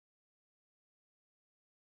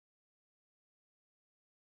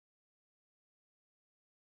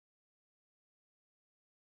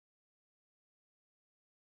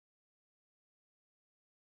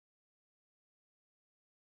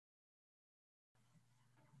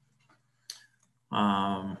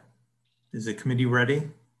Is the committee ready?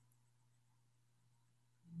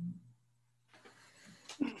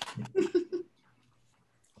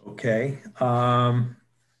 Okay. All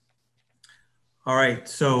right.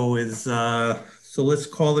 So let's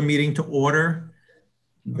call the meeting to order.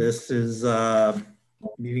 This is a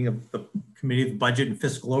meeting of the Committee of Budget and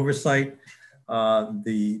Fiscal Oversight.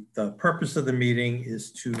 The purpose of the meeting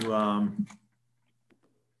is to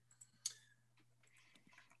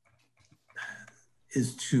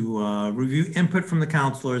review input from the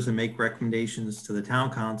counselors and make recommendations to the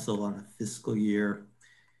town council on the fiscal year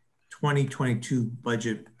 2022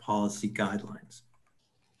 budget policy guidelines.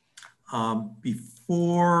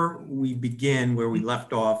 Before we begin where we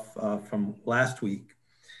left off from last week,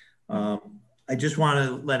 I just want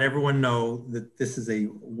to let everyone know that this is a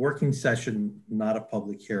working session, not a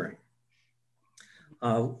public hearing.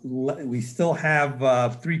 We still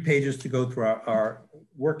have 3 pages to go through our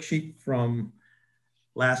worksheet from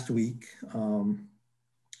last week.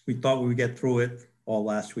 We thought we would get through it all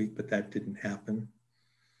last week, but that didn't happen.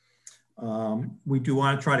 We do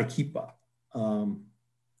want to try to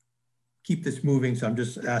keep this moving, so I'm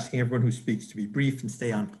just asking everyone who speaks to be brief and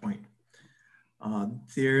stay on point.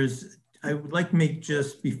 I would like to make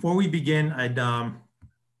just, before we begin, I'd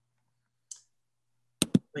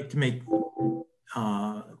like to make 2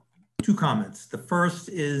 comments. The first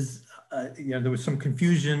is, there was some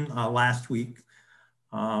confusion last week.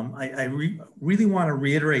 I really want to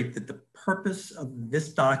reiterate that the purpose of this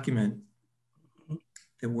document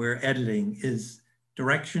that we're editing is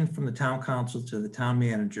direction from the town council to the town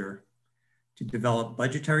manager to develop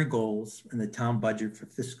budgetary goals in the town budget for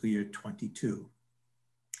fiscal year 22,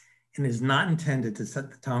 and is not intended to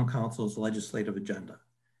set the town council's legislative agenda.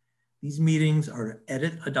 These meetings are to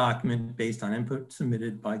edit a document based on input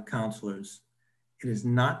submitted by counselors. It is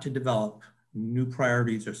not to develop new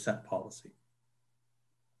priorities or set policy.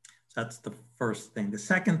 So that's the first thing. The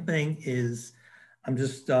second thing is,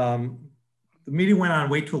 the meeting went on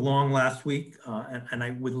way too long last week, and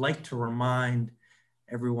I would like to remind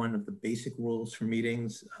everyone of the basic rules for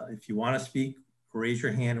meetings. If you want to speak, raise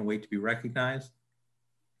your hand and wait to be recognized.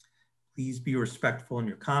 Please be respectful in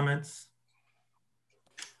your comments.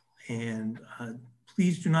 And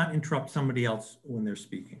please do not interrupt somebody else when they're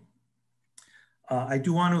speaking. I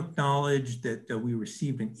do want to acknowledge that we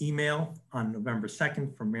received an email on November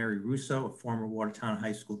 2nd from Mary Russo, a former Watertown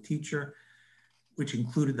High School teacher, which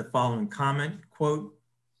included the following comment, quote,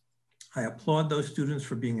 "I applaud those students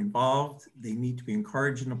for being involved. They need to be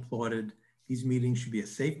encouraged and applauded. These meetings should be a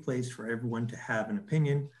safe place for everyone to have an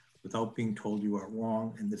opinion without being told you are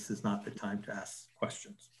wrong, and this is not the time to ask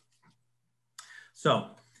questions."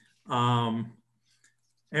 So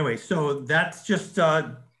anyway, so that's just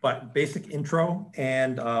but basic intro.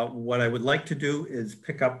 And what I would like to do is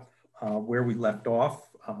pick up where we left off.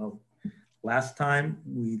 Last time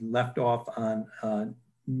we left off on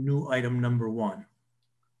new item number 1.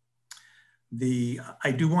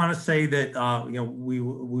 I do want to say that we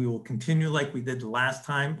will continue like we did the last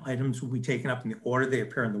time. Items will be taken up in the order they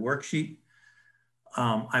appear in the worksheet.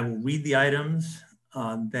 I will read the items,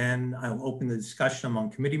 then I will open the discussion among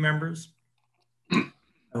committee members.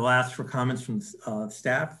 I will ask for comments from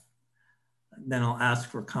staff. Then I'll ask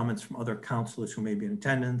for comments from other counselors who may be in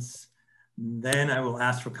attendance. Then I will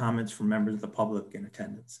ask for comments from members of the public in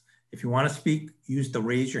attendance. If you want to speak, use the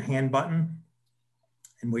raise your hand button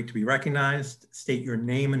and wait to be recognized. State your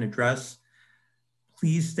name and address.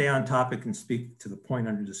 Please stay on topic and speak to the point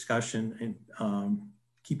under discussion, and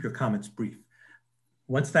keep your comments brief.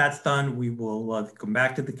 Once that's done, we will come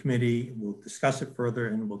back to the committee, we'll discuss it further,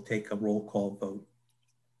 and we'll take a roll call vote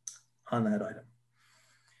on that item.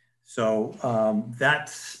 So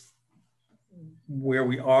that's where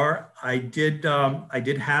we are. I did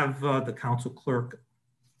have the council clerk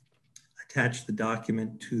attach the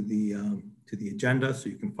document to the agenda so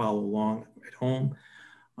you can follow along at home.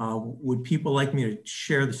 Would people like me to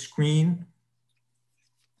share the screen?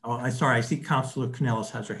 Oh, I'm sorry, I see Councilor Canellis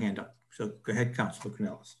has her hand up. So go ahead, Councilor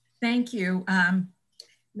Canellis. Thank you.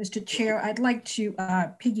 Mr. Chair, I'd like to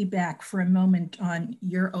piggyback for a moment on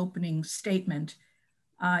your opening statement.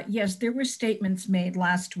 Yes, there were statements made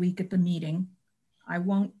last week at the meeting. I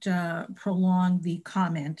won't prolong the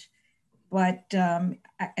comment, but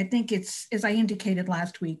I think it's, as I indicated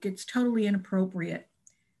last week, it's totally inappropriate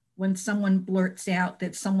when someone blurts out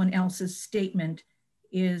that someone else's statement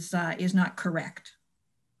is not correct.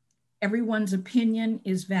 Everyone's opinion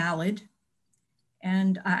is valid.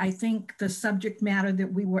 And I think the subject matter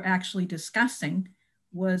that we were actually discussing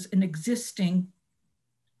was an existing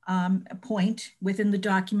point within the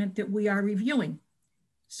document that we are reviewing.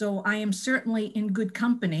 So I am certainly in good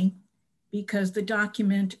company because the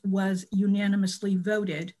document was unanimously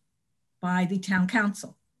voted by the town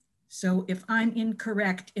council. So if I'm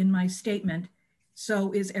incorrect in my statement,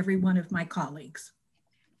 so is every one of my colleagues.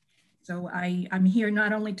 So I'm here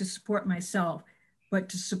not only to support myself, but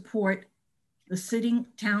to support the sitting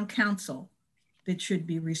town council that should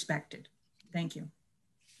be respected. Thank you.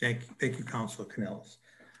 Thank you, Councilor Canellis.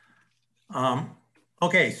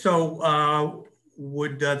 Okay, so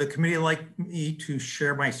would the committee like me to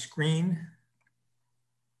share my screen?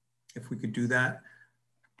 If we could do that.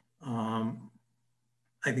 I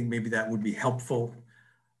think maybe that would be helpful.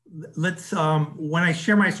 Let's, when I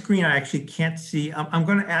share my screen, I actually can't see. I'm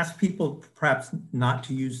going to ask people perhaps not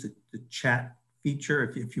to use the chat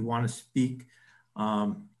feature. If you want to speak,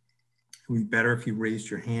 it would be better if you raised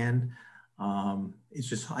your hand. It's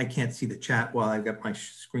just, I can't see the chat while I've got my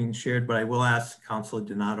screen shared, but I will ask Councilor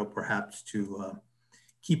Donato perhaps to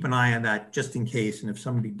keep an eye on that just in case. And if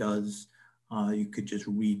somebody does, you could just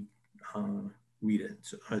read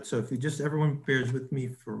it. So if you just, everyone bears with me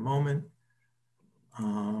for a moment.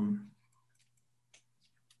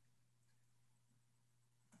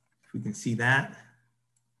 If we can see that.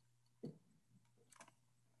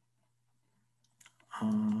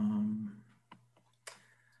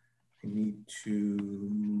 I need to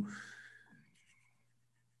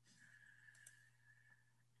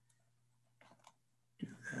do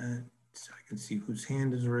that so I can see whose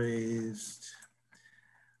hand is raised.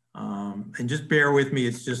 And just bear with me,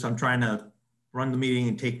 it's just I'm trying to run the meeting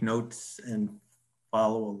and take notes and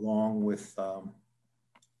follow along with the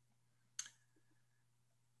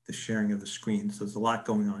sharing of the screen. So there's a lot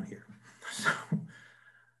going on here. So,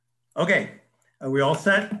 okay, are we all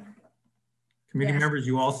set? Committee members,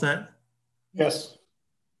 you all set? Yes.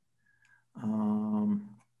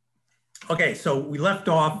 Okay, so we left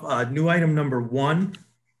off new item number 1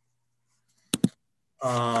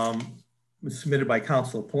 was submitted by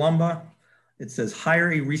Councilor Palumba. It says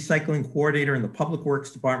hire a recycling coordinator in the Public Works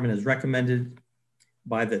Department as recommended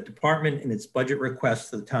by the department in its budget request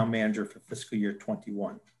to the town manager for fiscal year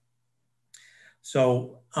 21.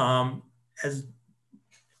 So as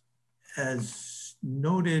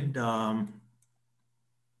noted, please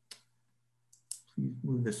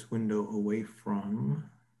move this window away from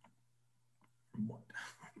what?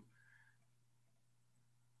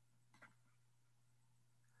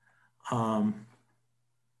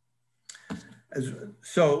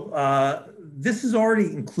 This is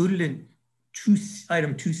already included in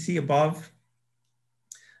item 2C above.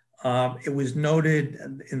 It was noted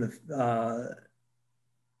in the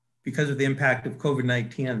because of the impact of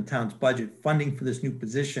COVID-19 on the town's budget, funding for this new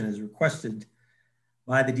position as requested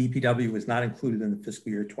by the DPW was not included in the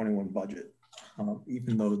fiscal year 21 budget,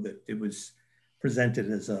 even though that it was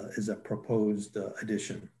presented as a proposed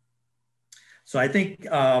addition. So I think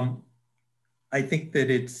that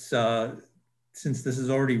it's since this is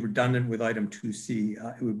already redundant with item 2C,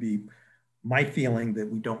 it would be my feeling that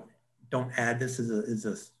we don't add this as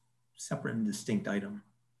a separate and distinct item.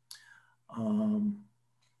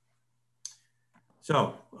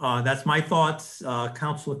 So that's my thoughts.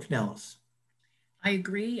 Councilor Canellis. I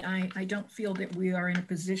agree. I don't feel that we are in a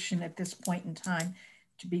position at this point in time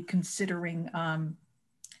to be considering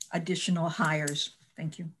additional hires.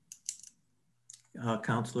 Thank you.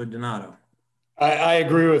 Councilor Donato. I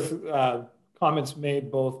agree with comments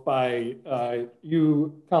made both by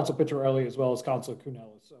you, Council Picciarelli, as well as Council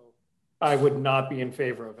Cunella. So I would not be in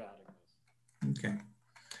favor of adding this. Okay.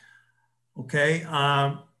 Okay.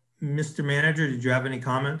 Mr. Manager, did you have any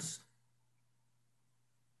comments?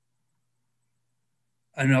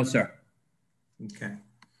 No, sir. Okay.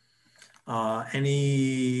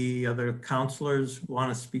 Any other counselors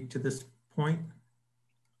want to speak to this point?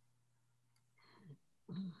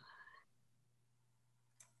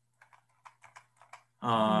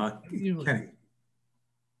 Kenny.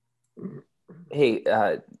 Hey,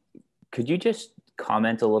 could you just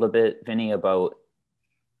comment a little bit, Vinny, about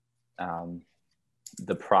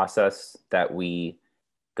the process that we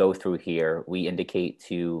go through here? We indicate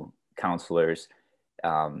to counselors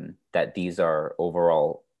that these are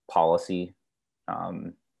overall policy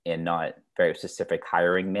and not very specific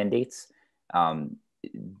hiring mandates.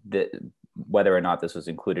 Whether or not this was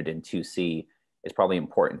included in 2C, it's probably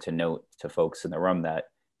important to note to folks in the room that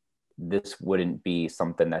this wouldn't be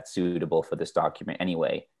something that's suitable for this document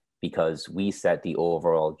anyway, because we set the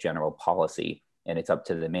overall general policy and it's up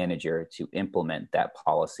to the manager to implement that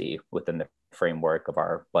policy within the framework of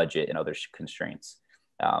our budget and other constraints.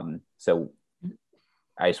 So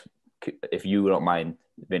if you don't mind,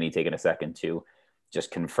 Vinny, taking a second to just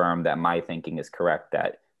confirm that my thinking is correct,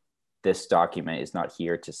 that this document is not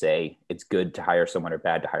here to say it's good to hire someone or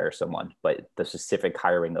bad to hire someone, but the specific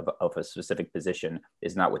hiring of a specific position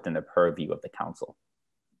is not within the purview of the council.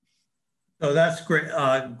 So that's great,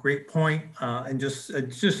 great point. And just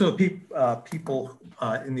so people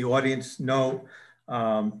in the audience know,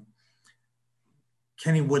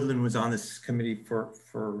 Kenny Woodland was on this committee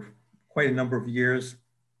for quite a number of years.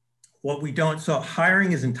 What we don't, so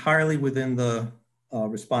hiring is entirely within the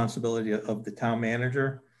responsibility of the town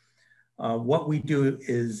manager. What we do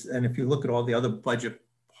is, and if you look at all the other budget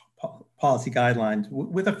policy guidelines,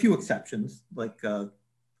 with a few exceptions, like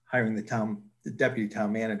hiring the deputy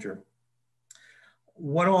town manager,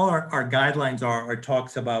 what all our guidelines are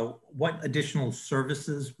talks about what additional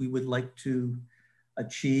services we would like to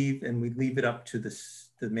achieve, and we leave it up to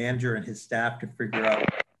the manager and his staff to figure out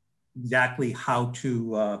exactly how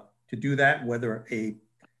to do that, whether a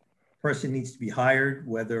person needs to be hired,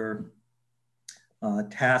 whether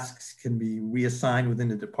tasks can be reassigned within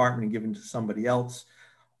the department and given to somebody else,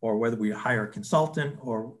 or whether we hire a consultant,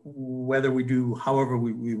 or whether we do however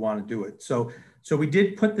we want to do it. So we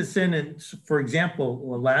did put this in, and for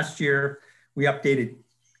example, last year we updated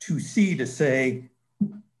 2C to say,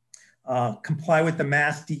 comply with the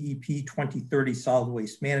Mass DEP 2030 Solid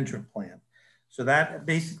Waste Management Plan. So that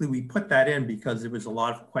basically, we put that in because there was a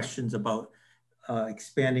lot of questions about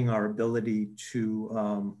expanding our ability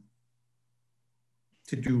to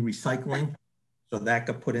do recycling. So that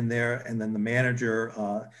got put in there. And then the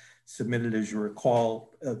manager submitted, as you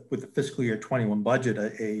recall, with the fiscal year 21 budget,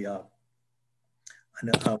 a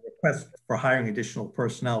request for hiring additional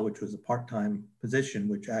personnel, which was a part-time position,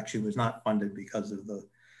 which actually was not funded because of the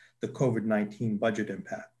COVID-19 budget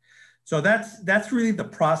impact. So that's really the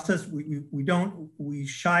process. We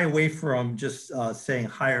shy away from just saying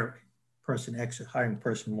hire person X or hiring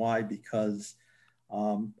person Y, because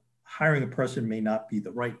hiring a person may not be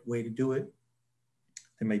the right way to do it.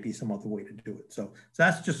 There may be some other way to do it. So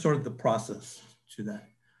that's just sort of the process to that.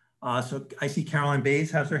 So I see Caroline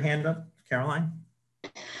Bays has her hand up. Caroline?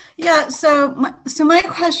 Yeah, so my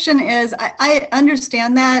question is, I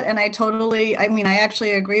understand that, and I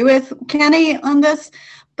actually agree with Kenny on this,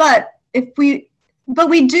 but we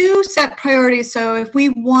do set priorities. So if we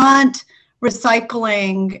want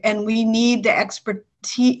recycling and we need the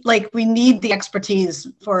expertise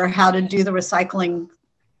for how to do the recycling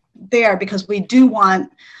there, because we do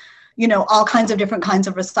want, all kinds of different kinds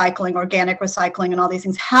of recycling, organic recycling and all these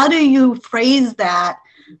things. How do you phrase that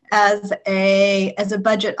as a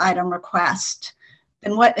budget item request?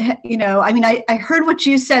 And what, I heard what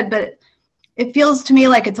you said, but it feels to me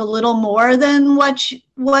like it's a little more than what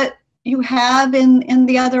you have in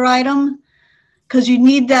the other item, because you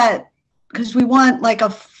need that, because we want like a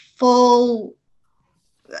full,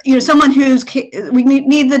 someone we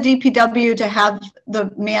need the DPW to have the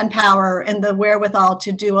manpower and the wherewithal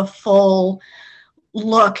to do a full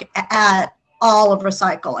look at all of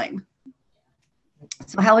recycling.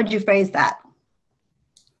 So how would you phrase that?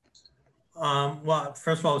 Well,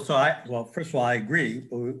 first of all, I agree,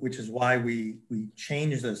 which is why we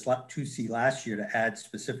changed this 2C last year to add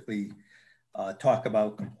specifically talk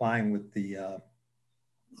about complying with the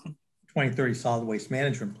 2030 Solid Waste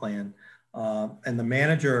Management Plan. And the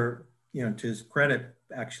manager, to his credit,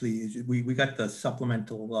 actually, we got the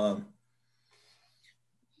supplemental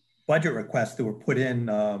budget requests that were put in,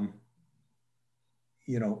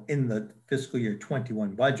 in the fiscal year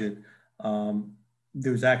 21 budget.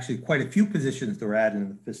 There was actually quite a few positions that were added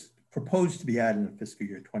in the proposed to be added in the fiscal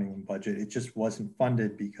year 21 budget. It just wasn't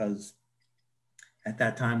funded because at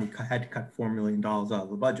that time we had to cut $4 million out of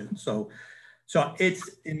the budget. So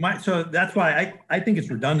that's why I think it's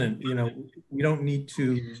redundant. We don't need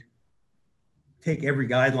to take every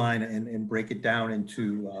guideline and break it down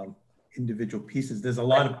into individual pieces. There's a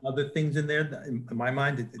lot of other things in there that, in my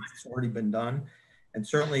mind, it's already been done. And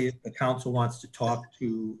certainly if the council wants to talk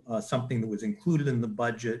to something that was included in the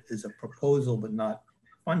budget as a proposal but not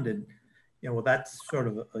funded, well, that's sort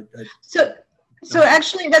of So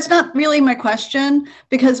actually, that's not really my question,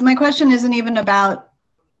 because my question isn't even about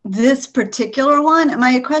this particular one.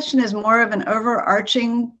 My question is more of an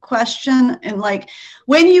overarching question. And like,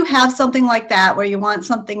 when you have something like that, where you want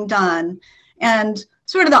something done, and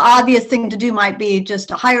sort of the obvious thing to do might be just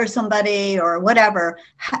to hire somebody or whatever,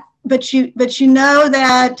 but you know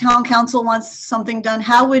that town council wants something done,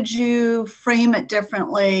 how would you frame it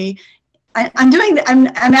differently? I'm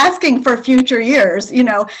asking for future years,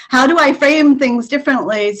 how do I frame things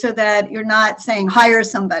differently so that you're not saying hire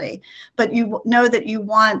somebody, but you know that you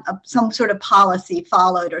want some sort of policy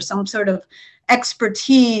followed or some sort of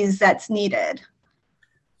expertise that's needed?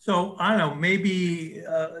 So I don't know, maybe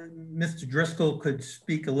Mr. Driscoll could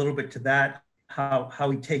speak a little bit to that, how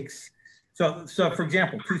he takes, so for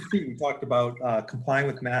example, 2C, we talked about complying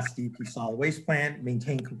with Mass DEP solid waste plan,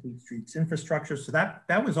 maintain complete streets infrastructure. So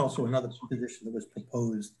that was also another position that was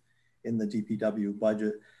proposed in the DPW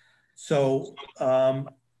budget. So,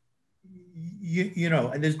 you know,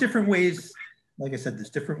 and there's different ways, like I said, there's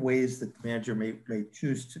different ways that the manager may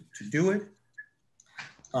choose to do it.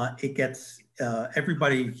 It gets,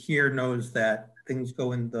 everybody here knows that things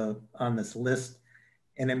go in on this list,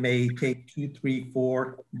 and it may take 2, 3,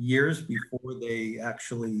 4 years before they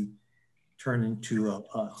actually turn into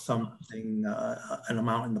something, an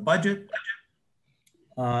amount in the budget.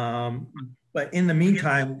 But in the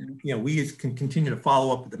meantime, you know, we can continue to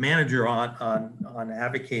follow up with the manager on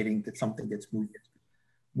advocating that something gets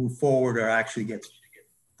moved forward or actually gets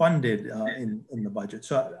funded in the budget.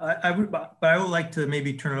 So I would like to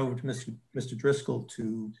maybe turn it over to Mr. Driscoll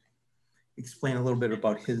to explain a little bit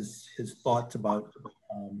about his thoughts about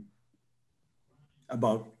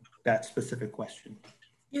that specific question.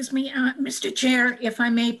 Excuse me, Mr. Chair, if I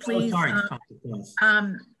may please. Oh,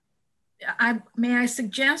 sorry. May I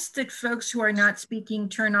suggest that folks who are not speaking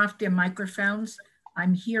turn off their microphones?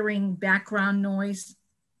 I'm hearing background noise.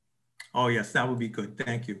 Oh yes, that would be good.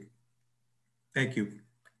 Thank you. Thank you.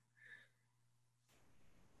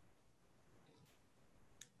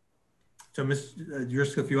 So, Mr.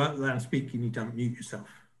 Driscoll, if you want to let him speak, you need to unmute yourself.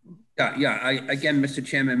 Yeah. Again, Mr.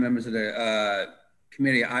 Chairman, members of the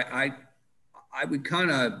committee, I would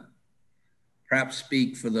kind of perhaps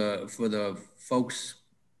speak for the folks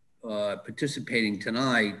participating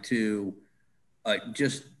tonight to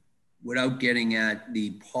just without getting at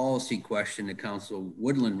the policy question that Council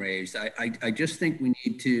Woodland raised. I just think we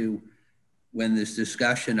need to, when this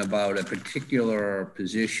discussion about a particular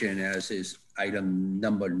position as is item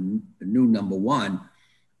new number 1,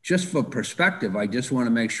 just for perspective, I just want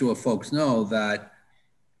to make sure folks know that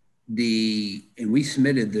and we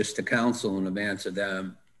submitted this to council in advance of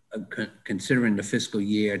them considering the fiscal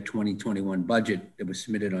year 2021 budget that was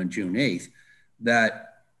submitted on June 8th,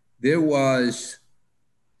 that there was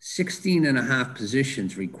 16 and a half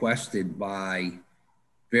positions requested by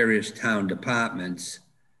various town departments,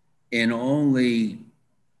 and only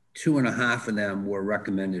 2.5 of them were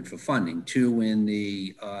recommended for funding. 2 in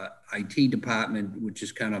the IT department, which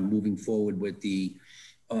is kind of moving forward with the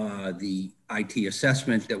IT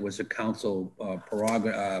assessment that was a council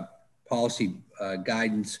policy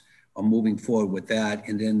guidance on moving forward with that.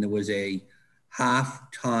 And then there was a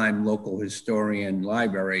half-time local librarian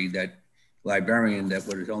that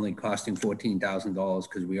was only costing $14,000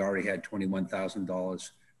 because we already had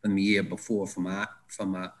 $21,000 from the year before from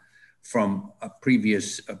a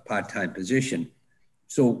previous part-time position.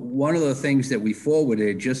 So one of the things that we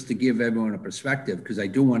forwarded, just to give everyone a perspective, because I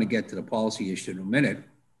do want to get to the policy issue in a minute,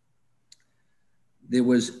 there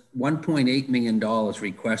was $1.8 million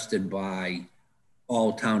requested by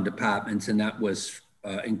all town departments, and that was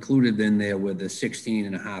included in there with the 16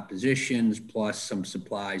 and a half positions, plus some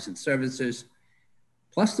supplies and services.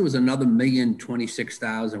 Plus there was another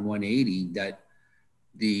 $1,026,180 that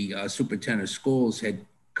the superintendent of schools had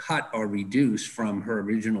cut or reduced from her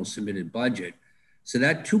original submitted budget. So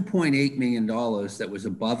that $2.8 million that was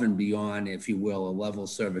above and beyond, if you will, a level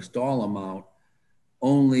service dollar amount,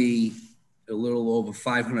 only a little over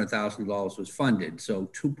 $500,000 was funded. So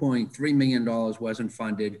 $2.3 million wasn't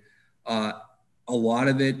funded. A lot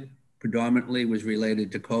of it predominantly was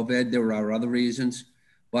related to COVID. There are other reasons,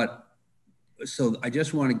 but so I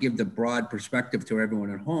just want to give the broad perspective to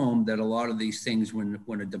everyone at home that a lot of these things,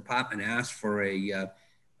 when a department asks for a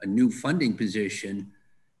new funding position,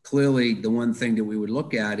 clearly the one thing that we would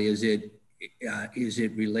look at is it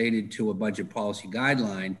related to a budget policy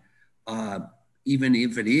guideline? Even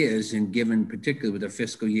if it is, and given particularly with the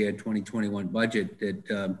fiscal year 2021 budget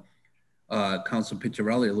that Council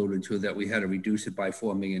Picciarelli alluded to, that we had to reduce it by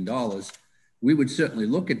 $4 million, we would certainly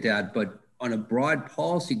look at that. But on a broad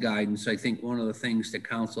policy guidance, I think one of the things that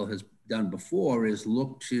Council has done before is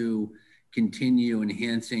look to continue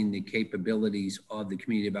enhancing the capabilities of the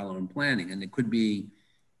community development planning. And it could be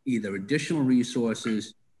either additional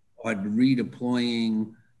resources or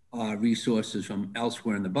redeploying resources from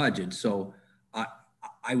elsewhere in the budget. So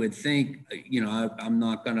I would think, I'm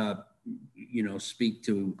not gonna, speak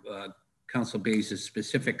to Council Base's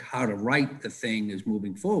specific how to write the thing is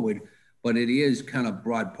moving forward, but it is kind of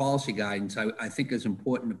broad policy guidance. I think it's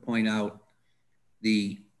important to point out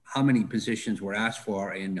how many positions were asked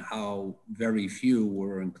for and how very few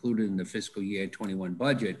were included in the fiscal year 21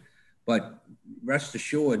 budget. But rest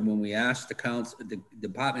assured, when we asked the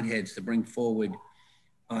department heads to bring forward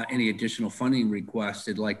any additional funding requests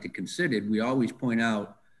they'd like to consider. We always point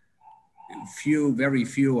out very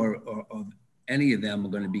few of any of them are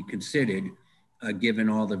going to be considered, given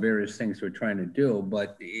all the various things we're trying to do.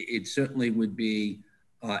 But it certainly would be,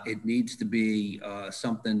 it needs to be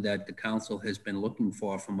something that the council has been looking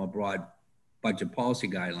for from a broad budget policy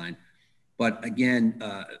guideline. But again,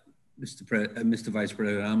 Mr. Vice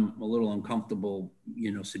President, I'm a little uncomfortable,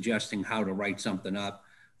 suggesting how to write something up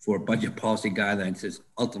for budget policy guidelines is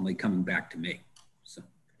ultimately coming back to me. So,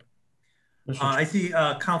 I see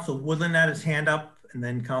Councilor Woodland had his hand up, and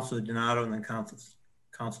then Councilor Donato, and then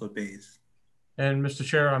Councilor Bays. And Mr.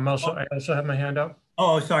 Chair, I also have my hand up.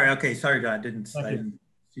 Oh, sorry. Okay, sorry, John. I didn't see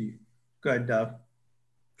you. Go ahead,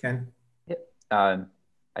 Ken. Yep.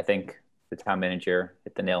 I think the town manager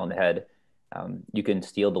hit the nail on the head. You can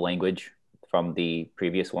steal the language from the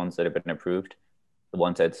previous ones that have been approved. The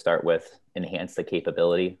ones that start with enhance the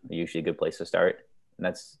capability are usually a good place to start. And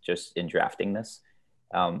that's just in drafting this.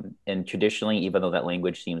 And traditionally, even though that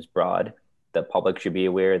language seems broad, the public should be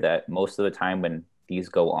aware that most of the time when these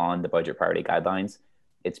go on the budget priority guidelines,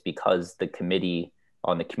 it's because the committee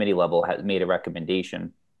on the committee level has made a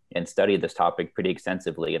recommendation and studied this topic pretty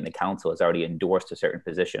extensively, and the council has already endorsed a certain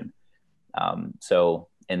position. So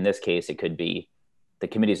in this case, it could be the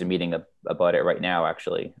committees are meeting about it right now,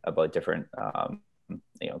 actually, about different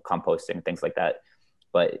composting, things like that.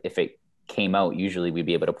 But if it came out, usually we'd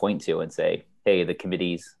be able to point to and say, hey, the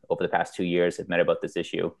committees over the past 2 years have met about this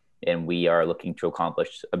issue, and we are looking to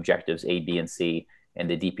accomplish objectives A, B, and C, and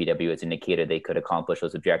the DPW has indicated they could accomplish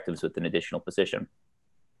those objectives with an additional position.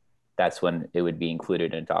 That's when it would be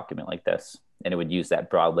included in a document like this, and it would use that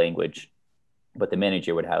broad language, but the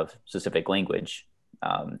manager would have specific language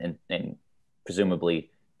and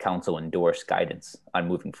presumably council endorse guidance on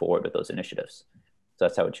moving forward with those initiatives. So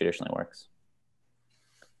that's how it traditionally works.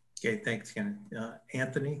 Okay, thanks, Ken.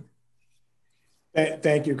 Anthony?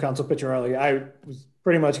 Thank you, Council Picciarelli. I was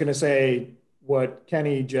pretty much going to say what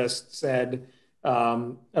Kenny just said.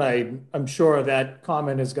 I'm sure that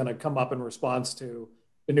comment is going to come up in response to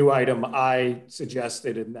the new item I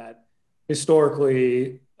suggested, in that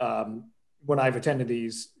historically, when I've attended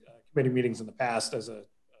these committee meetings in the past as a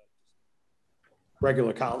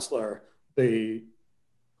regular counselor, the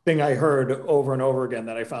thing I heard over and over again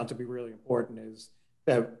that I found to be really important is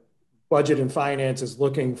that Budget and Finance is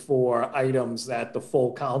looking for items that the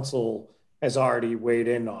full council has already weighed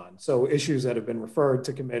in on. So issues that have been referred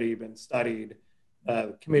to committee, been studied,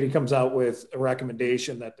 the committee comes out with a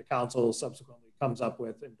recommendation that the council subsequently comes up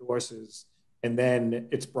with, endorses, and then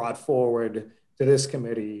it's brought forward to this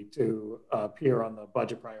committee to appear on the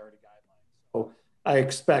budget priority guidelines. So I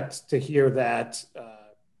expect to hear that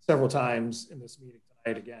several times in this meeting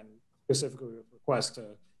tonight, again, specifically with request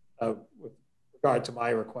to, with regard to my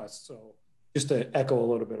request. So just to echo a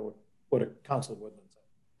little bit of what Councilor Woodland said.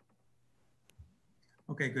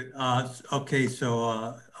 Okay, good. Okay,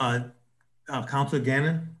 so Councilor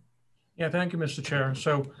Gannon? Yeah, thank you, Mr. Chair.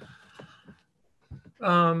 So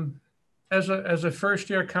as a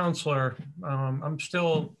first-year counselor, I'm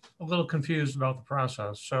still a little confused about the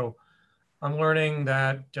process. So I'm learning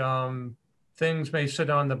that things may sit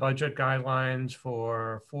on the budget guidelines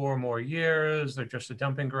for 4 more years. They're just a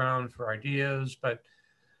dumping ground for ideas, but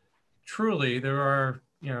truly there are,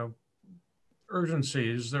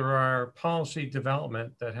 urgencies. There are policy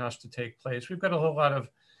development that has to take place. We've got a whole lot of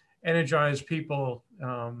energized people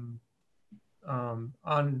on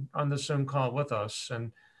the Zoom call with us.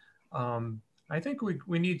 And I think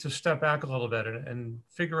we need to step back a little bit and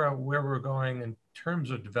figure out where we're going in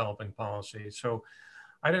terms of developing policy. So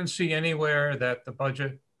I didn't see anywhere that the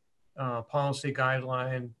budget policy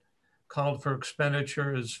guideline called for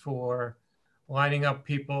expenditures for lining up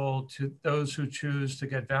people to those who choose to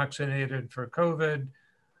get vaccinated for COVID.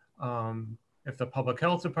 If the public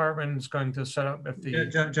health department is going to set up, if the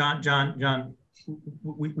John,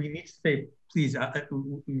 we need to stay, please.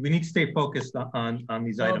 We need to stay focused on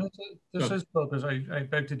these items. This is focused. I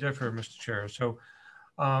beg to differ, Mr. Chair. So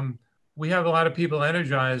we have a lot of people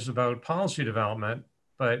energized about policy development,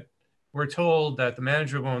 but we're told that the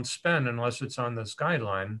manager won't spend unless it's on this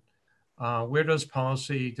guideline. Where does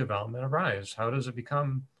policy development arise? How does it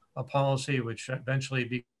become a policy which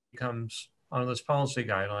eventually becomes on this policy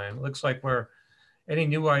guideline? It looks like any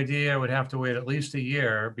new idea would have to wait at least a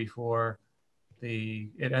year before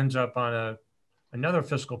it ends up on another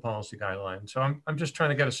fiscal policy guideline. So I'm just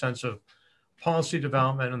trying to get a sense of policy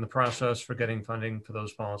development and the process for getting funding for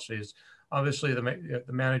those policies. Obviously, the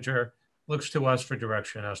manager looks to us for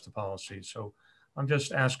direction as to policy. So I'm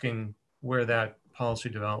just asking where that policy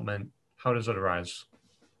development, how does it arise?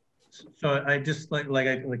 So I just like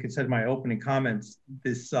I said in my opening comments,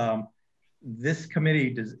 this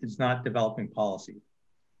committee is not developing policy.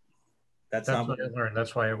 That's not what I learned.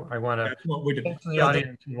 That's why I want to talk to the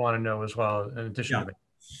audience and want to know as well, in addition to me.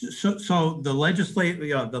 So the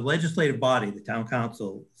legislative body, the town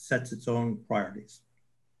council, sets its own priorities.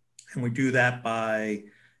 And we do that by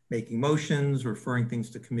making motions, referring things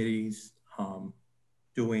to committees,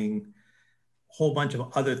 doing a whole bunch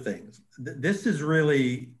of other things. This is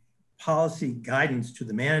really policy guidance to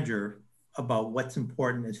the manager about what's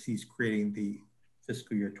important as he's creating the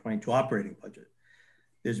fiscal year 22 operating budget.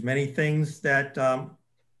 There's many things that are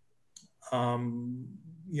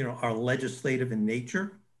legislative in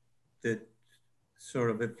nature that sort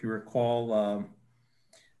of, if you recall,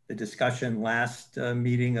 the discussion last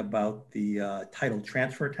meeting about the title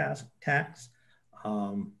transfer tax,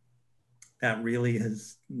 that really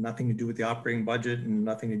has nothing to do with the operating budget and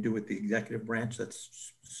nothing to do with the executive branch.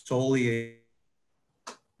 That's solely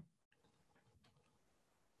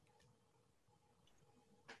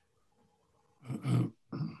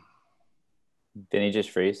Didn't he just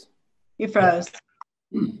freeze? You froze.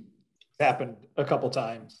 It's happened a couple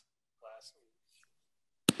times last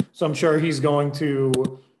week. So I'm sure Vinny's going to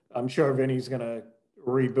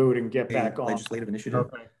reboot and get back on. Legislative initiative.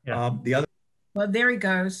 Okay. Yeah. The other. Well, there he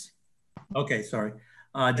goes. Okay, sorry.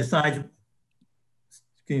 Decides.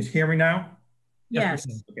 Can you hear me now? Yes.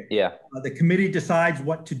 Okay. Yeah. The committee decides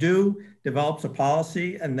what to do, develops a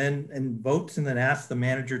policy, and votes, and then asks the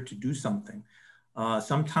manager to do something.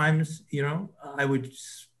 Sometimes, I would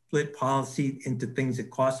split policy into things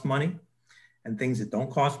that cost money and things that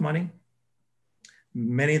don't cost money.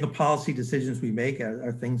 Many of the policy decisions we make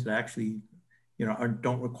are things that actually,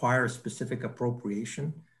 don't require a specific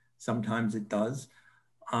appropriation. Sometimes it does.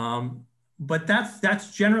 But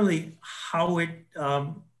that's generally how it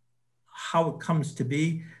comes to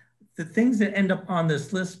be. The things that end up on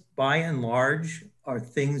this list, by and large, are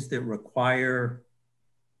things that require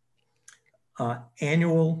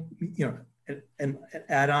annual, and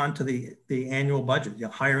add on to the annual budget.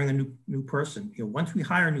 Hiring a new person. Once we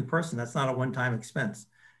hire a new person, that's not a one-time expense.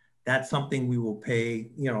 That's something we will pay,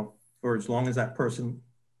 for as long as that person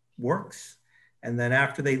works. And then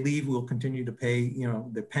after they leave, we'll continue to pay,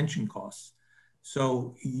 the pension costs.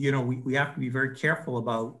 So, we have to be very careful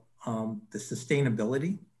about the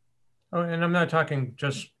sustainability. Oh, and I'm not talking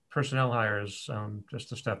just personnel hires, just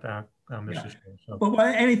to step back, Mr. Chair. So.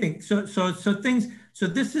 But anything. So things. So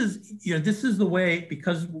this is the way,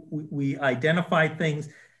 because we identify things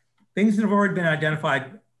that have already been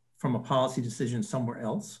identified from a policy decision somewhere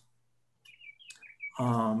else,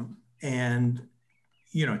 and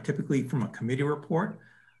typically from a committee report.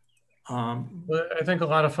 Well, I think a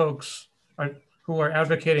lot of folks who are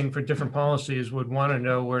advocating for different policies would want to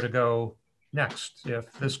know where to go next.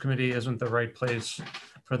 If this committee isn't the right place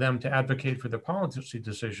for them to advocate for the policy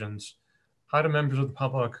decisions, how do members of the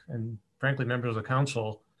public and frankly members of the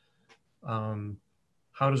council,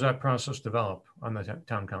 how does that process develop on the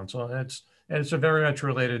town council? And it's very much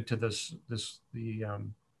related to this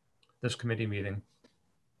committee meeting.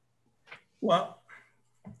 Well,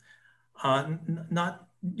 not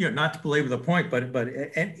to belabor the point, but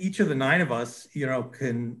each of the 9 of us,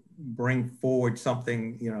 can bring forward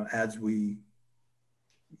something, as we,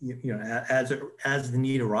 as the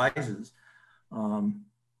need arises.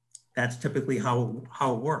 That's typically how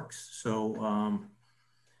it works. So,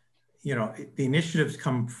 the initiatives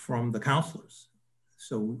come from the counselors.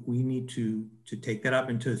 So we need to take that up,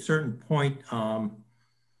 and to a certain point,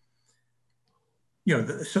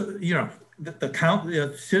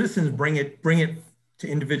 the citizens bring it to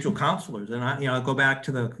individual counselors. And I'll go back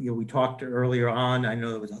to we talked earlier on, I know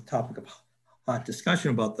there was a topic of hot discussion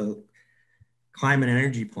about the climate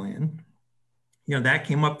energy plan. That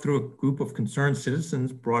came up through a group of concerned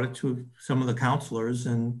citizens, brought it to some of the counselors,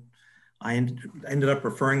 and I ended up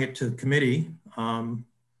referring it to the committee,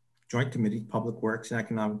 Joint Committee, Public Works and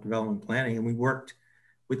Economic Development Planning. And we worked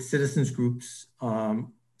with citizens groups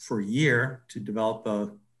for a year to develop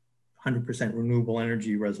a 100% renewable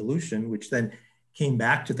energy resolution, which then came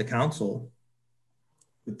back to the council,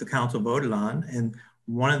 which the council voted on. And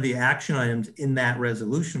one of the action items in that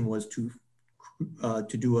resolution was to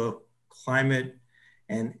do a climate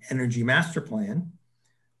and energy master plan,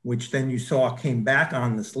 which then you saw came back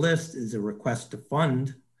on this list as a request to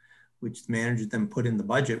fund, which the manager then put in the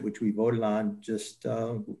budget, which we voted on just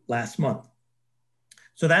last month.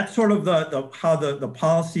 So that's sort of how the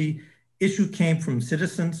policy issue came from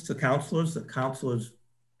citizens to counselors. The counselors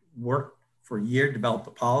worked for a year, developed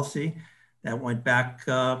a policy that went back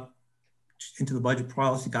into the budget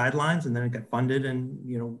policy guidelines, and then it got funded,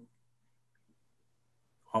 and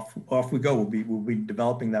off we go. We'll be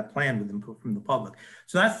developing that plan with input from the public.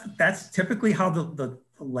 So that's typically how the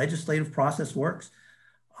legislative process works.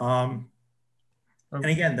 And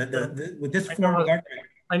again, with this form of government,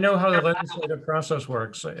 I know how the legislative process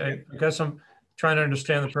works. I guess I'm trying to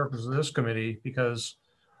understand the purpose of this committee, because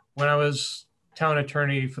when I was town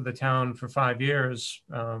attorney for the town for 5 years,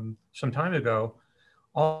 some time ago,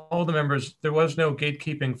 all the members, there was no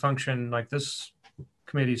gatekeeping function like this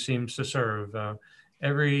committee seems to serve.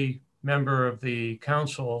 Every member of the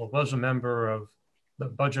council was a member of the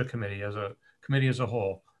budget committee as a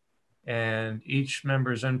whole. And each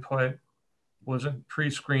member's input wasn't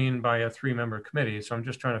pre-screened by a 3-member committee. So I'm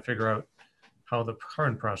just trying to figure out how the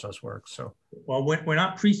current process works. So, well, we're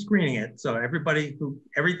not pre-screening it. So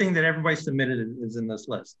everything that everybody submitted is in this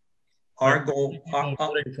list. Our goal,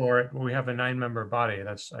 voting for it. We have a 9-member body.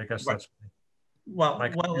 I guess that's.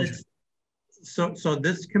 It's so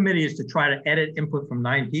this committee is to try to edit input from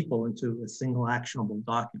 9 people into a single actionable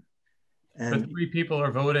document. And but 3 people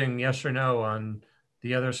are voting yes or no on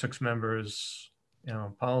the other 6 members,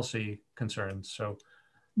 policy concerns. So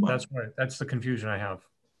that's the confusion I have.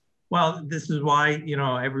 Well, this is why,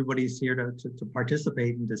 everybody's here to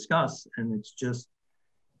participate and discuss. And it's just,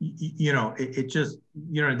 there's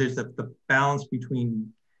the balance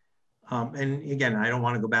between, and again, I don't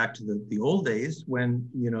want to go back to the old days when,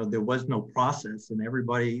 there was no process and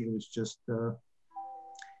everybody, it was just,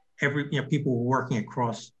 people were working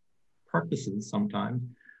across purposes sometimes.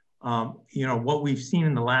 What we've seen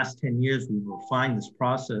in the last 10 years, we've refined this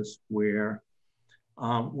process where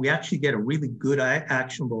we actually get a really good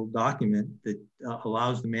actionable document that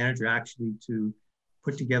allows the manager actually to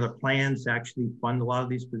put together plans to actually fund a lot of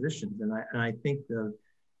these positions. And I think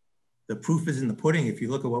the proof is in the pudding. If you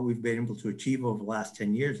look at what we've been able to achieve over the last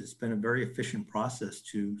 10 years, it's been a very efficient process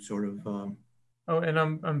to sort of. And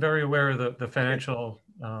I'm very aware of the financial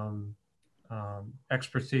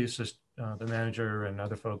expertise the manager and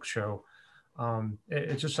other folks show.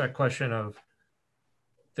 It's just that question of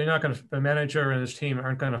the manager and his team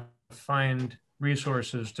aren't going to find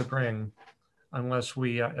resources to bring unless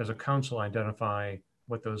we as a council identify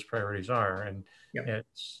what those priorities are. And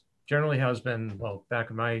it's generally has been, well, back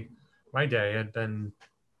in my day, had been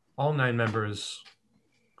all 9 members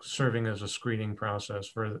serving as a screening process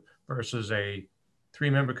versus a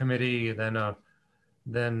 3-member committee,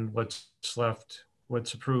 then what's left,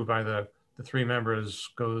 what's approved by the 3 members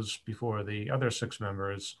goes before the other 6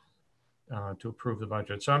 members to approve the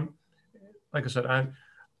budget. So like I said,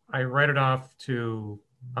 I write it off to,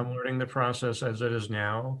 I'm learning the process as it is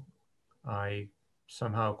now. I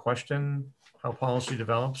somehow question how policy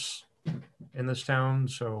develops in this town.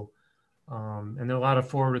 So, and there are a lot of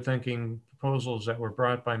forward-thinking proposals that were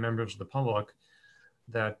brought by members of the public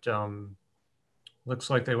that looks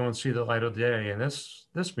like they won't see the light of day in this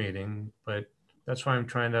meeting, but that's why I'm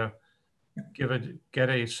trying to get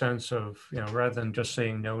a sense of, rather than just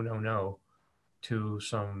saying no, to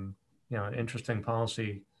some, interesting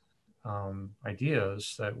policy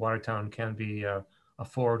ideas that Watertown can be a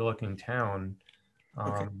forward-looking town.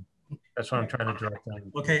 Okay. That's what I'm trying to direct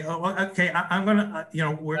them. Okay. Okay. I'm gonna,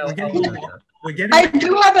 we're getting. I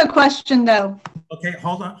do have a question though. Okay.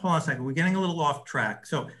 Hold on a second. We're getting a little off track.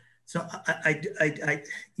 So I've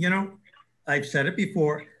said it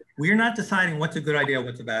before. We're not deciding what's a good idea,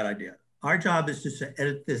 what's a bad idea. Our job is just to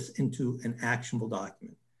edit this into an actionable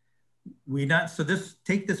document.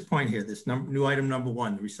 Take this point here, this new item number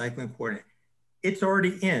 1, the recycling coordinator. It's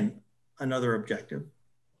already in another objective,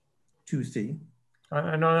 2C.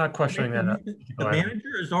 I'm not questioning that. The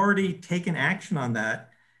manager has already taken action on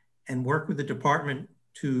that and worked with the department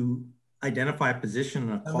to identify a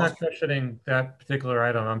position. I'm not questioning that particular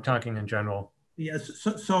item. I'm talking in general. Yes.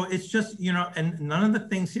 So it's just, and none of the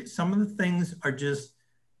things, some of the things are just,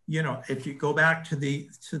 if you go back to the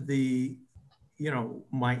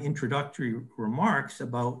my introductory remarks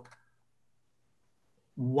about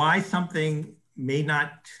why something may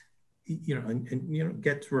not,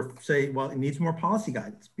 get to say, well, it needs more policy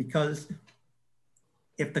guidance, because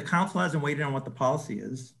if the council hasn't weighed in on what the policy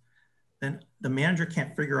is, then the manager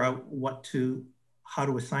can't figure out how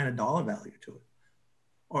to assign a dollar value to it,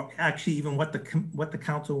 or actually even what the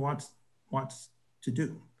council wants to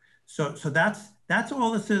do. So that's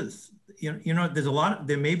all this is.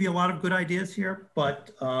 There may be a lot of good ideas here,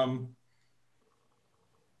 but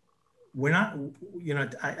we're not,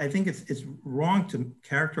 I think it's wrong to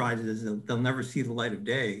characterize it as they'll never see the light of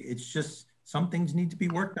day. It's just some things need to be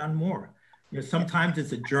worked on more. Sometimes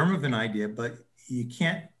it's a germ of an idea, but you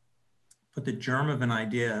can't put the germ of an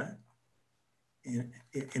idea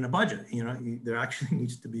in a budget. There actually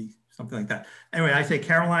needs to be something like that. Anyway, I say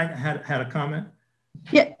Caroline had a comment.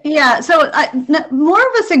 Yeah. So more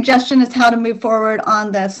of a suggestion is how to move forward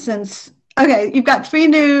on this, since, okay, you've got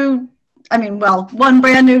one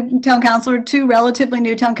brand new town councilor, two relatively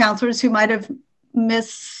new town councilors who might have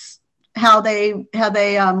missed how they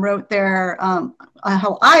wrote their,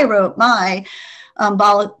 how I wrote my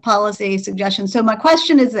policy suggestion. So my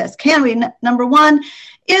question is this: can we, number one,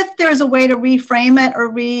 if there's a way to reframe it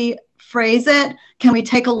or rephrase it, can we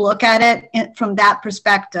take a look at it from that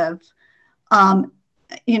perspective?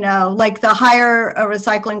 Like the hire a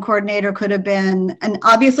recycling coordinator could have been, and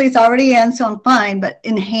obviously it's already in, so I'm fine, but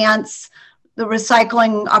enhance the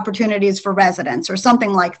recycling opportunities for residents or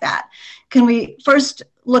something like that. Can we first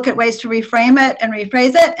look at ways to reframe it and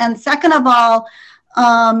rephrase it? And second of all,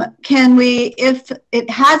 can we, if it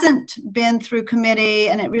hasn't been through committee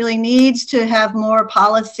and it really needs to have more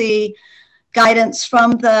policy guidance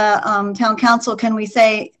from the town council, can we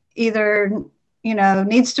say either,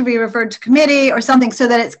 needs to be referred to committee or something, so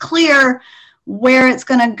that it's clear where it's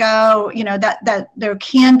going to go, that there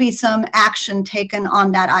can be some action taken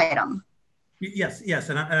on that item? Yes.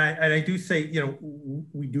 And I do say,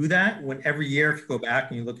 we do that when every year, if you go back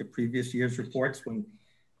and you look at previous year's reports, when,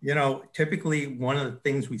 typically one of the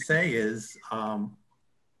things we say is,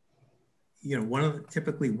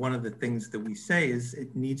 typically one of the things that we say is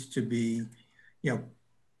it needs to be,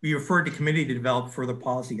 be referred to committee to develop further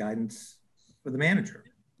policy guidance for the manager.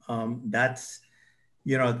 This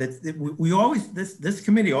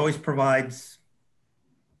committee always provides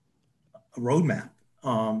a roadmap.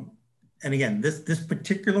 And again, this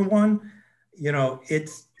particular one,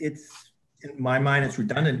 it's in my mind, it's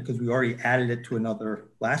redundant because we already added it to another,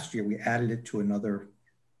 last year we added it to another.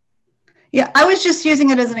 Yeah, I was just using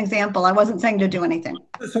it as an example. I wasn't saying to do anything.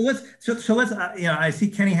 So let's, I see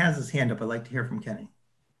Kenny has his hand up. I'd like to hear from Kenny.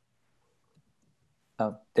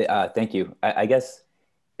 Thank you. I guess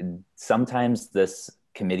sometimes this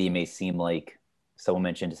committee may seem like, someone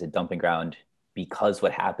mentioned, it's a dumping ground, because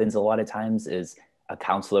what happens a lot of times is a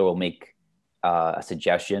counselor will make a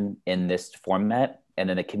suggestion in this format, and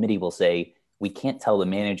then the committee will say, we can't tell the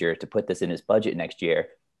manager to put this in his budget next year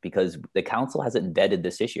because the council hasn't vetted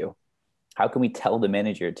this issue. How can we tell the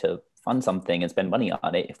manager to fund something and spend money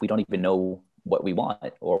on it if we don't even know what we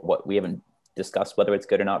want, or what we haven't discussed whether it's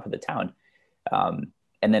good or not for the town? And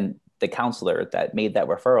then the counselor that made that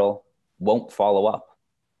referral won't follow up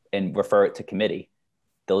and refer it to committee.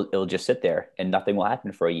 It'll just sit there and nothing will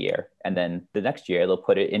happen for a year. And then the next year they'll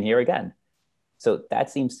put it in here again. So that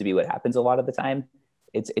seems to be what happens a lot of the time.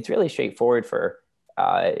 It's really straightforward for,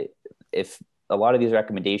 if a lot of these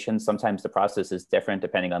recommendations, sometimes the process is different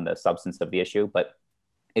depending on the substance of the issue, but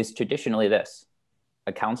it's traditionally this: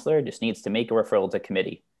 a counselor just needs to make a referral to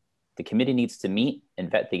committee. The committee needs to meet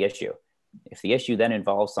and vet the issue. If the issue then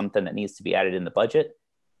involves something that needs to be added in the budget,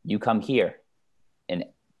 you come here and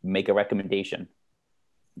make a recommendation.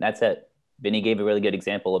 That's it. Vinny gave a really good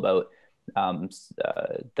example about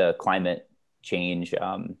the climate change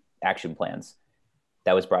action plans.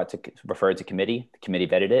 That was referred to committee. The committee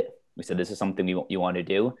vetted it. We said, this is something you want to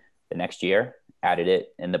do. The next year, added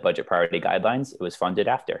it in the budget priority guidelines. It was funded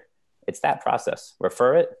after. It's that process.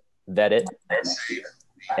 Refer it, vet it,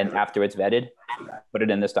 and after it's vetted, put it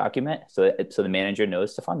in this document so the manager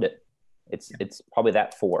knows to fund it. It's probably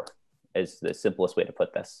that is the simplest way to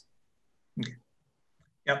put this. Okay.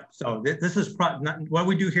 Yep. So this is what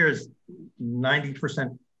we do here is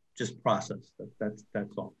 90% just process. That's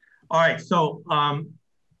all. All right. So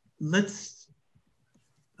let's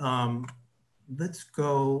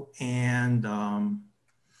go and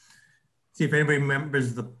see if anybody, members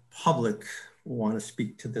of the public, want to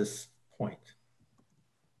speak to this point.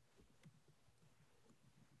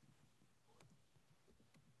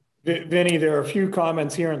 Vinny, there are a few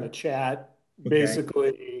comments here in the chat. Okay.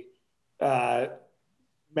 Basically,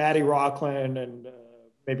 Maddie Rockland and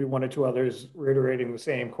maybe one or two others reiterating the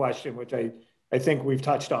same question, which I think we've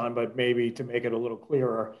touched on, but maybe to make it a little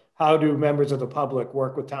clearer. How do members of the public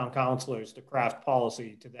work with town councilors to craft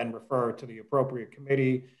policy to then refer to the appropriate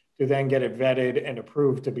committee to then get it vetted and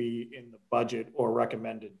approved to be in the budget or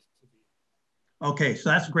recommended to be? Okay,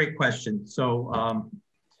 so that's a great question. So,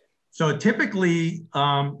 so typically,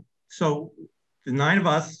 so the nine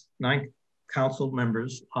council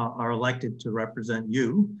members are elected to represent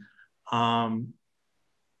you.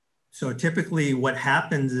 So typically what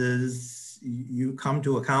happens is you come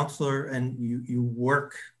to a counselor and you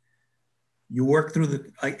work through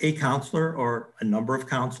a counselor or a number of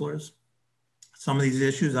counselors. Some of these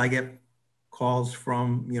issues I get calls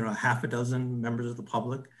from, half a dozen members of the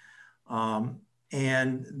public.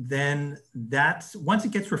 And then once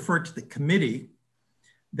it gets referred to the committee,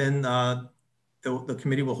 then the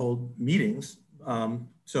committee will hold meetings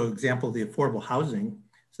So example, the affordable housing.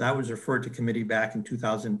 So that was referred to committee back in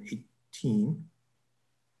 2018.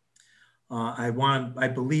 I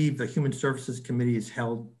believe the Human Services Committee has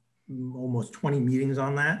held almost 20 meetings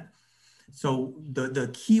on that. So the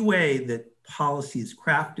key way that policy is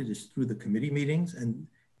crafted is through the committee meetings.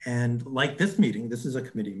 And like this meeting, this is a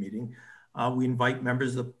committee meeting, we invite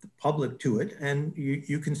members of the public to it, and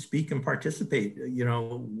you can speak and participate, you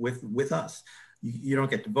know, with us. You don't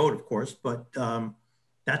get to vote, of course, but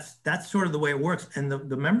that's sort of the way it works. And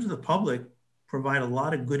the members of the public provide a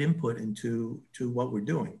lot of good input into what we're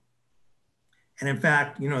doing. And in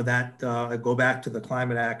fact, you know, that I go back to the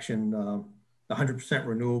climate action, the 100%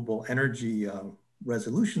 renewable energy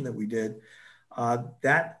resolution that we did.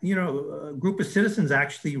 That, you know, a group of citizens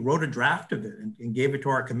actually wrote a draft of it and gave it to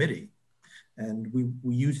our committee. And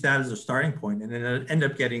we used that as a starting point, and it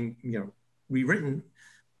ended up getting, you know, rewritten.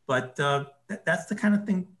 But that's the kind of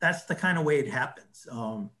thing, that's the kind of way it happens.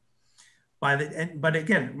 But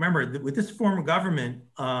again, remember, with this form of government,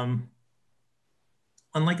 unlike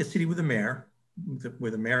a city with a mayor,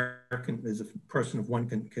 where the mayor is a person of one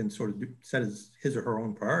can sort of set his or her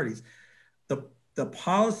own priorities, the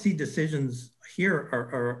policy decisions here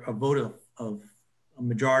are a vote of a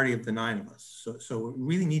majority of the 9 of us. So it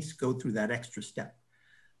really needs to go through that extra step.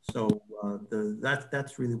 So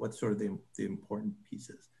that's really what sort of the important piece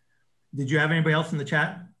is. Did you have anybody else in the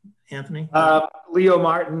chat, Anthony? Leo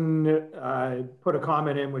Martin put a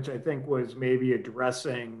comment in, which I think was maybe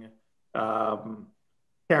addressing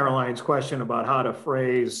Caroline's question about how to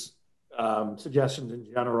phrase suggestions in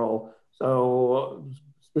general. So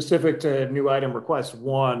specific to new item request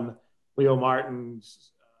 1, Leo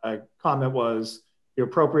Martin's comment was the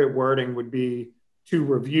appropriate wording would be to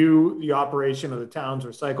review the operation of the town's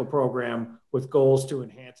recycle program with goals to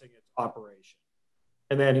enhancing its operation.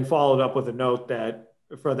 And then he followed up with a note that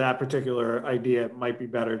for that particular idea, it might be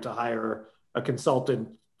better to hire a consultant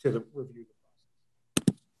to review the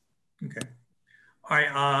process. Okay. All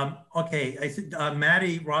right. Okay. I said,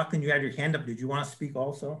 Maddie Rockland, you had your hand up. Did you want to speak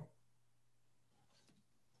also?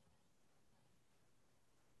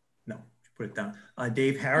 No, put it down.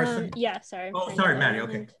 Dave Harrison. Yeah, sorry. Oh, sorry, Maddie.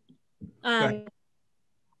 Okay.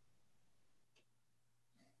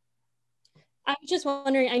 I was just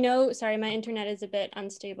wondering, I know, sorry, my internet is a bit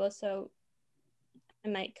unstable, so I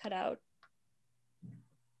might cut out.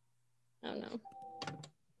 Oh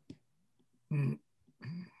no.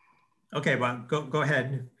 Okay, well, go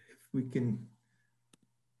ahead if we can.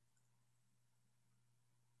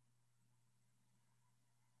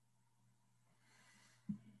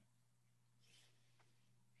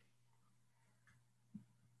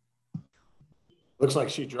 Looks like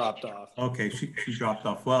she dropped off. Okay, she dropped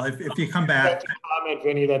off. Well, if you come back. Comment,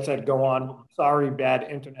 Vinny, that said, go on. Sorry, bad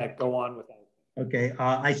internet, go on with that. Okay,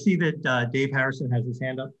 I see that Dave Harrison has his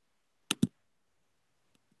hand up.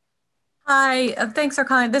 Hi, thanks for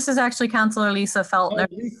calling. This is actually Councilor Lisa Feltner.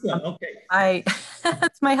 Oh, Lisa, okay.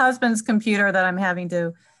 It's my husband's computer that I'm having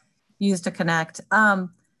to use to connect.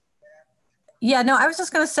 Yeah, no, I was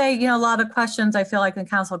just going to say, you know, a lot of questions I feel like the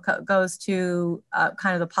council goes to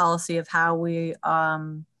kind of the policy of how we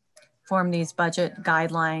form these budget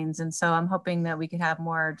guidelines. And so I'm hoping that we could have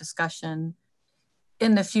more discussion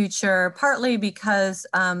in the future, partly because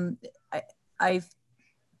I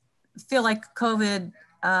feel like COVID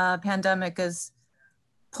pandemic is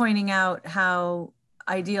pointing out how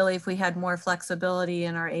ideally if we had more flexibility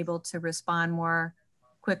and are able to respond more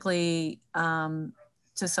quickly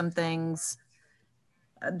to some things,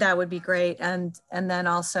 that would be great. And then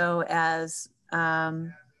also as,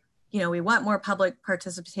 you know, we want more public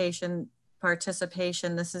participation.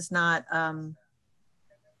 This is not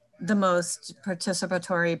the most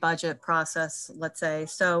participatory budget process, let's say.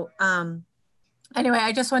 So anyway,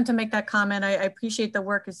 I just want to make that comment. I appreciate the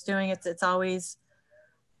work it's doing. It's always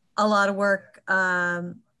a lot of work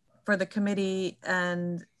for the committee.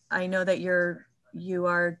 And I know that you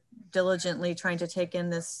are diligently trying to take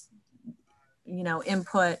in this, you know,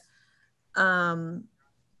 input.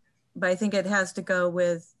 But I think it has to go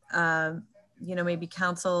with, you know, maybe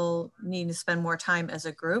council needing to spend more time as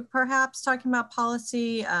a group, perhaps talking about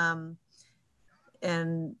policy.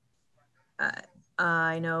 And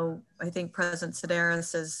I know, I think President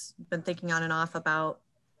Sedaris has been thinking on and off about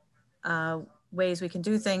ways we can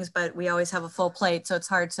do things, but we always have a full plate. So it's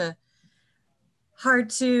hard to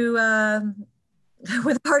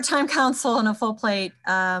with a part-time council and a full plate,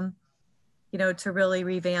 you know, to really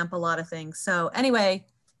revamp a lot of things. So anyway,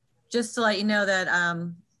 just to let you know that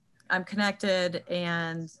I'm connected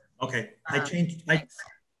and. Okay, I changed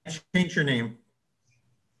your name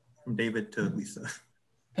from David to Lisa.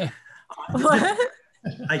 What?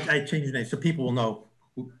 I changed your name so people will know.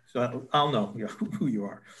 So I'll know who you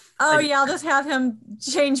are. Oh yeah, I'll just have him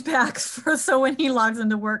change back so when he logs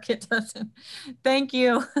into work, it doesn't. Thank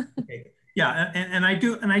you. Okay. Yeah, and I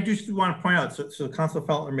just want to point out, so Councilor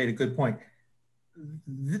Feltner made a good point.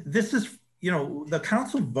 This is, the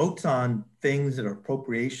council votes on things that are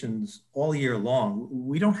appropriations all year long.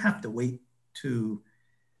 We don't have to wait to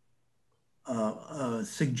a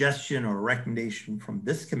suggestion or a recommendation from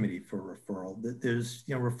this committee for referral. There's,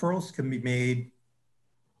 referrals can be made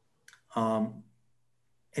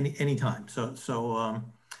anytime. So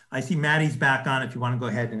I see Maddie's back on. If you want to go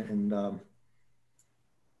ahead and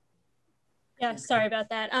yeah, sorry about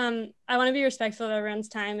that. I want to be respectful of everyone's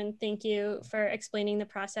time and thank you for explaining the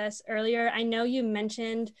process earlier. I know you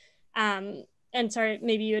mentioned, and sorry,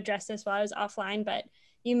 maybe you addressed this while I was offline, but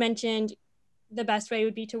you mentioned the best way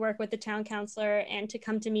would be to work with the town councilor and to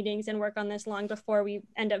come to meetings and work on this long before we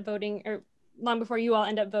end up voting, or long before you all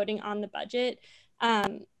end up voting on the budget.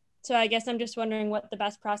 So I guess I'm just wondering what the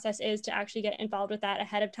best process is to actually get involved with that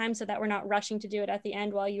ahead of time so that we're not rushing to do it at the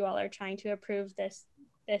end while you all are trying to approve this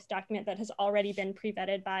document that has already been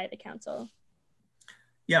pre-vetted by the council.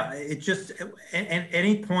 Yeah, it just, at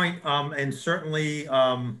any point, and certainly,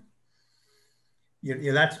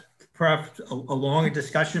 that's perhaps a longer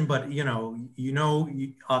discussion, but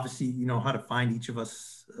obviously you know how to find each of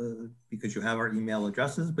us because you have our email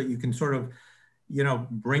addresses, but you can sort of,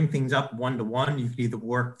 bring things up one-to-one. You can either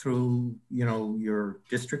work through, your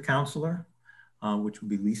district counselor, which would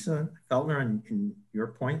be Lisa Feltner in your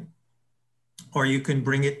point, or you can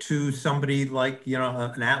bring it to somebody like,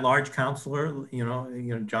 an at-large counselor,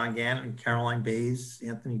 John Gannon, Caroline Bays,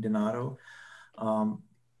 Anthony Donato.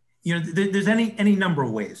 There's any number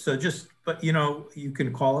of ways. So but you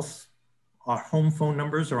can call us. Our home phone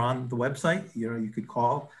numbers are on the website. You could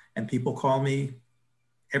call, and people call me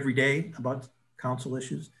every day about council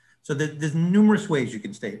issues. So there's numerous ways you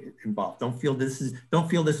can stay involved. Don't feel this is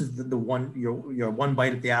the one, your one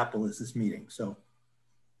bite at the apple is this meeting. So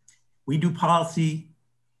we do policy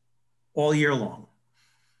all year long.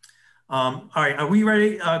 All right, are we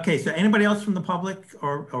ready? Okay, so anybody else from the public,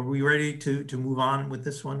 or are we ready to move on with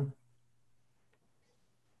this one?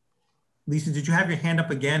 Lisa, did you have your hand up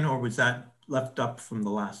again, or was that left up from the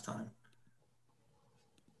last time?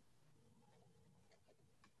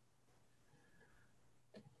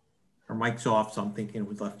 Her mic's off, so I'm thinking it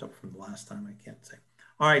was left up from the last time. I can't say.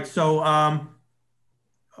 All right, so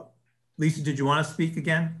Lisa, did you want to speak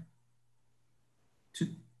again?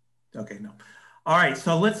 Okay, no. All right,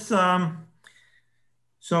 so let's,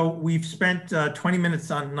 so we've spent 20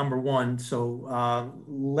 minutes on number one. So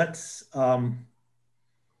let's, I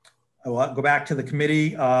will go back to the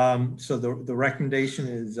committee. So the recommendation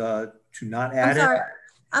is to not add it.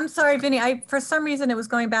 I'm sorry, Vinny. For some reason, it was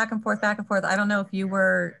going back and forth. I don't know if you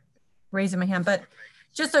were raising my hand, but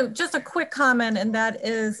just a quick comment. And that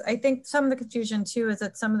is, I think some of the confusion too, is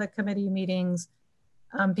that some of the committee meetings,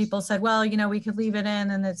 people said, well, we could leave it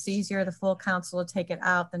in and it's easier the full council to take it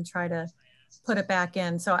out than try to put it back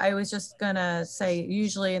in. So I was just gonna say,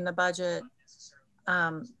 usually in the budget,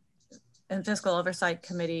 and Fiscal Oversight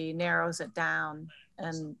Committee narrows it down.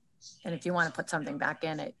 And if you want to put something back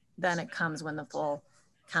in it, then it comes when the full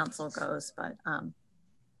council goes. But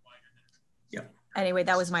yeah. Anyway,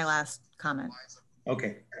 that was my last comment.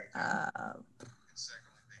 Okay.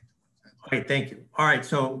 Okay, thank you. All right,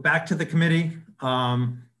 so back to the committee.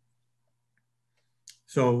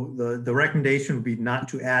 So the recommendation would be not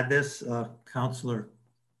to add this. Councilor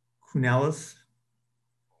Kunelis,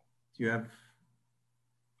 do you have?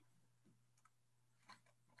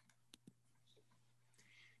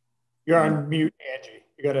 You're on mute, Angie.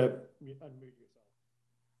 You got to unmute yourself.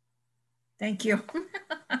 Thank you.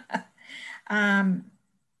 Are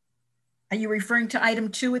you referring to item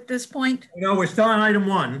 2 at this point? No, we're still on item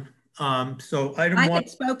 1. So item 1. I had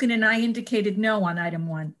spoken and I indicated no on item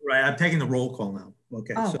 1. Right, I'm taking the roll call now.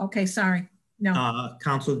 Okay. Oh, so, okay, sorry. No.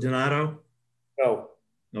 Councilor Donato? No.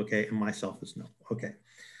 Okay, and myself is no. Okay.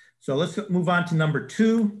 So let's move on to number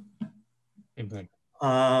 2. Amen.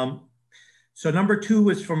 So number 2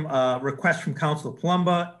 is from request from Councilor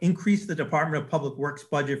Palumba, increase the Department of Public Works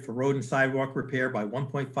budget for road and sidewalk repair by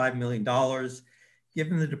 $1.5 million,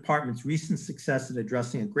 given the department's recent success at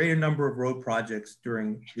addressing a greater number of road projects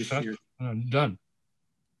during this year's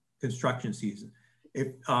construction season.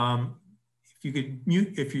 If you could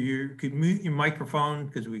mute, your microphone,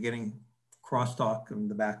 because we're getting crosstalk in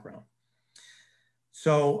the background.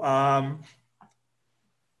 So,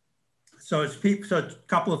 so a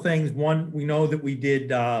couple of things. One, we know that we did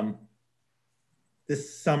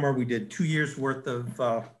this summer, we did 2 years worth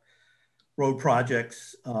of road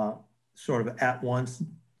projects. sort of at once.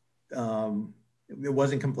 It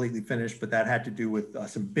wasn't completely finished, but that had to do with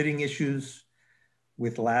some bidding issues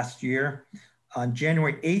with last year. On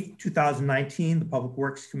January 8th, 2019, the Public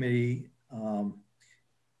Works Committee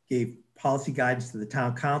gave policy guidance to the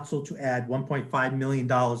Town Council to add $1.5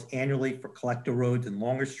 million annually for collector roads and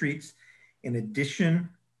longer streets, in addition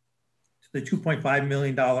to the $2.5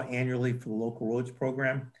 million annually for the local roads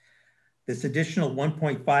program. This additional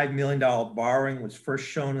 $1.5 million borrowing was first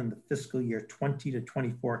shown in the fiscal year 20 to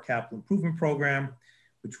 24 capital improvement program,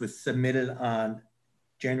 which was submitted on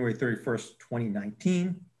January 31st,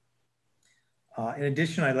 2019. In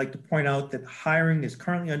addition, I'd like to point out that hiring is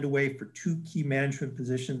currently underway for 2 key management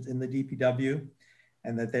positions in the DPW,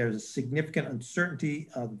 and that there's a significant uncertainty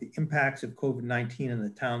of the impacts of COVID-19 in the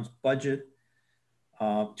town's budget.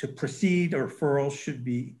 To proceed, a referral should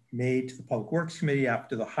be made to the Public Works Committee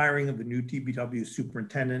after the hiring of the new DPW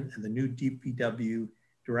superintendent and the new DPW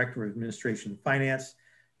Director of Administration and Finance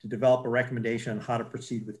to develop a recommendation on how to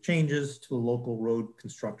proceed with changes to the local road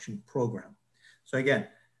construction program. So again,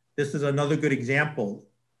 this is another good example.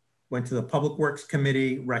 Went to the Public Works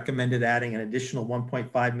Committee, recommended adding an additional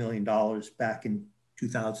 $1.5 million back in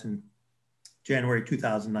January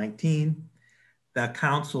 2019. The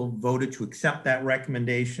council voted to accept that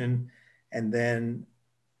recommendation. And then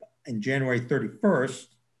in January 31st,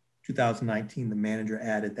 2019, the manager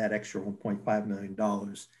added that extra $1.5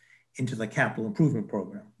 million into the capital improvement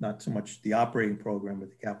program, not so much the operating program, but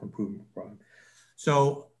the capital improvement program.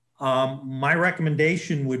 So my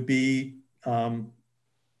recommendation would be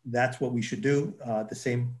that's what we should do, the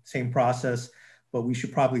same process, but we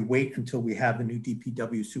should probably wait until we have the new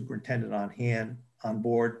DPW superintendent on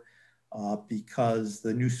board, because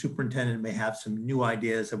the new superintendent may have some new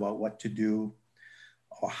ideas about what to do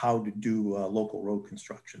or how to do local road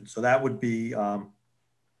construction. So that would be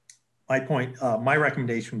my point. My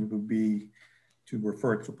recommendation would be to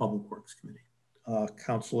refer it to the Public Works Committee.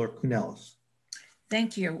 Councilor Kunelis.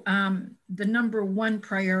 Thank you. The number one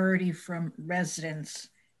priority from residents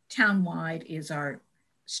townwide is our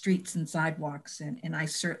streets and sidewalks, and I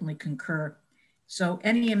certainly concur. So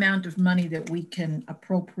any amount of money that we can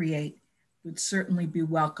appropriate would certainly be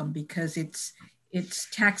welcome, because it's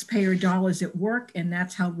taxpayer dollars at work, and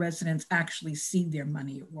that's how residents actually see their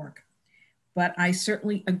money at work. But I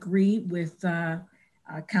certainly agree with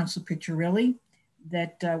Councilor Piccirilli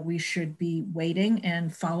that we should be waiting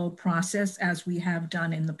and follow process as we have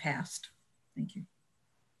done in the past. Thank you.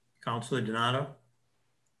 Councilor Donato.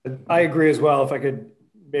 I agree as well. If I could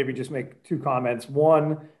maybe just make 2 comments.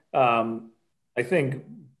 One, I think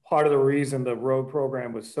part of the reason the road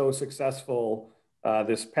program was so successful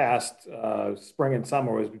this past spring and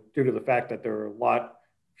summer was due to the fact that there were a lot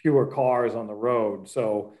fewer cars on the road.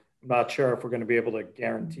 So I'm not sure if we're going to be able to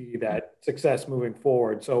guarantee that success moving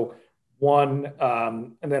forward. So one,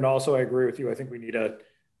 and then also I agree with you. I think we need to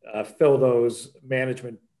fill those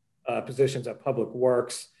management positions at Public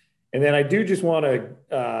Works. And then I do just want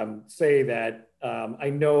to say that I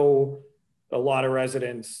know a lot of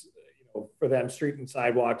residents, for them, street and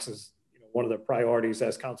sidewalks is one of the priorities,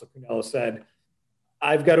 as Councilor Kunelis said.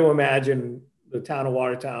 I've got to imagine the town of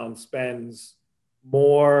Watertown spends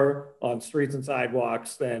more on streets and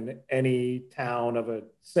sidewalks than any town of a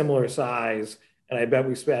similar size. And I bet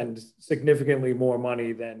we spend significantly more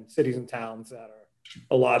money than cities and towns that are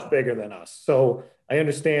a lot bigger than us. So I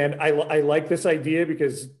understand. I like this idea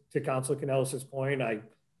because, to Councilor Kunelis' point, I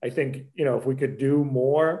think, if we could do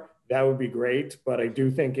more, that would be great. But I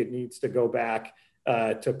do think it needs to go back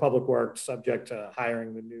to Public Works, subject to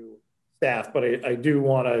hiring the new staff. But I do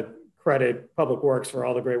want to credit Public Works for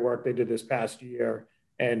all the great work they did this past year.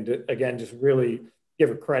 And again, just really give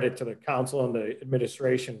a credit to the council and the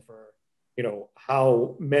administration for,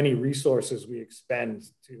 how many resources we expend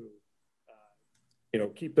to,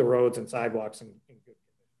 keep the roads and sidewalks in good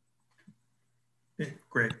condition.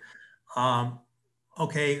 Great.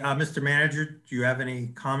 Okay, Mr. Manager, do you have any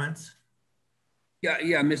comments? Yeah,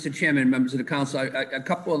 Mr. Chairman, members of the council, a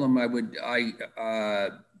couple of them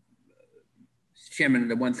Chairman,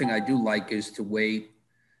 the one thing I do like is to wait,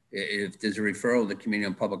 if there's a referral to the Committee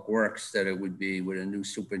on Public Works, that it would be with a new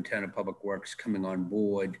superintendent of Public Works coming on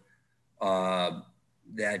board,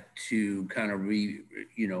 that to kind of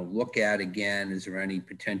look at again, is there any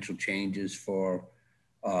potential changes for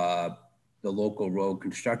the local road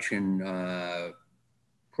construction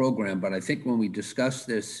program? But I think when we discussed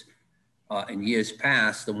this in years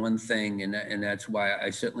past, the one thing, and that's why I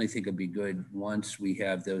certainly think it'd be good once we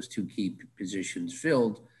have those 2 key positions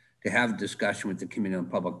filled to have a discussion with the Committee on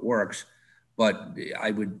Public Works. But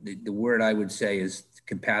the word I would say is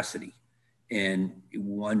capacity. And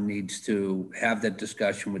one needs to have that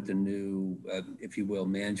discussion with the new, if you will,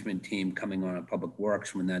 management team coming on at Public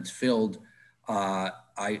Works when that's filled.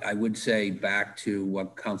 I would say back to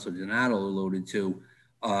what Councilor Donato alluded to,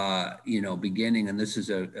 you know, beginning, and this is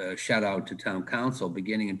a shout out to Town Council,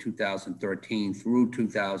 beginning in 2013 through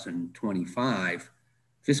 2025,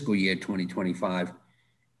 fiscal year 2025,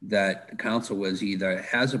 that the council was either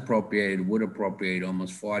has appropriated, would appropriate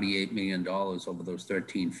almost $48 million over those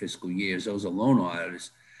 13 fiscal years. Those are loan auditors.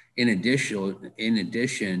 In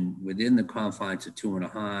addition, within the confines of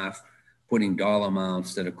 2.5, putting dollar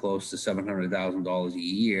amounts that are close to $700,000 a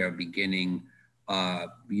year, beginning,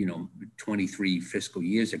 you know, 23 fiscal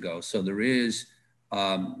years ago. So there is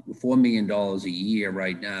 $4 million a year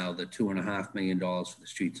right now, the $2.5 million for the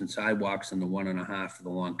streets and sidewalks, and the 1.5 for the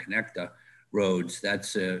long connector roads.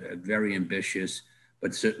 That's a very ambitious,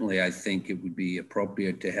 but certainly I think it would be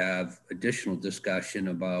appropriate to have additional discussion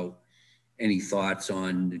about any thoughts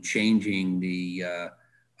on changing the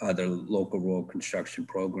local road construction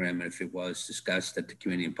program, if it was discussed at the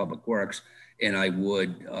Committee on Public Works. And I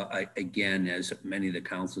would, again, as many of the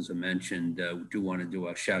councils have mentioned, do want to do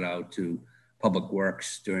a shout out to Public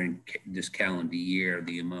Works during this calendar year.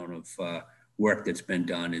 The amount of work that's been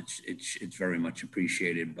done, it's very much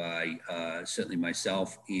appreciated by certainly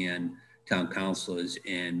myself and town councilors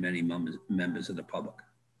and many members of the public.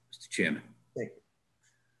 Mr. Chairman. Thank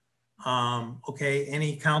you. Okay,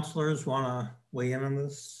 any councilors want to weigh in on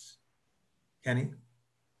this? Kenny?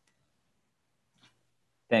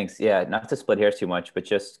 Thanks. Yeah, not to split hairs too much, but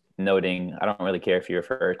just noting, I don't really care if you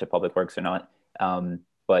refer to Public Works or not,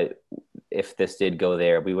 but if this did go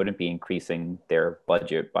there, we wouldn't be increasing their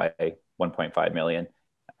budget by 1.5 million.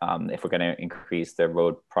 If we're going to increase the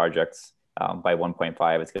road projects by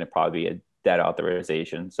 1.5, it's going to probably be a debt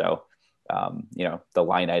authorization. So, you know, the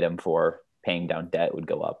line item for paying down debt would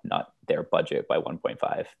go up, not their budget by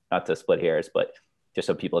 1.5. Not to split hairs, but just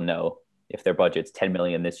so people know, if their budget's 10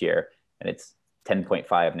 million this year and it's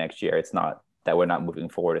 10.5 next year, it's not that we're not moving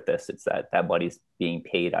forward with this. It's that that money's being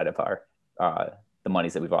paid out of our the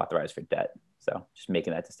monies that we've authorized for debt. So just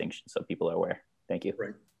making that distinction so people are aware. Thank you.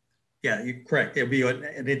 Right. Yeah, you're correct. It'll be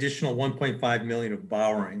an additional 1.5 million of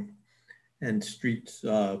borrowing, and streets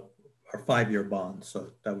are 5-year bonds.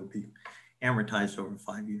 So that would be amortized over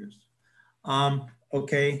 5 years.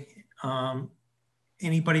 Okay.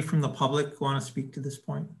 Anybody from the public want to speak to this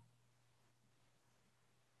point?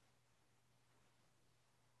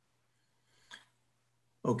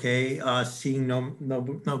 Okay, seeing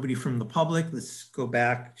nobody from the public, let's go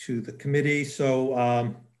back to the committee.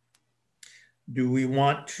 So do we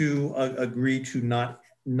want to agree to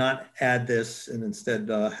not add this and instead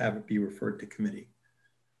have it be referred to committee?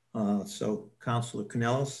 So Councilor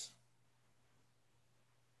Canellis,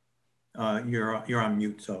 you're on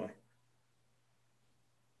mute, so.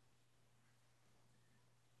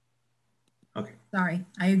 Okay. Sorry,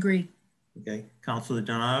 I agree. Okay, Councilor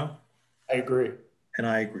Donato? I agree. And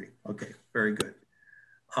I agree. Okay, very good.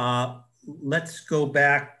 Let's go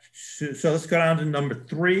back to, so let's go down to number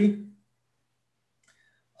 3.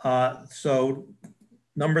 So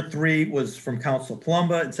number 3 was from Councilor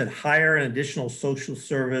Palumba. It said hire an additional social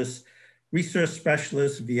service resource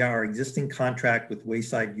specialist via our existing contract with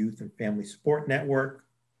Wayside Youth and Family Support Network.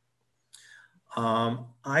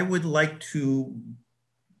 I would like to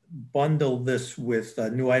bundle this with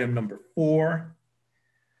new item number 4.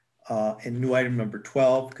 And new item number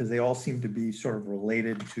 12, because they all seem to be sort of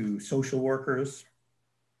related to social workers.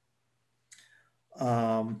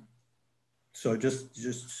 So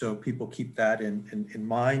just so people keep that in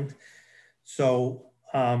mind. So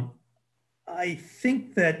I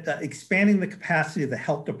think that expanding the capacity of the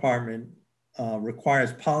health department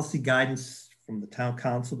requires policy guidance from the town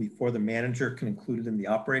council before the manager can include it in the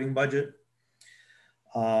operating budget.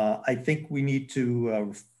 I think we need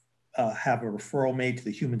to have a referral made to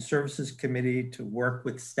the Human Services Committee to work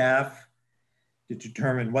with staff to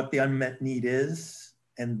determine what the unmet need is,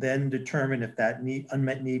 and then determine if that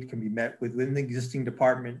unmet need can be met within the existing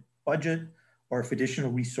department budget or if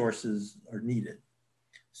additional resources are needed.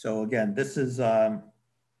 So again, this is, you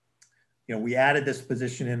know, we added this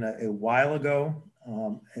position in a while ago,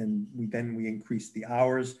 and we increased the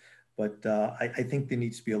hours, but I think there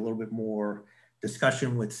needs to be a little bit more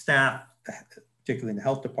discussion with staff, particularly in the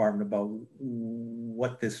health department, about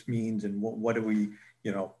what this means and what are we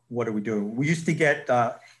doing? We used to get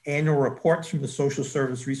annual reports from the social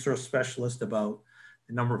service resource specialist about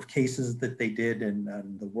the number of cases that they did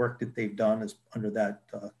and the work that they've done as under that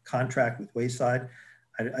contract with Wayside.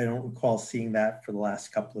 I don't recall seeing that for the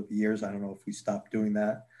last couple of years. I don't know if we stopped doing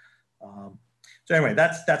that. So anyway,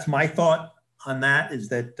 that's my thought on that, is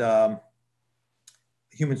that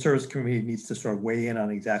Human Service Committee needs to sort of weigh in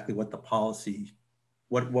on exactly what the policy,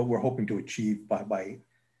 what we're hoping to achieve by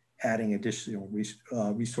adding additional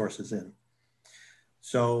resources in.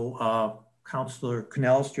 So Councilor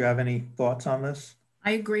Canellis, do you have any thoughts on this?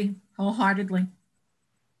 I agree wholeheartedly.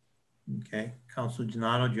 Okay, Councilor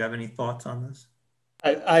Donato, do you have any thoughts on this?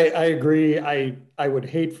 I agree. I would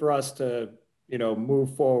hate for us to,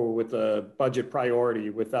 move forward with a budget priority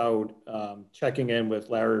without checking in with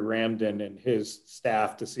Larry Ramden and his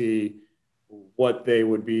staff to see what they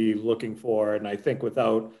would be looking for. And I think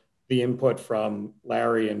without the input from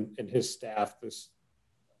Larry and his staff, this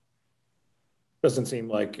doesn't seem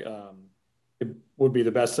like it would be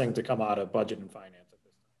the best thing to come out of budget and finance at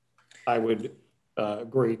this time. I would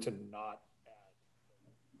agree to not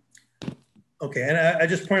add. Okay, and I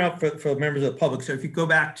just point out for members of the public, so if you go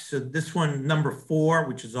back to this one, number 4,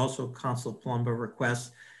 which is also Council Palumbo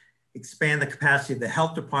request, expand the capacity of the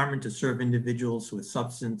health department to serve individuals with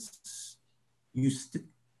substance use, I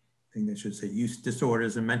think I should say use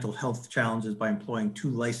disorders and mental health challenges by employing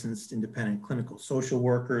 2 licensed independent clinical social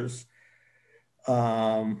workers.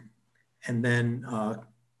 And then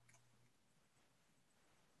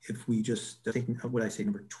if we just, I think, what I say,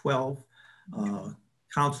 number 12,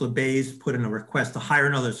 Councilor Bays put in a request to hire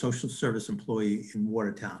another social service employee in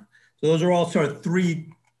Watertown. So those are all sort of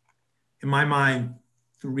 3, in my mind,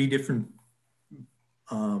 3 different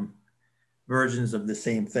versions of the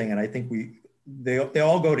same thing. And I think they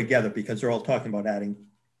all go together because they're all talking about adding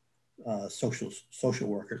social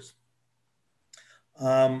workers.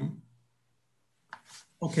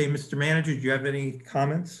 Okay, Mr. Manager, do you have any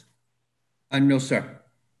comments? No, sir.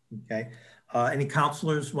 Okay. Any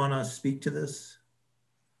councilors want to speak to this?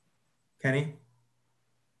 Kenny?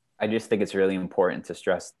 I just think it's really important to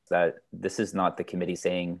stress that this is not the committee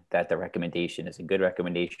saying that the recommendation is a good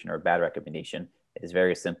recommendation or a bad recommendation. It is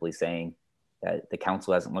very simply saying that the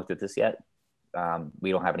council hasn't looked at this yet.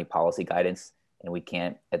 We don't have any policy guidance, and we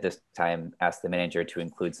can't at this time ask the manager to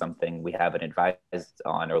include something we haven't advised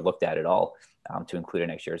on or looked at all to include in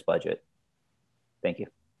next year's budget. Thank you.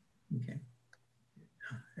 Okay.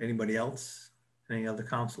 Anybody else? Any other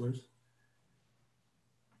councilors?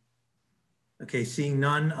 Okay, seeing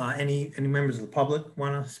none, any members of the public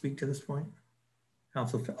want to speak to this point?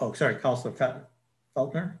 Councilor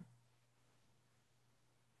Feltner.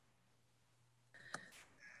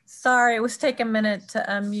 Sorry, it was taking a minute to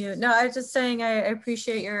unmute. No, I was just saying I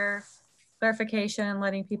appreciate your clarification and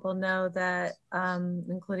letting people know that,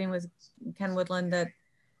 including with Ken Woodland, that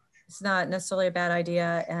it's not necessarily a bad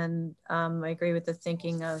idea. And I agree with the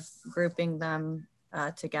thinking of grouping them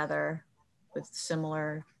together with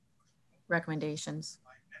similar recommendations.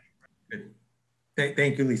 Good.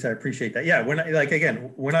 Thank you, Lisa. I appreciate that. Yeah, we're not, like,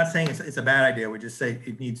 again, we're not saying it's a bad idea. We just say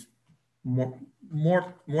it needs more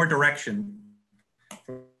direction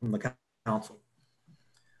from the council.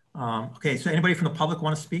 Okay, so anybody from the public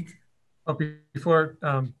want to speak? Oh, before,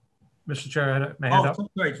 Mr. Chair, I had my hand up.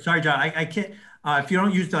 Sorry, John. I can't. If you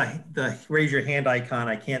don't use the raise your hand icon,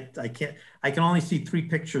 I can only see 3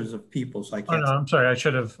 pictures of people, so I can't. Oh, no, I'm sorry. I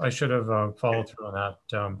should have followed through on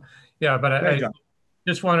that. Yeah, but I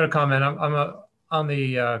just wanted to comment. I'm on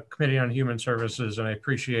the Committee on Human Services, and I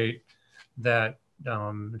appreciate that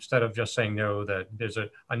instead of just saying no, that there's a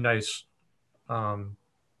nice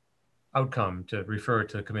outcome to refer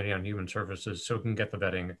to the Committee on Human Services so it can get the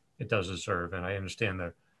vetting it does deserve. And I understand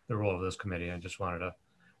the role of this committee. I just wanted to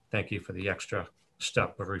thank you for the extra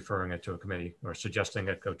step of referring it to a committee or suggesting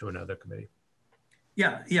it go to another committee.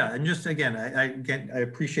 Yeah, and just again, I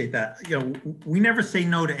appreciate that. You know, we never say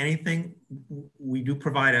no to anything. We do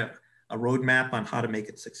provide a roadmap on how to make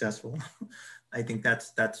it successful. I think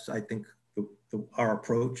that's our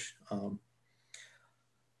approach.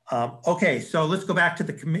 Okay, so let's go back to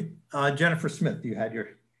the committee. Jennifer Smith, you had your.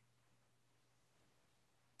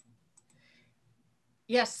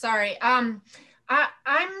 Yes, sorry. I'm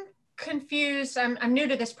confused. I'm new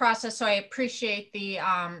to this process, so I appreciate the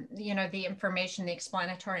the information, the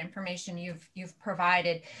explanatory information you've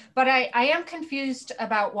provided. But I am confused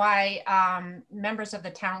about why members of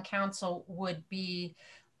the town council would be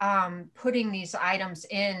putting these items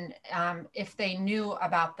in if they knew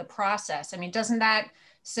about the process. I mean, doesn't that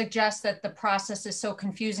suggest that the process is so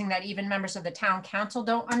confusing that even members of the town council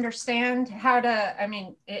don't understand how to? I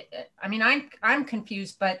mean, I'm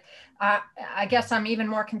confused, but I guess I'm even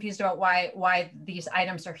more confused about why these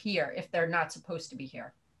items are here if they're not supposed to be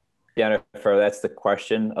here. Jennifer, that's the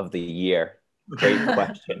question of the year. Great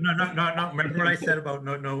question. No. Remember what I said about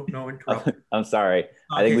no interruption. I'm sorry.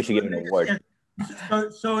 I think we should give an award.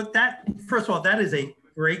 So that, first of all, that is a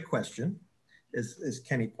great question, as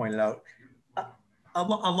Kenny pointed out. a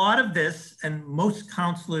lot of this, and most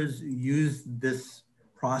counselors use this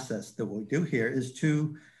process that we do here, is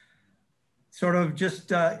to sort of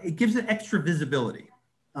just, it gives it extra visibility.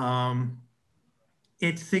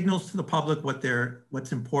 It signals to the public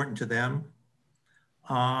what's important to them.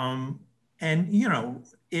 And, you know,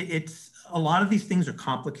 it's a lot of these things are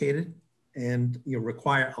complicated and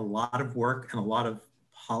require a lot of work and a lot of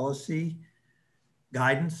policy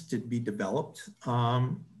guidance to be developed.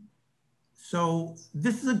 So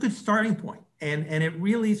this is a good starting point. And it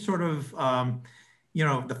really sort of, you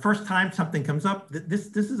know, the first time something comes up, this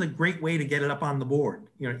is a great way to get it up on the board,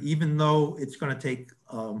 you know, even though it's going to take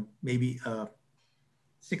maybe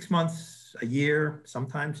 6 months, a year,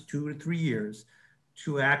 sometimes 2 to 3 years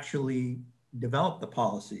to actually develop the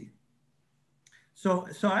policy. So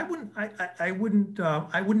I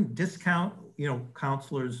wouldn't discount, you know,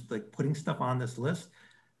 counselors like putting stuff on this list.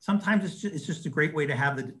 Sometimes it's just a great way to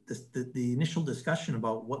have the initial discussion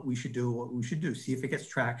about what we should do, see if it gets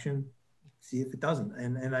traction, see if it doesn't.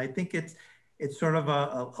 And I think it's sort of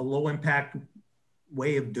a low impact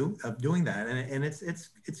way of doing that. And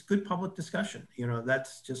it's good public discussion. You know,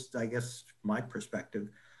 that's just, I guess, my perspective.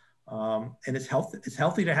 And it's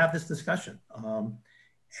healthy to have this discussion.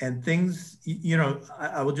 And things, you know,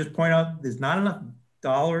 I will just point out, there's not enough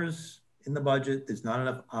dollars in the budget. There's not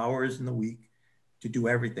enough hours in the week to do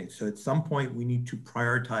everything. So at some point we need to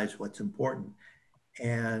prioritize what's important.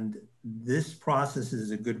 And this process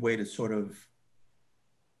is a good way to sort of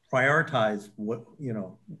prioritize what, you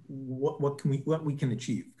know, what we can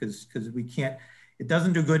achieve, because we can't, it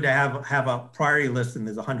doesn't do good to have a priority list and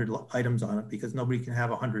there's 100 items on it, because nobody can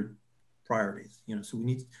have 100 priorities, you know. So we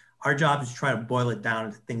need, our job is to try to boil it down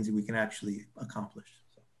into things that we can actually accomplish.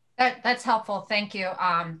 That's helpful. Thank you.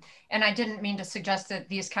 And I didn't mean to suggest that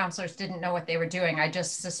these counselors didn't know what they were doing. I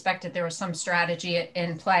just suspected there was some strategy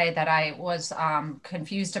in play that I was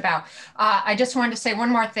confused about. I just wanted to say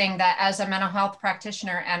one more thing, that as a mental health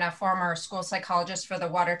practitioner and a former school psychologist for the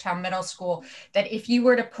Watertown Middle School, that if you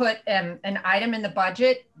were to put an item in the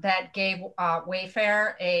budget that gave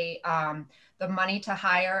Wayfair the money to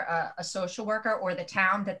hire a social worker, or the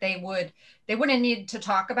town, that they wouldn't need to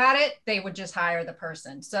talk about it. They would just hire the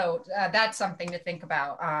person. So that's something to think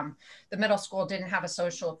about. The middle school didn't have a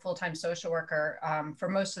full-time social worker for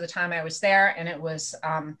most of the time I was there, and it was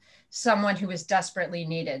someone who was desperately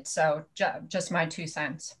needed. So just my 2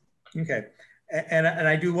 cents. Okay, and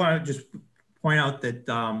I do want to just point out that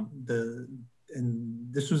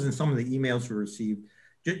and this was in some of the emails we received.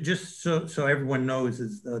 Just so everyone knows,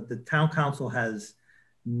 is the town council has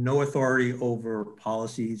no authority over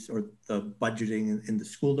policies or the budgeting in the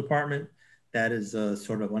school department. That is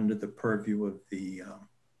sort of under the purview of the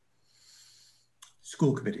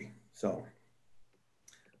school committee. So,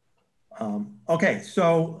 okay,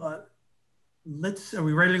 so are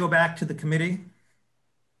we ready to go back to the committee?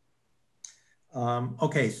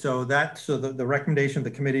 Okay, so the recommendation of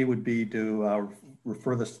the committee would be to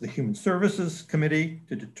refer this to the Human Services Committee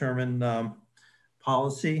to determine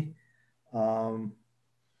policy. Are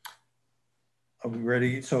we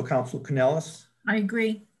ready? So Councilor Canellis? I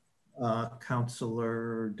agree.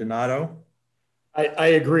 Councilor Donato? I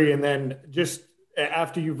agree. And then just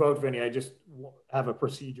after you vote, Vinny, I just have a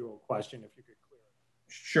procedural question, if you could clear it.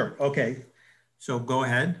 Sure, okay. So go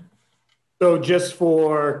ahead. So just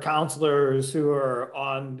for counselors who are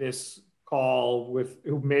on this call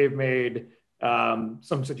who may have made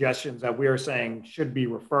some suggestions that we are saying should be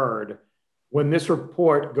referred, when this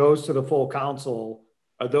report goes to the full council,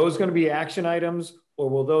 are those going to be action items, or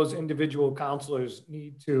will those individual counselors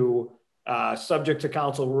need to, subject to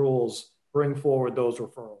council rules, bring forward those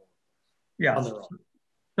referrals? Yeah,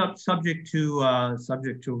 subject to I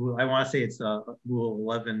want to say it's rule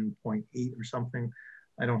 11.8 or something.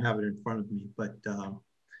 I don't have it in front of me, but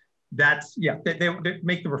that's, yeah, they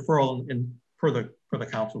make the referral per the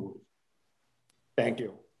council rules. Thank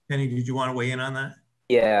you. Penny, did you want to weigh in on that?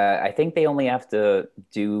 Yeah, I think they only have to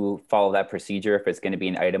follow that procedure if it's going to be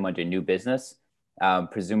an item under new business,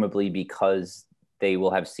 presumably because they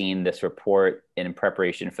will have seen this report in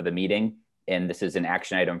preparation for the meeting, and this is an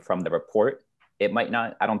action item from the report. It might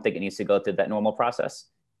not, I don't think it needs to go through that normal process.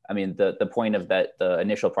 I mean, the point of the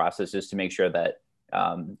initial process is to make sure that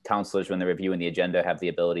counselors, when they're reviewing the agenda, have the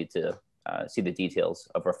ability to see the details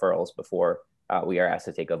of referrals before we are asked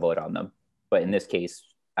to take a vote on them. But in this case,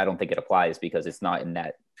 I don't think it applies because it's not in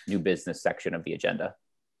that new business section of the agenda.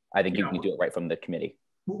 I think you can do it right from the committee.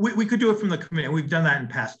 We could do it from the committee. We've done that in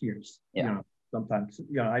past years. Yeah. You know, sometimes,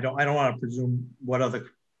 you know, I don't want to presume what other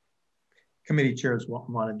committee chairs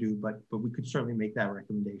want to do, but we could certainly make that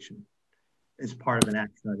recommendation as part of an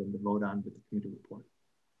action item to vote on with the committee report.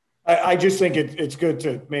 I just think it's good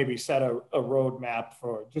to maybe set a roadmap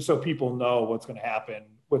for, just so people know what's going to happen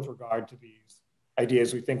with regard to these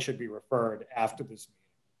ideas we think should be referred after this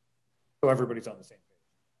meeting. So everybody's on the same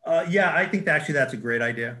page. Yeah, I think actually that's a great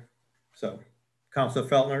idea. So, Councilor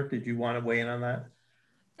Feltner, did you want to weigh in on that?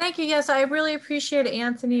 Thank you. Yes, I really appreciate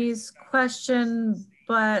Anthony's question,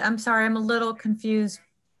 but I'm sorry, I'm a little confused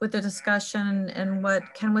with the discussion and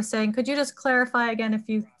what Ken was saying. Could you just clarify again if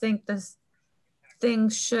you think this thing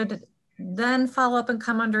should then follow up and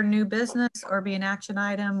come under new business or be an action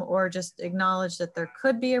item, or just acknowledge that there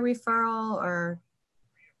could be a referral? Or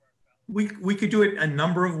we could do it a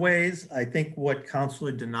number of ways. I think what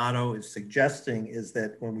Councilor Donato is suggesting is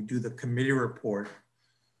that when we do the committee report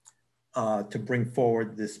to bring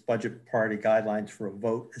forward this budget party guidelines for a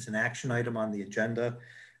vote as an action item on the agenda,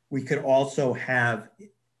 we could also have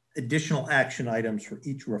additional action items for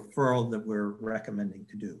each referral that we're recommending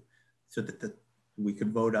to do, so that we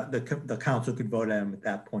could vote on, the council could vote on them at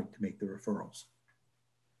that point to make the referrals,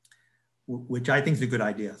 which I think is a good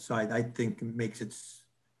idea. So I think it makes it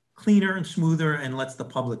cleaner and smoother and lets the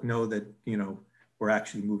public know that, you know, we're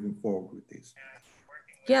actually moving forward with these.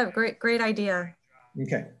 yeah, great idea.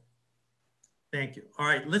 Okay, thank you. All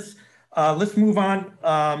right, let's move on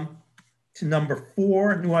to number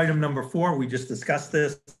 4, new item number 4. We just discussed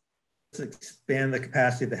this. Let's expand the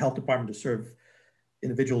capacity of the health department to serve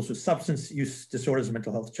individuals with substance use disorders and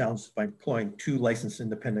mental health challenges by employing 2 licensed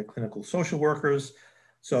independent clinical social workers.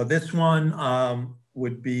 So this one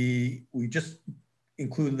would be, we just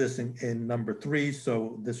included this in number 3.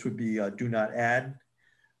 So this would be do not add.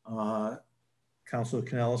 Councilor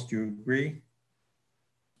Canellis, do you agree?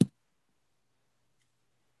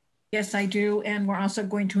 Yes, I do. And we're also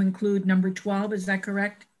going to include number 12. Is that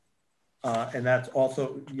correct? And that's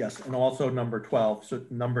also, yes, and also number 12. So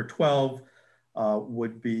number 12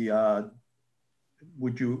 would be,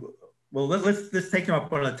 would you, well, let's take them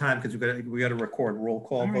up one at a time because we got to record roll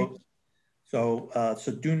call votes. So,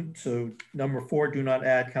 so number 4, do not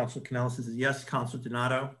add. Councilor Canellis is a yes. Councilor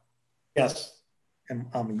Donato? Yes. And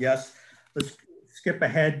I'm a yes. Let's skip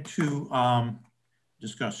ahead to,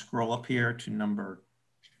 just going to scroll up here to number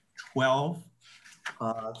 12.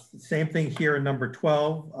 Same thing here in number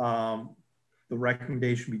 12. The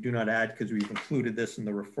recommendation we do not add because we've included this in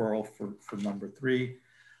the referral for number 3.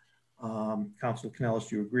 Councilor Canellis,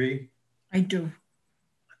 do you agree? I do.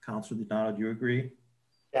 Councilor Donato, do you agree?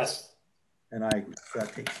 Yes. And I agree. So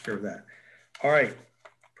that takes care of that. All right,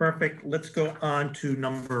 perfect. Let's go on to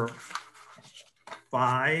number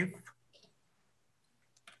 5.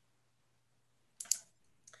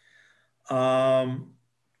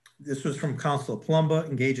 This was from Councilor Palumbo.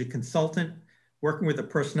 Engage a consultant working with the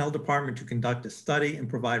personnel department to conduct a study and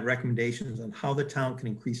provide recommendations on how the town can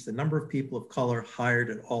increase the number of people of color hired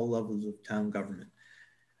at all levels of town government.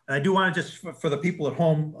 And I do want to just, for the people at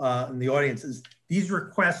home in the audience, is these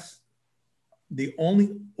requests, the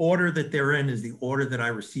only order that they're in is the order that I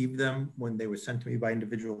received them when they were sent to me by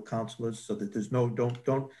individual councilors, so that there's no,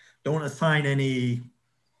 don't assign any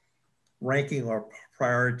ranking or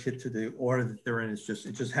priority to the order that they're in. It's just,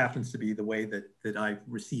 it just happens to be the way that I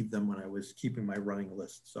received them when I was keeping my running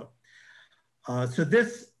list. So, so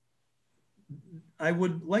this, I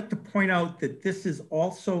would like to point out that this is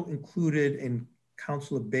also included in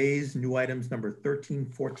Councilor Bay's new items number 13,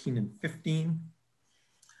 14, and 15.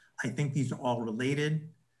 I think these are all related.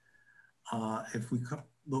 If we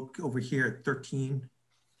look over here at 13,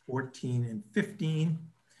 14, and 15,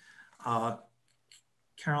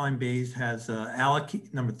 Caroline Bays has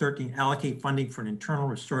number 13, allocate funding for an internal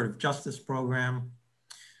restorative justice program.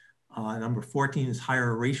 Number 14 is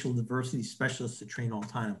hire a racial diversity specialist to train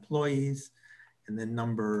all-time employees. And then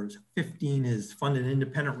number 15 is fund an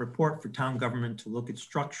independent report for town government to look at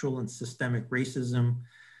structural and systemic racism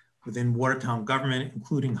within Watertown government,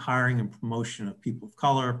 including hiring and promotion of people of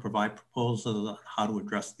color, provide proposals on how to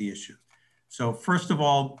address the issue. So first of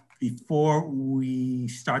all, before we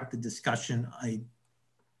start the discussion,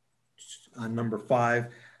 on number 5,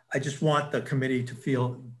 I just want the committee to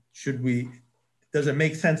feel, does it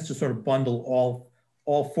make sense to sort of bundle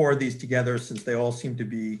all 4 of these together, since they all seem to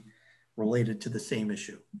be related to the same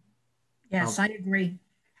issue? Yes, I agree.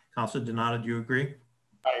 Councilor Donato, do you agree?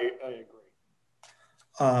 I agree.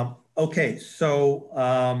 Okay, so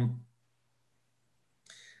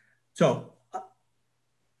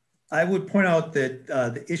I would point out that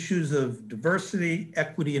the issues of diversity,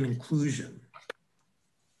 equity, and inclusion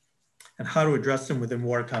and how to address them within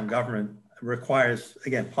Watertown government requires,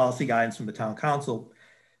 again, policy guidance from the town council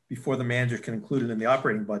before the manager can include it in the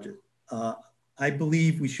operating budget. I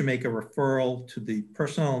believe we should make a referral to the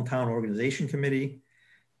Personnel and Town Organization Committee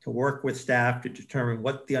to work with staff to determine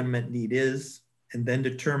what the unmet need is, and then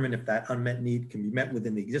determine if that unmet need can be met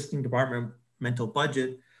within the existing departmental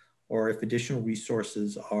budget or if additional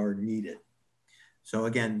resources are needed. So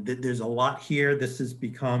again, there's a lot here. This has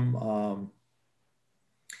become,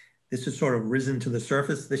 this has sort of risen to the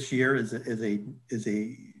surface this year is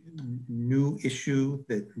a new issue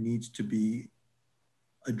that needs to be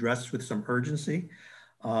addressed with some urgency.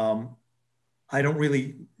 I don't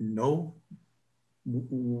really know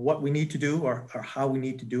what we need to do or how we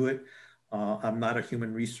need to do it. I'm not a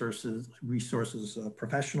human resources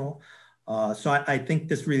professional. So I think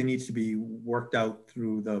this really needs to be worked out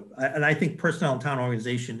through and I think personnel and town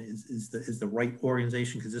organization is the right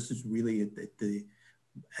organization, because this is really at the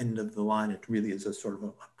end of the line. It really is a sort of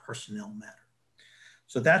a personnel matter.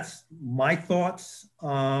 So that's my thoughts.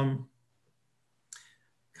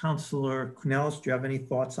 Councilor Canellis, do you have any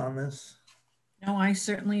thoughts on this? No, I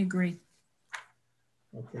certainly agree.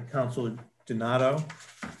 Okay, Councilor Donato.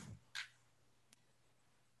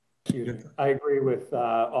 I agree with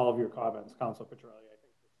all of your comments, Councilor Petrelli. I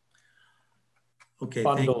think okay,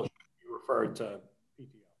 bundle should be referred to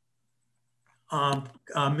PTO.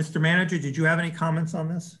 Mr. Manager, did you have any comments on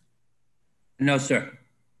this? No, sir.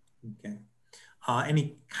 Okay.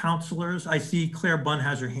 Any counselors? I see Claire Bunn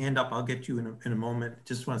has her hand up. I'll get you in a moment.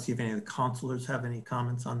 Just want to see if any of the counselors have any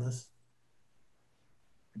comments on this.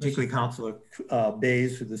 Particularly Councilor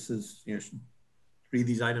Bays, who this is, you know, 3 of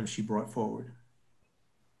these items she brought forward.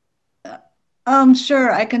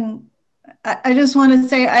 Sure, I can. I just want to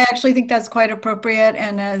say I actually think that's quite appropriate.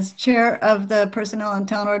 And as chair of the Personnel and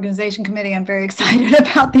Town Organization Committee, I'm very excited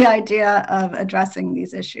about the idea of addressing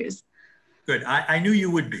these issues. Good. I knew you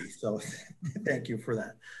would be, so thank you for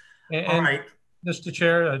that. All right, Mr.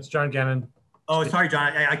 Chair, it's John Gannon. Oh, sorry,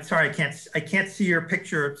 John. Sorry, I can't see your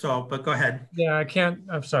picture. So, but go ahead. Yeah, I can't.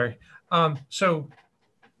 I'm sorry. So,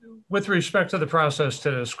 with respect to the process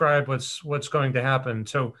to describe what's going to happen,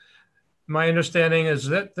 so my understanding is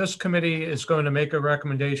that this committee is going to make a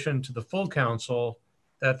recommendation to the full council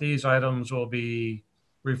that these items will be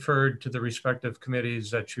referred to the respective committees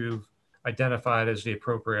that you've identified as the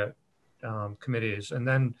appropriate committees, and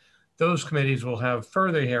then those committees will have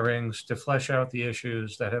further hearings to flesh out the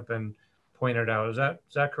issues that have been pointed out. Is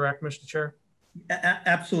that correct, Mr. Chair?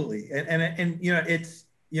 Absolutely. And you know, it's,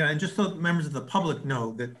 you know, and just so members of the public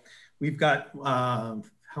know that we've got,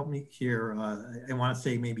 help me here, I want to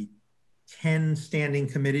say maybe 10 standing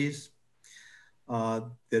committees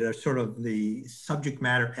that are sort of the subject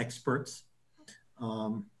matter experts.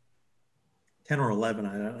 10 or 11,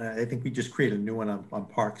 I think we just created a new one on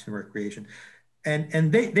Parks and Recreation.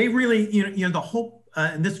 And they really, you know, the whole,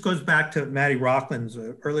 and this goes back to Maddie Rockland's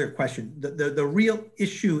earlier question. The real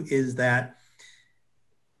issue is that,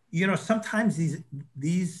 you know, sometimes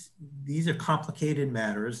these are complicated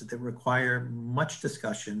matters that require much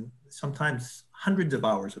discussion, sometimes hundreds of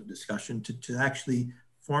hours of discussion to actually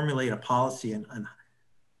formulate a policy and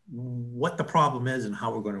what the problem is and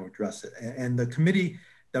how we're going to address it. And the committee,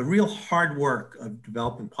 the real hard work of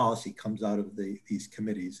developing policy comes out of these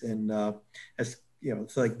committees. And as you know,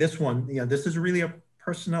 it's like this one, you know, this is really a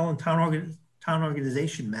personnel and town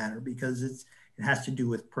organization matter, because it has to do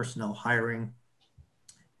with personnel hiring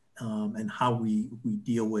and how we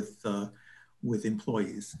deal with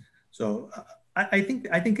employees. So I think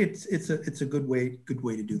it's a good way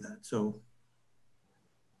to do that. So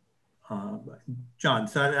John,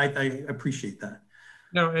 so I appreciate that.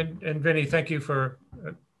 No, and Vinny, thank you for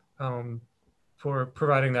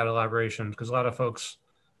providing that elaboration, because a lot of folks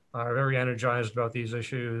are very energized about these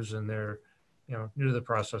issues and they're, you know, new to the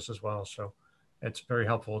process as well. So it's very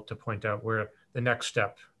helpful to point out where the next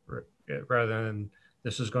step, rather than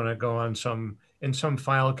this is going to go on in some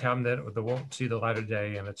file cabinet that won't see the light of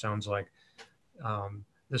day. And it sounds like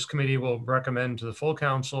this committee will recommend to the full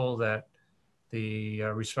council that the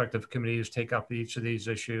respective committees take up each of these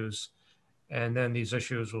issues. And then these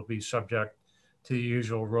issues will be subject to the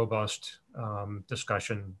usual robust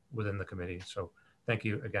discussion within the committee. So thank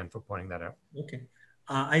you again for pointing that out. Okay.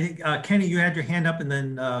 I think, Kenny, you had your hand up, and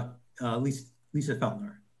then Lisa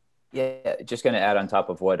Feltner. Yeah, just going to add on top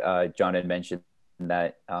of what John had mentioned,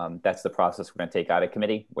 that that's the process we're going to take out of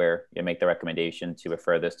committee, where you make the recommendation to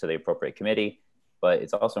refer this to the appropriate committee. But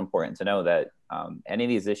it's also important to know that any of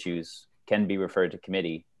these issues can be referred to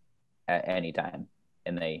committee at any time,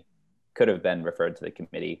 and they could have been referred to the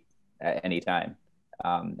committee at any time.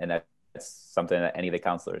 And that's something that any of the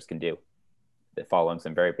counselors can do, that follow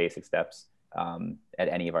some very basic steps at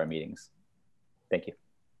any of our meetings. Thank you.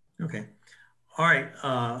 Okay. All right.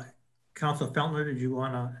 Councilor Feltner, did you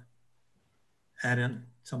want to add in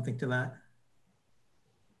something to that?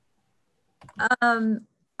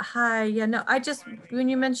 Hi, yeah, no, I just, when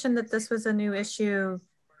you mentioned that this was a new issue,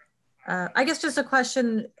 I guess just a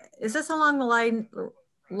question, is this along the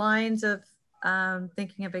lines of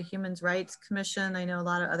thinking of a Human Rights Commission? I know a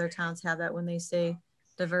lot of other towns have that when they say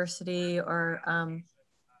diversity, or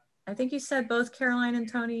I think you said both Caroline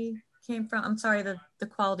and Tony came from, I'm sorry, the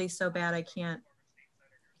quality's so bad I can't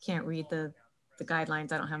read the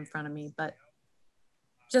guidelines, I don't have in front of me, but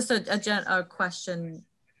just a question,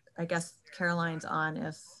 I guess Caroline's on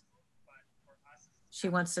if she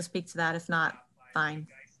wants to speak to that. If not, fine.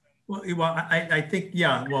 Well, I think,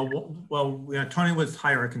 yeah, Tony was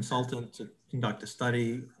hire a consultant to conduct a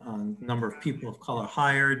study on the number of people of color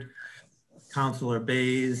hired. Councilor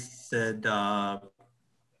Bays said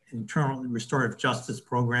internal restorative justice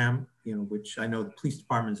program, which I know the police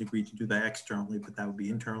department has agreed to do that externally, but that would be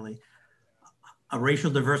internally. A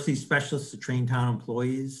racial diversity specialist to train town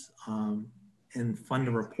employees, and fund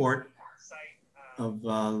a report of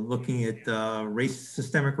looking at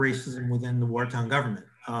systemic racism within the Watertown government.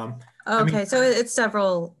 Okay, so it's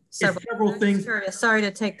several things. Sorry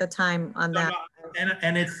to take the time on that.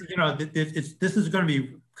 And it's, this is going to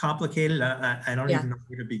be complicated. I don't even know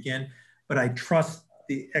where to begin, but I trust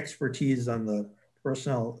the expertise on the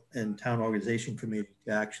personnel and town organization committee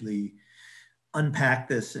to actually unpack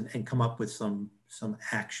this and come up with some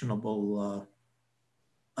actionable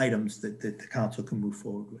items that the council can move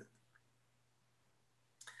forward with.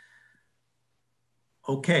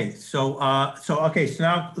 Okay, so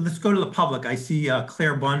now let's go to the public. I see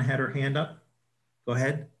Claire Bunn had her hand up. Go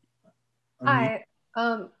ahead. Hi,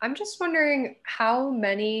 I'm just wondering how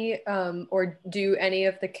many or do any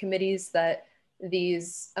of the committees that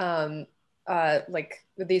these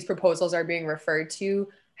these proposals are being referred to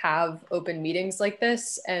have open meetings like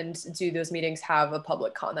this, and do those meetings have a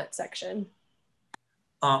public comment section?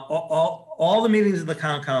 All the meetings of the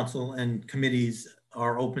town council and committees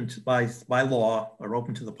are open to, by law, are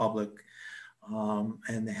open to the public,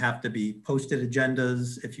 and they have to be posted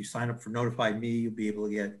agendas. If you sign up for Notify Me, you'll be able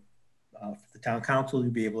to get, for the town council,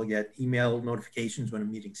 you'll be able to get email notifications when a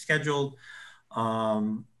meeting's scheduled.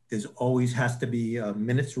 There's always has to be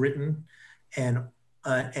minutes written, and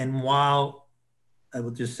while I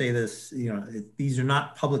will just say this, these are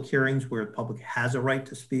not public hearings where the public has a right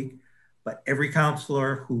to speak, but every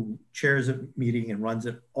counselor who chairs a meeting and runs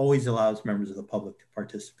it always allows members of the public to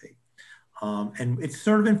participate. And it's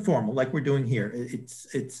sort of informal, like we're doing here.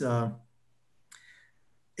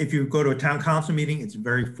 If you go to a town council meeting, it's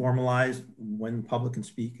very formalized when the public can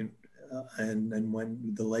speak and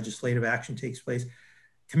when the legislative action takes place.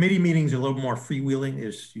 Committee meetings are a little more freewheeling.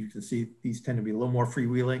 As you can see, these tend to be a little more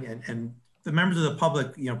freewheeling, and the members of the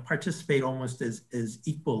public, participate almost as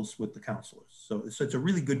equals with the counselors. So it's a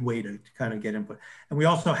really good way to kind of get input. And we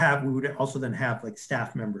would also then have like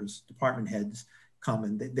staff members, department heads come,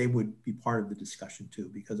 and they would be part of the discussion too,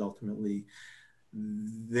 because ultimately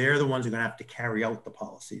they're the ones who are gonna have to carry out the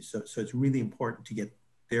policy. So it's really important to get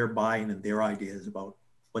their buy-in and their ideas about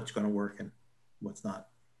what's gonna work and what's not.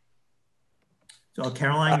 So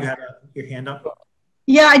Caroline, you had your hand up.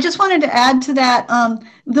 Yeah, I just wanted to add to that.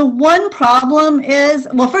 The one problem is,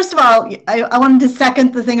 well, first of all, I wanted to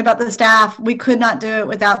second the thing about the staff. We could not do it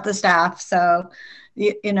without the staff. So,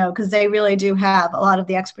 because they really do have a lot of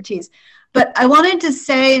the expertise. But I wanted to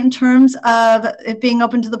say, in terms of it being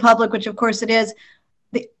open to the public, which of course it is,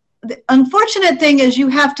 the unfortunate thing is you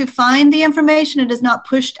have to find the information. It is not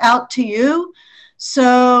pushed out to you.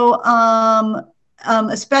 So,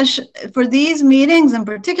 especially for these meetings in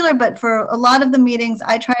particular, but for a lot of the meetings,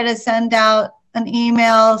 I try to send out an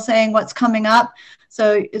email saying what's coming up.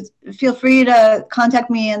 So feel free to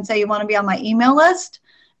contact me and say you want to be on my email list,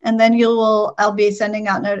 and then I'll be sending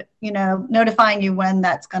out, notifying you when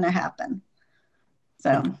that's going to happen.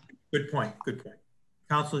 So good point. Good point.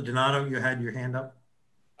 Councilor Donato, you had your hand up.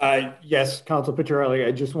 Yes, Council Picciarelli.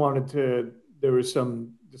 I just wanted there was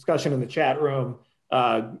some discussion in the chat room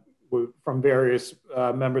from various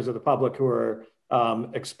members of the public who are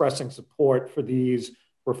expressing support for these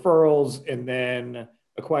referrals, and then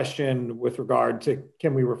a question with regard to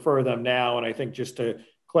can we refer them now? And I think just to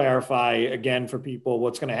clarify again for people,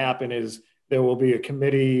 what's going to happen is there will be a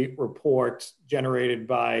committee report generated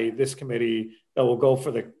by this committee that will go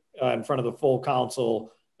for in front of the full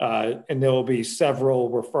council, and there will be several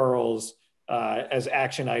referrals as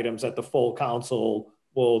action items that the full council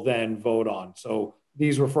will then vote on. So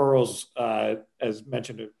these referrals, as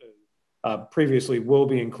mentioned previously, will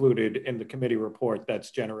be included in the committee report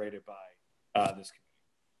that's generated by this committee.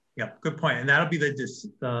 Yeah, good point. And that'll be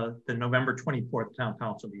the November 24th town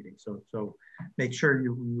council meeting. So make sure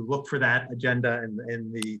you look for that agenda,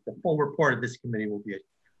 and the full report of this committee will be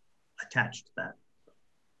attached to that.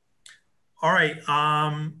 All right.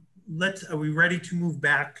 Are we ready to move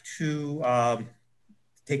back to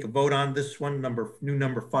take a vote on this one, new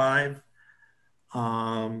number 5?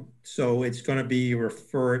 So it's going to be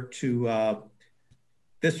referred to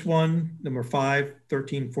this one, number 5,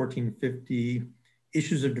 13, 14, 50,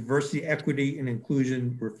 issues of diversity, equity, and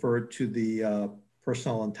inclusion, referred to the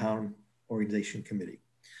Personnel and Town Organization Committee.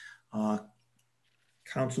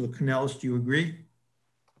 Councilor Canellis, do you agree?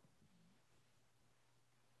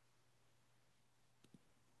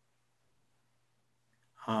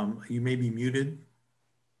 You may be muted.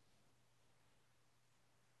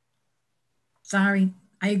 Sorry,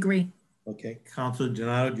 I agree. Okay, Councilor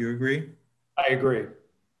Donato, do you agree? I agree.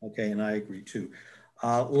 Okay, and I agree too.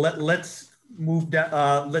 Let's move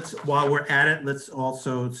down. While we're at it, let's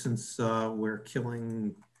also, since we're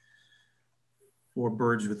killing 4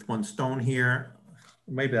 birds with 1 stone here,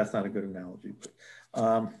 maybe that's not a good analogy.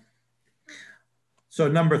 But, so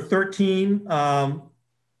number 13,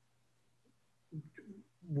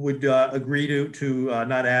 would agree to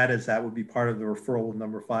not add, as that would be part of the referral of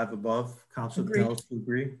number 5 above. Councilor Canellis, do you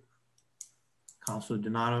agree? Councilor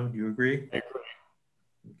Donato, do you agree? I agree.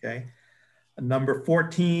 Okay. Number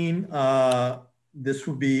 14, this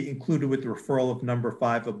will be included with the referral of number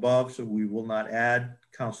 5 above, so we will not add.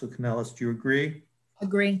 Councilor Canellis, do you agree?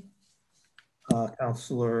 Agree.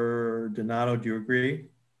 Councilor Donato, do you agree?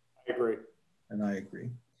 I agree. And I agree.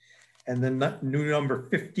 And then new number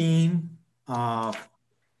 15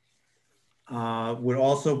 would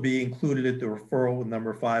also be included at the referral with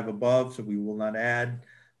number 5 above, so we will not add.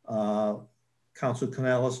 Councilor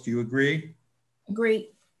Canellis, do you agree?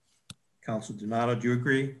 Agree. Councilor Donato, do you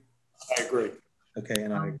agree? I agree. Okay,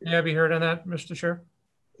 and I agree. May I be heard on that, Mr. Chair?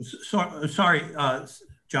 Sorry,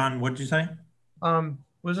 John, what did you say?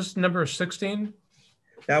 Was this number 16?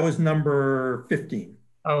 That was number 15.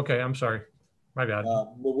 Oh, okay, I'm sorry. My bad.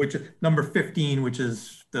 Which number 15, which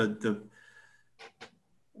is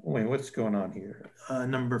wait, what's going on here?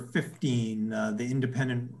 Number 15, the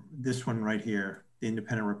independent, this one right here, the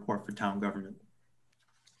independent report for town government.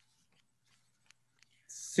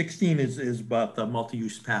 16 is about the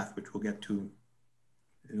multi-use path, which we'll get to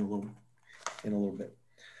in a little bit.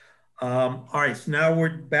 All right, so now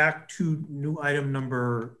we're back to new item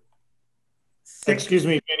number 6. Excuse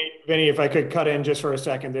me, Vinny, if I could cut in just for a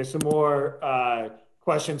second. There's some more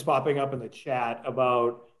questions popping up in the chat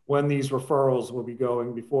about when these referrals will be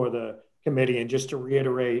going before the committee. And just to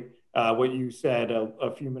reiterate what you said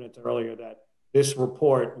a few minutes earlier, that this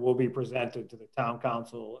report will be presented to the town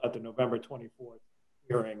council at the November 24th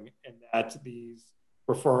hearing, and that these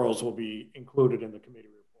referrals will be included in the committee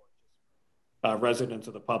report. Residents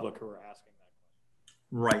of the public who are asking that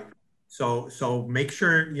question. Right. So make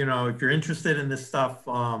sure, if you're interested in this stuff,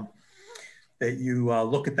 that you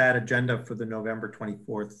look at that agenda for the November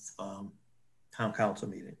 24th town council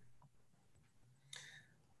meeting.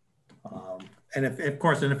 And if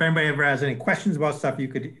anybody ever has any questions about stuff, you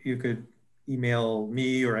could email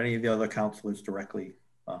me or any of the other counselors directly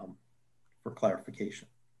for clarification.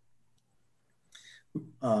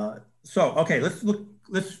 Okay, let's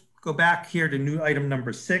go back here to new item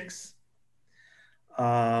number 6.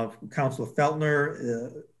 Councilor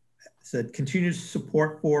Feltner said continued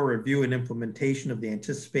support for review and implementation of the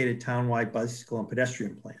anticipated townwide bicycle and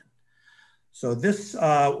pedestrian plan. So this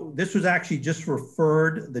was actually just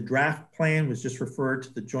referred, the draft plan was just referred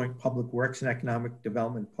to the Joint Public Works and Economic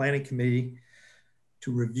Development Planning Committee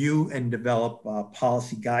to review and develop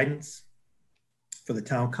policy guidance for the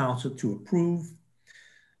town council to approve.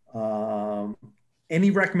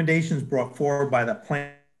 Any recommendations brought forward by the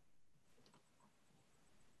plan.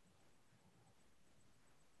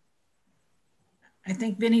 I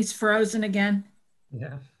think Vinny's frozen again.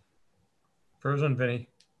 Yeah. Frozen Vinny.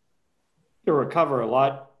 To recover a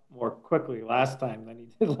lot more quickly last time than he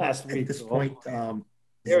did last week. At this point,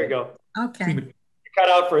 there we go. Okay. You cut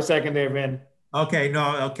out for a second there, Vin. Okay,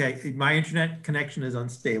 no, okay. My internet connection is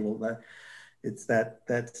unstable. It's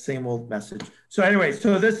that same old message. So anyway,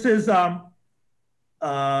 so this is I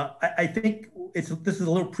think this is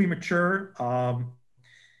a little premature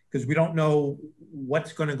because we don't know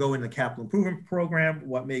what's going to go in the capital improvement program,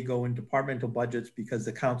 what may go in departmental budgets, because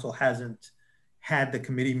the council hasn't had the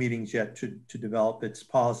committee meetings yet to develop its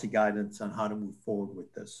policy guidance on how to move forward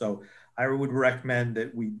with this. So I would recommend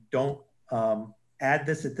that we don't add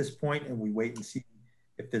this at this point, and we wait and see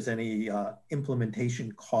if there's any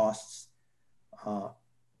implementation costs,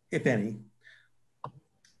 if any,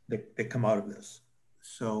 that come out of this.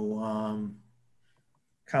 So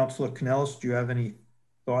Councilor Canellis, do you have any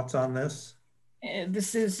thoughts on this?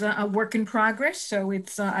 This is a work in progress, so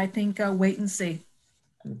it's, I think, wait and see.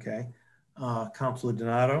 Okay. Councilor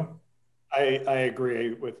Donato? I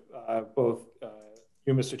agree with both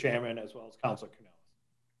you, Mr. Chairman, as well as Councilor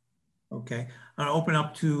Canellis. Okay, I'll open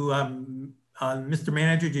up to Mr.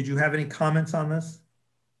 Manager. Did you have any comments on this?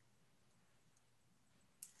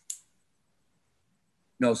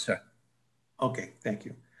 No, sir. Okay, thank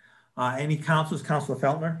you. Any councilors? Councilor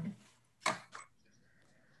Feltner?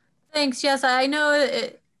 Thanks. Yes, I know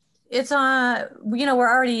it's on, you know, we're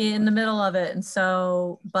already in the middle of it. And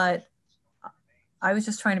so, but I was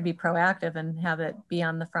just trying to be proactive and have it be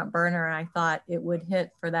on the front burner. And I thought it would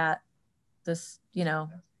hit for this, you know,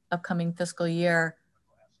 upcoming fiscal year.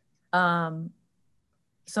 So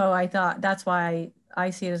I thought that's why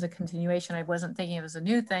I see it as a continuation. I wasn't thinking it was a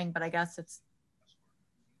new thing, but I guess it's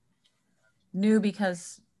new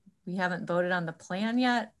because we haven't voted on the plan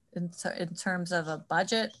yet in terms of a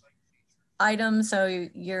budget item. So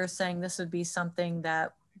you're saying this would be something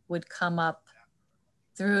that would come up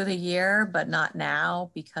through the year, but not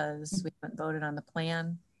now because we haven't voted on the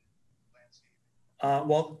plan?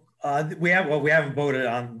 We haven't voted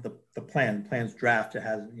on the plan. The plan's draft. It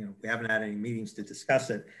has, you know, we haven't had any meetings to discuss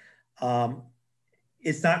it.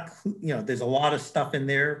 It's not, you know, there's a lot of stuff in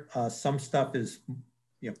there. Some stuff is,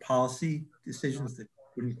 you know, policy decisions that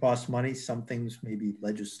wouldn't cost money. Some things may be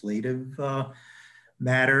legislative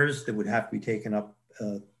matters that would have to be taken up,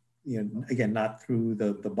 you know, again, not through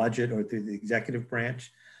the budget or through the executive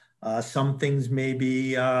branch. Some things may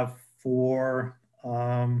be for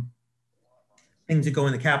things that go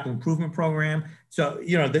in the capital improvement program. So,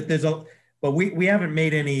 you know, but we haven't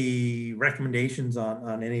made any recommendations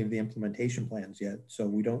on any of the implementation plans yet. So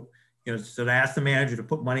we don't, you know, so to ask the manager to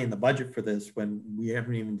put money in the budget for this when we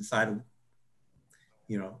haven't even decided,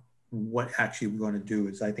 you know, what actually we're going to do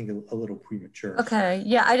is, I think, a little premature. Okay.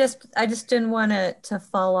 Yeah. I just didn't want it to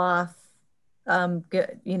fall off,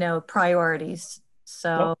 you know, priorities.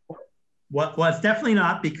 So. Well, it's definitely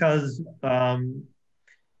not, because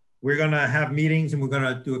we're going to have meetings and we're going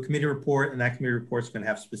to do a committee report, and that committee report is going to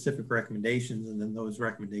have specific recommendations, and then those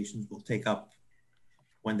recommendations will take up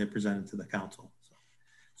when they're presented to the council.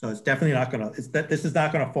 So it's definitely not going to, this is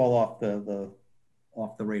not going to fall off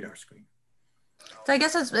the radar screen. So I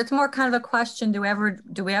guess it's more kind of a question. Do we ever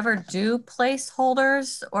do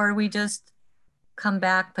placeholders, or do we just come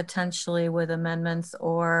back potentially with amendments,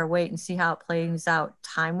 or wait and see how it plays out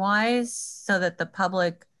time-wise, so that the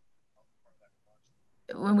public,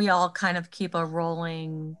 when we all kind of keep a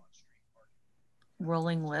rolling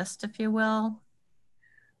list, if you will?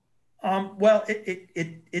 Well,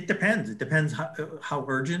 it depends. It depends how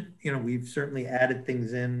urgent. You know, we've certainly added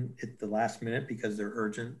things in at the last minute because they're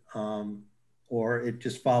urgent, or it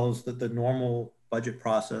just follows the normal budget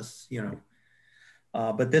process. You know,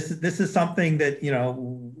 but this is something that, you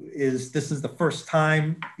know, this is the first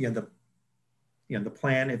time, you know, the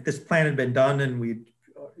plan. If this plan had been done and we'd,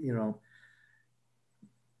 you know,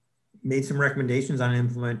 made some recommendations on an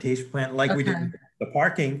implementation plan like we did with the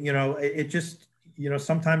parking, you know, it just, you know,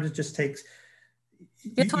 sometimes it just takes.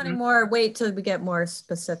 You're talking more, wait till we get more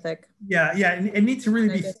specific. Yeah, it needs to really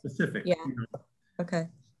be specific. Yeah. You know? Okay.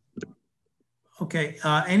 Okay.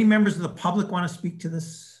 Any members of the public want to speak to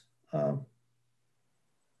this?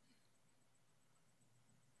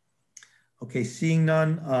 Okay, seeing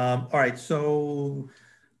none. All right, so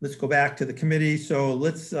let's go back to the committee. So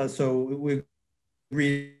let's, so we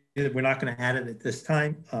agree that we're not going to add it at this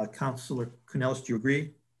time. Councilor Canellis, do you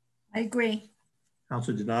agree? I agree.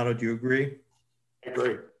 Councilor Donato, do you agree? I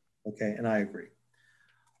agree. Okay, and I agree.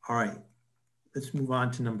 All right, let's move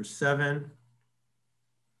on to number 7.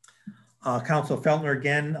 Councilor Feltner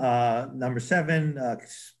again, number 7,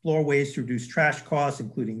 explore ways to reduce trash costs,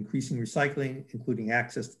 including increasing recycling, including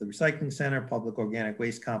access to the recycling center, public organic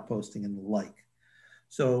waste composting, and the like.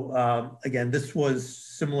 So again, this was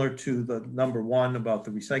similar to the number 1 about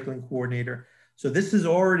the recycling coordinator. So this is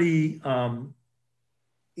already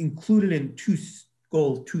included in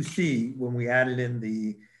goal 2C when we added in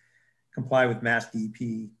the comply with Mass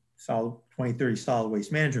DEP 2030 solid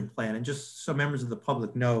waste management plan. And just so members of the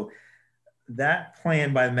public know, that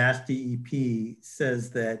plan by Mass DEP says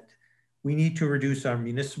that we need to reduce our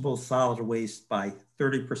municipal solid waste by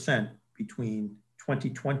 30% between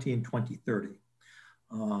 2020 and 2030.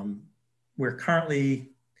 We're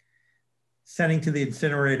currently sending to the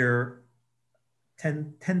incinerator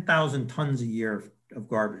 10,000 tons a year of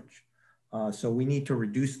garbage. So we need to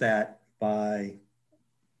reduce that by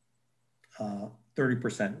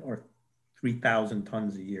 30%, or 3,000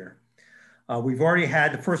 tons a year. We've already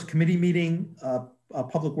had the first committee meeting,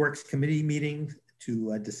 Public Works Committee meeting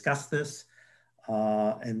to discuss this.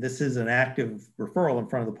 And this is an active referral in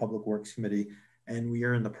front of the Public Works Committee. And we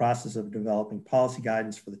are in the process of developing policy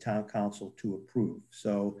guidance for the town council to approve.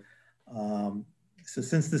 So So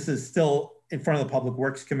since this is still in front of the Public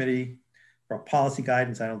Works Committee for policy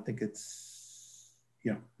guidance, I don't think it's,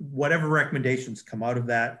 you know, whatever recommendations come out of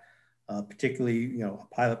that, particularly, you know,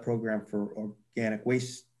 a pilot program for organic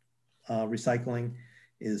waste recycling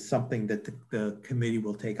is something that the committee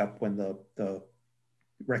will take up when the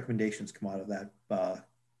recommendations come out of that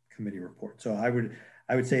committee report. So I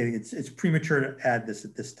would say it's premature to add this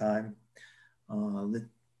at this time.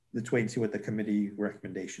 Let's wait and see what the committee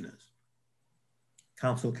recommendation is.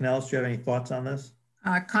 Councilor Canellis, do you have any thoughts on this?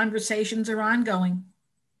 Conversations are ongoing.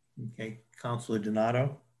 Okay, Councilor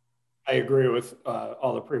Donato. I agree with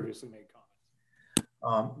all the previously made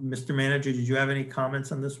comments. Mr. Manager, did you have any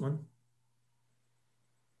comments on this one?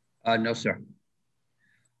 No, sir.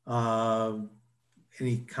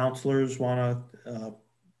 Any counselors want to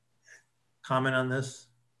comment on this?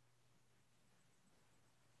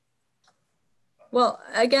 Well,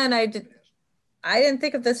 again, I didn't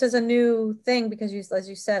think of this as a new thing because as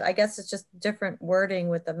you said, I guess it's just different wording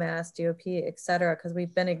with the Mass DOP, et cetera, because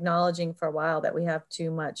we've been acknowledging for a while that we have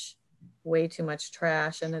way too much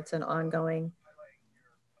trash, and it's an ongoing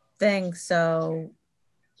thing. So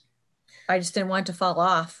I just didn't want it to fall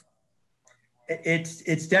off.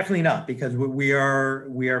 It's definitely not, because we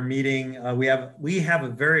are meeting. We have a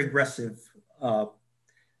very aggressive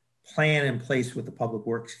plan in place with the Public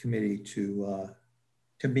Works Committee to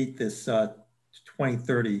meet this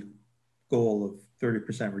 2030 goal of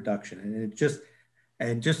 30% reduction,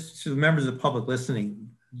 and just to the members of the public listening,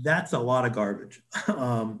 that's a lot of garbage.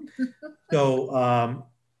 So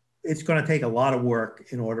it's going to take a lot of work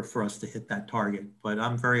in order for us to hit that target, but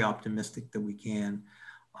I'm very optimistic that we can.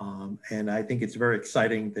 And I think it's very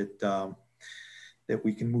exciting that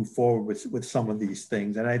we can move forward with some of these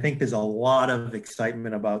things. And I think there's a lot of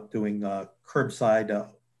excitement about doing curbside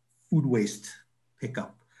food waste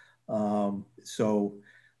pickup. And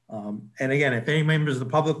again, if any members of the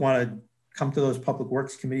public want to come to those Public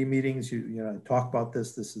Works Committee meetings, you know, talk about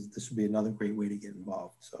this. This would be another great way to get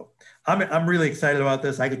involved. So I'm really excited about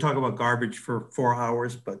this. I could talk about garbage for 4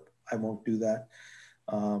 hours, but I won't do that.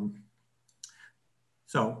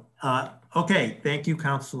 Okay, thank you,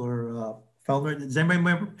 Councilor Feldner. Does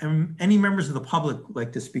any members of the public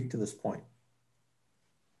like to speak to this point?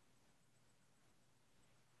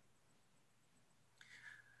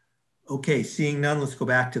 Okay, seeing none, let's go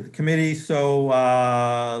back to the committee. So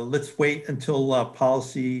let's wait until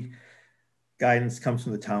policy guidance comes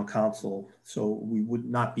from the town council. So we would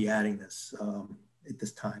not be adding this at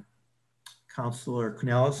this time. Councilor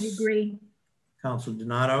Canellis? I agree. Councilor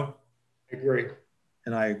Donato? I agree.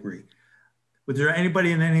 And I agree. Was there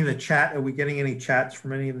anybody in any of the chat? Are we getting any chats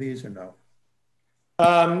from any of these or no?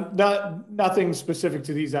 Nothing specific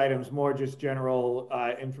to these items, more just general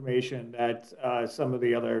information that some of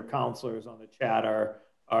the other counselors on the chat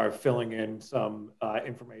are filling in some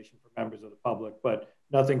information for members of the public, but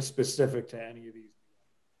nothing specific to any of these.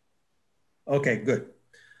 Okay, good.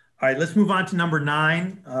 All right, let's move on to number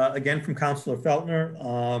 9, again from Councilor Feltner.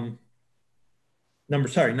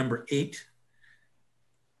 Number 8.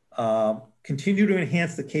 Continue to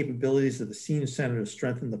enhance the capabilities of the Senior Center to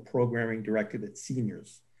strengthen the programming directed at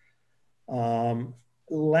seniors.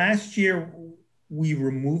 Last year, we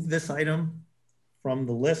removed this item from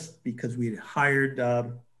the list because we had hired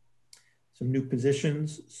some new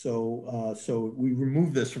positions. So we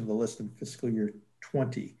removed this from the list in fiscal year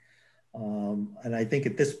 20. And I think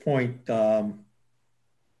at this point,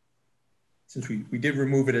 since we did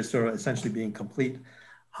remove it as sort of essentially being complete,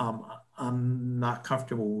 I'm not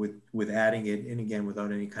comfortable with adding it in again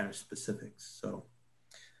without any kind of specifics. So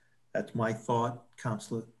that's my thought.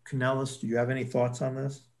 Councilor Canellis, do you have any thoughts on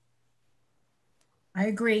this? I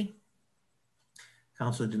agree.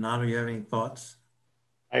 Councilor Donato, do you have any thoughts?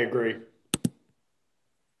 I agree.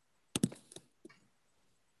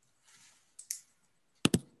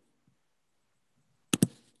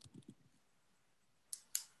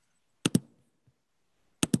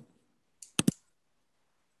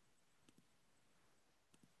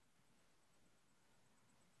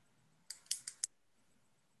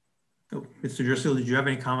 Oh, Mr. Driscoll, did you have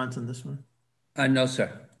any comments on this one? No,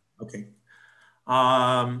 sir. Okay.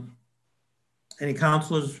 Any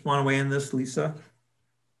counselors want to weigh in this, Lisa?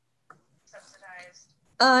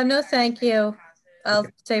 No, thank you. I'll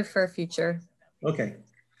save for a future. Okay.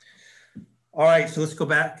 All right, so let's go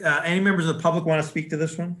back. Any members of the public want to speak to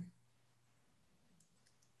this one?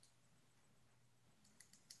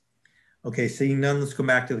 Okay, seeing none, let's go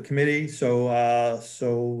back to the committee. So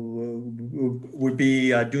would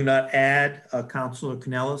be do not add. Councilor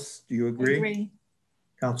Canellis, do you agree? I agree.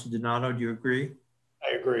 Councilor Donato, do you agree?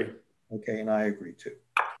 I agree. Okay, and I agree too.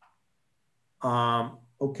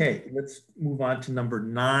 Okay, let's move on to number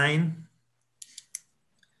 9.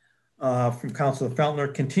 From Councilor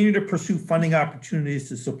Feltner, continue to pursue funding opportunities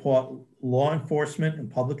to support law enforcement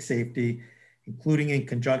and public safety, including in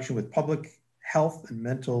conjunction with public health and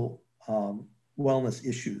mental wellness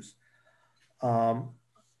issues.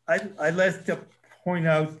 I'd like to point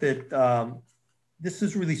out that this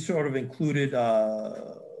is really sort of included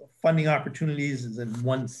funding opportunities is in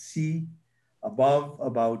 1C above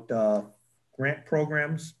about grant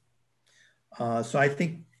programs. So I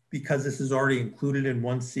think because this is already included in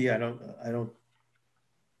 1C, I don't,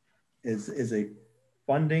 is a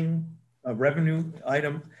funding, a revenue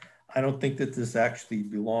item. I don't think that this actually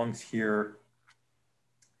belongs here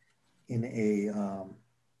in a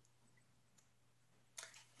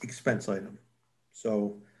expense item.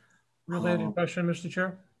 So. Related question, Mr.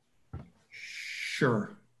 Chair?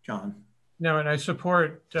 Sure, John. No, and I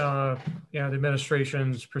support the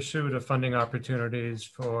administration's pursuit of funding opportunities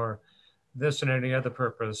for this and any other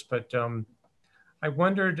purpose. But I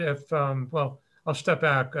wondered if, well, I'll step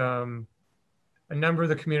back. A number of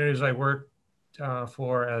the communities I worked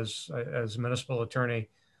for as a municipal attorney,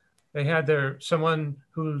 they had someone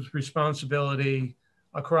whose responsibility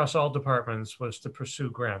across all departments was to pursue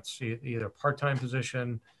grants, either part-time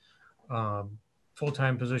position,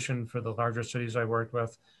 full-time position for the larger cities I worked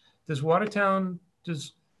with. Does Watertown,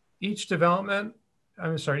 does each department,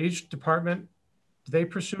 do they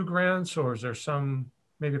pursue grants, or is there some,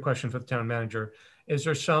 maybe a question for the town manager, is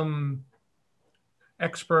there some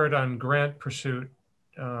expert on grant pursuit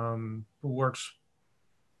who works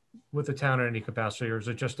with the town in any capacity, or is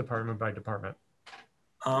it just department by department?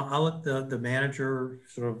 I'll let the manager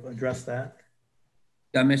sort of address that.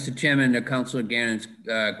 Mr. Chairman, Councilor Gannon's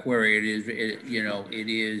query, it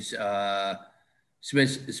is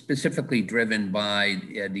specifically driven by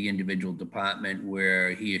the individual department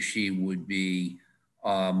where he or she would be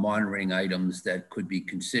monitoring items that could be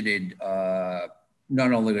considered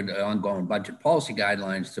not only the ongoing budget policy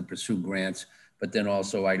guidelines to pursue grants, but then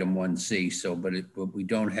also item 1C. So, but we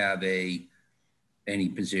don't have any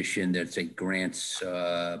position that's a grants,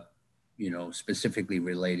 specifically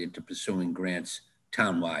related to pursuing grants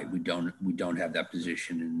townwide. We don't have that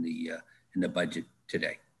position in the budget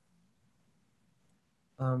today.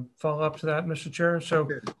 Follow up to that, Mr. Chair. So,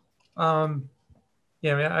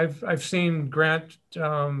 yeah, I mean, I've seen grant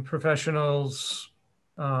professionals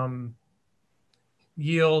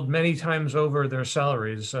yield many times over their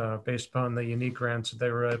salaries based upon the unique grants that they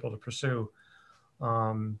were able to pursue.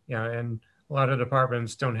 And a lot of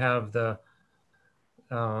departments don't have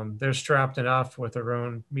they're strapped enough with their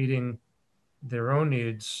own meeting their own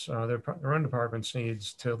needs, their own department's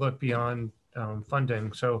needs to look beyond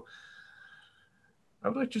funding. So I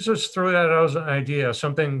would like to just throw that out as an idea,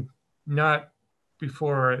 something not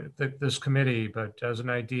before this committee, but as an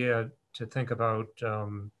idea to think about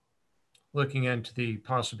looking into the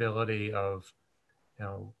possibility of,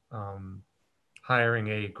 hiring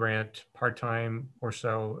a grant part-time or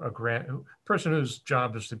so, a grant person whose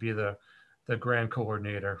job is to be the grant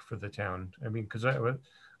coordinator for the town. I mean, because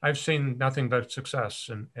I've seen nothing but success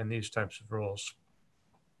in these types of roles.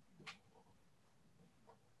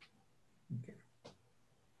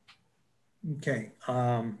 Okay.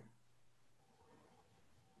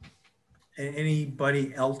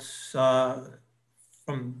 Anybody else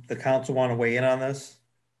from the council want to weigh in on this?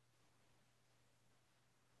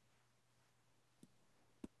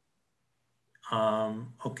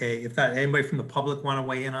 Okay, if not, anybody from the public want to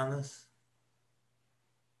weigh in on this?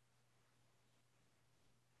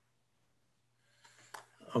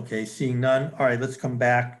 Okay, seeing none. All right, let's come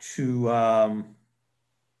back to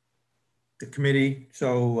the committee.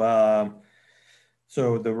 So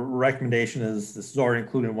the recommendation is this is already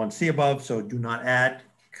included in 1C above, so do not add.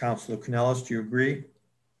 Councilor Canellis, do you agree?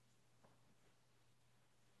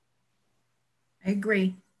 I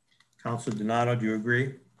agree. Councilor Donato, do you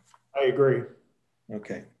agree? I agree.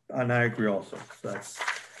 Okay, and I agree also. So that's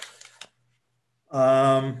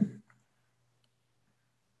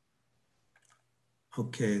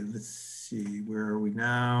okay, let's see, where are we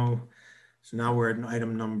now? So now we're at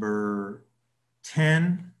item number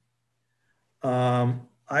 10.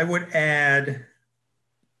 I would add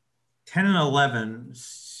 10 and 11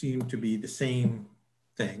 seem to be the same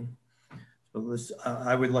thing. So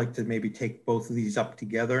I would like to maybe take both of these up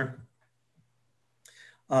together.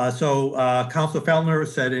 Councilor Feltner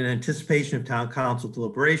said in anticipation of town council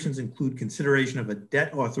deliberations include consideration of a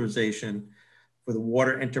debt authorization for the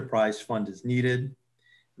water enterprise fund as needed.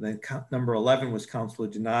 And then number 11 was Councilor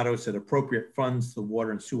Donato said appropriate funds to the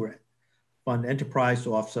water and sewer fund enterprise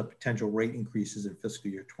to offset potential rate increases in fiscal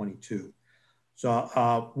year 22.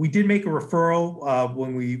 So we did make a referral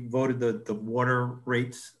when we voted the water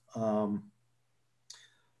rates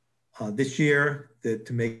this year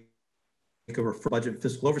to make a referral budget and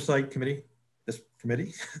fiscal oversight committee, this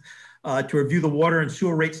committee, to review the water and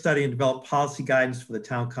sewer rate study and develop policy guidance for the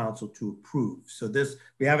town council to approve. So this,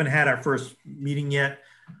 we haven't had our first meeting yet.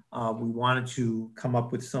 We wanted to come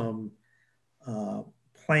up with some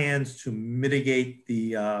plans to mitigate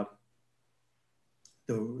the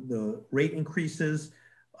rate increases,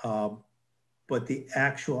 but the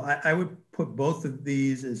actual, I would put both of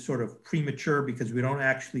these as sort of premature because we don't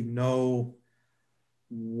actually know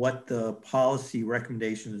what the policy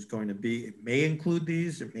recommendation is going to be. It may include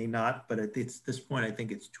these, it may not, but at this point, I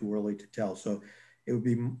think it's too early to tell. So it would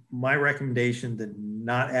be my recommendation to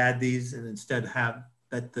not add these and instead have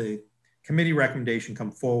that the committee recommendation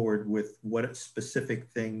come forward with what specific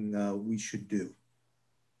thing we should do.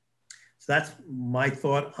 So that's my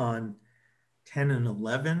thought on 10 and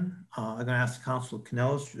 11. I'm going to ask Councilor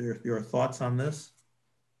Canellis your thoughts on this.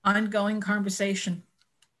 Ongoing conversation.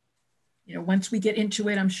 You know, once we get into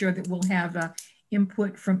it, I'm sure that we'll have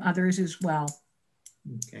input from others as well.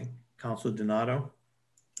 Okay, Councilor Donato.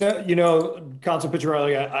 You know, Councilor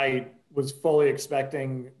Picciarelli, I was fully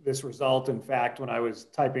expecting this result. In fact, when I was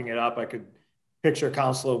typing it up, I could picture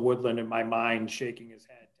Councilor Woodland in my mind shaking his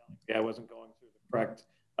head, telling me I wasn't going through the correct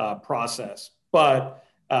process. But,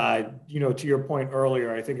 you know, to your point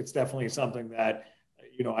earlier, I think it's definitely something that,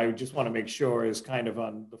 you know, I just want to make sure is kind of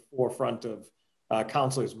on the forefront of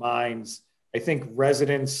councilors' minds. I think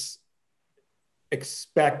residents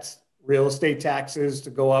expect real estate taxes to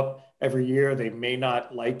go up every year. They may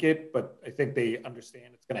not like it, but I think they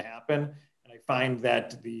understand it's going to happen. And I find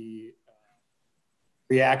that the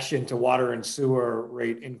reaction to water and sewer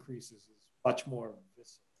rate increases is much more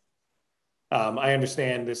visceral. I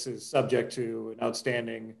understand this is subject to an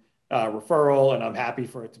outstanding referral, and I'm happy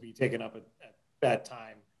for it to be taken up at that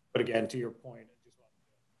time. But again, to your point, I just want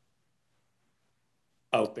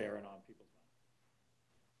to out there and on people's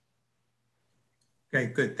minds.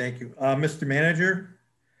 Okay, good, thank you. Mr. Manager,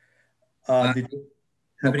 did you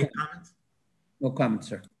have any comments? No comments,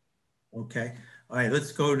 sir. Okay, all right,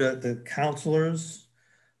 let's go to the councilors.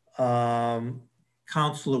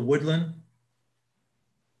 Councilor Woodland.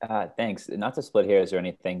 Thanks. Not to split hairs or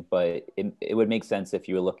anything, but it would make sense if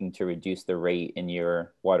you were looking to reduce the rate in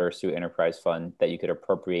your water sewer enterprise fund that you could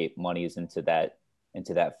appropriate monies into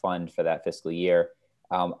that fund for that fiscal year.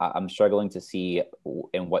 I'm struggling to see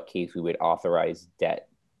in what case we would authorize debt.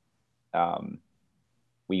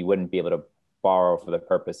 We wouldn't be able to borrow for the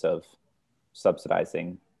purpose of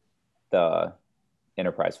subsidizing the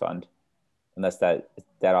enterprise fund, unless that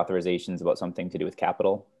authorization is about something to do with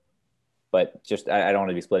capital. But just, I don't want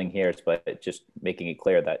to be splitting hairs, but just making it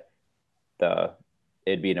clear that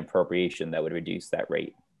it'd be an appropriation that would reduce that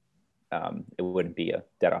rate. It wouldn't be a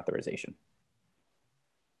debt authorization.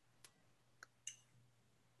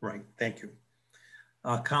 Right, thank you.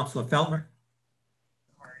 Councilor Feltner.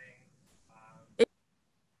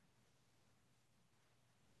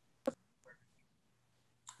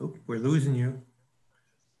 Oh, we're losing you.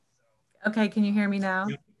 Okay, can you hear me now?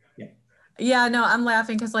 Yeah. Yeah, no, I'm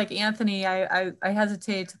laughing because like Anthony, I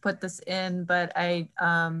hesitated to put this in, but I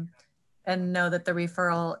and know that the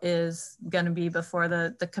referral is going to be before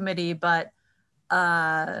the committee, but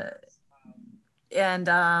there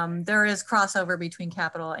is crossover between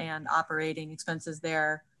capital and operating expenses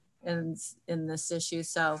there in this issue.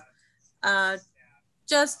 So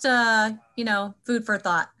just you know, food for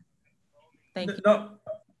thought. Thank you.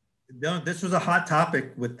 No, this was a hot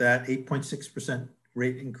topic with that 8.6%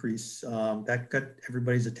 rate increase. That got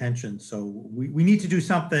everybody's attention. So we need to do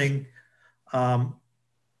something. I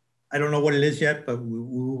don't know what it is yet, but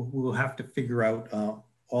we'll have to figure out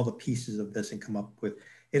all the pieces of this and come up with.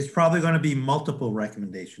 It's probably going to be multiple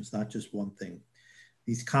recommendations, not just one thing.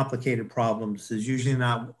 These complicated problems, there's usually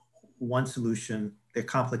not one solution. They're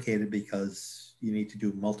complicated because you need to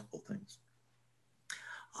do multiple things.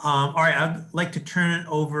 All right, I'd like to turn it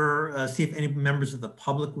over, see if any members of the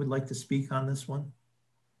public would like to speak on this one.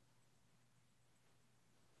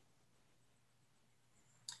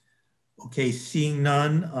 Okay, seeing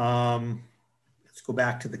none, let's go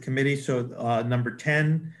back to the committee. So number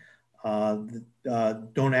 10,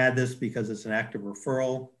 don't add this because it's an active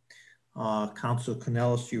referral. Councilor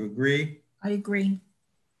Canellis, do you agree? I agree.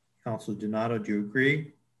 Councilor Donato, do you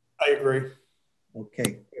agree? I agree.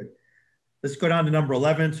 Okay, good. Let's go down to number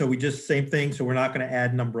 11. So we just, same thing. So we're not going to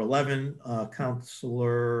add number 11.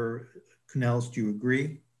 Councilor Canellis, do you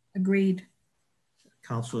agree? Agreed.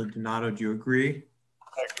 Councilor Donato, do you agree?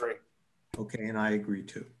 I agree. Okay, and I agree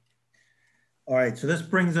too. All right, so this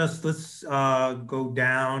brings us, let's go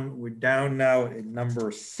down. We're down now at number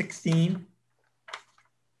 16.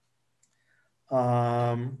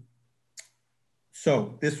 So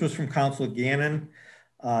this was from Councilor Gannon.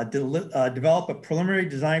 Develop a preliminary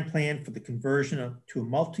design plan for the conversion to a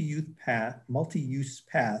multi-use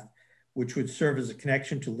path, which would serve as a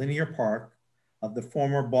connection to Linear Park of the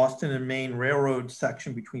former Boston and Maine Railroad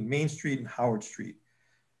section between Main Street and Howard Street.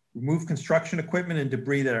 Remove construction equipment and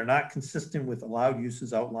debris that are not consistent with allowed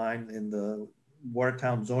uses outlined in the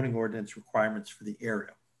Watertown zoning ordinance requirements for the area.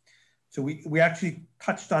 So we actually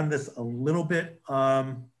touched on this a little bit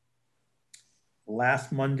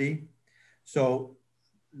last Monday. So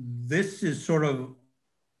this is sort of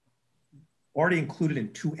already included in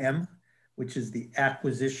 2M, which is the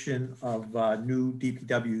acquisition of new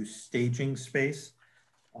DPW staging space.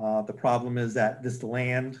 The problem is that this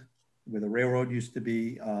land where the railroad used to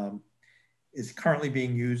be is currently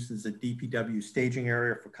being used as a DPW staging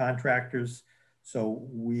area for contractors. So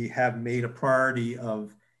we have made a priority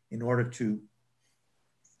of, in order to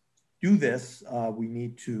do this, we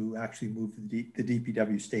need to actually move the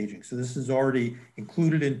DPW staging. So this is already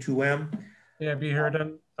included in 2M. Yeah, be heard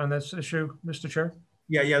on this issue, Mr. Chair?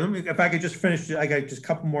 Yeah. Let me, if I could just finish, I got just a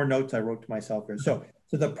couple more notes I wrote to myself here. So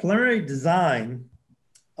the preliminary design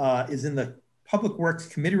is in the Public Works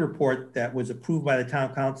Committee report that was approved by the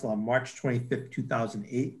Town Council on March 25th,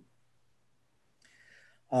 2008.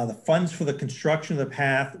 The funds for the construction of the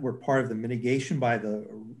path were part of the mitigation by the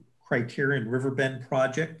Criterion Riverbend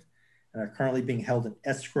project and are currently being held in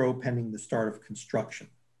escrow pending the start of construction.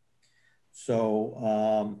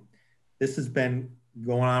 So this has been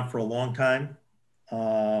going on for a long time.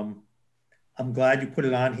 I'm glad you put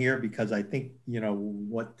it on here because I think,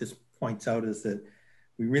 what this points out is that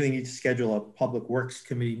we really need to schedule a Public Works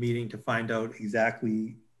Committee meeting to find out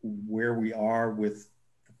exactly where we are with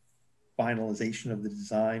finalization of the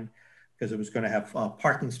design, because it was going to have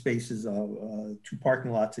parking spaces, 2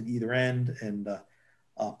 parking lots at either end, and a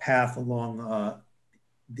path along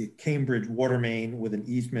the Cambridge water main with an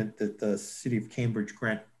easement that the city of Cambridge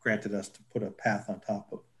granted us to put a path on top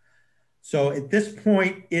of. So at this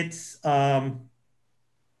point, it's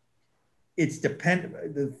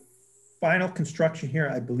dependent. The final construction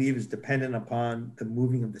here, I believe, is dependent upon the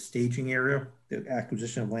moving of the staging area, the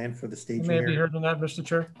acquisition of land for the staging area. May I be heard on that, Mr.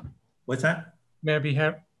 Chair? What's that? May I be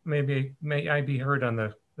heard on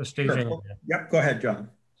the staging area? Yep, go ahead,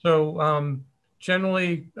 John. So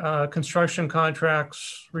generally, construction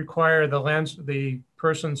contracts require the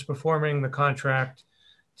persons performing the contract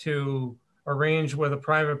to arrange with a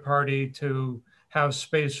private party to have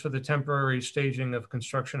space for the temporary staging of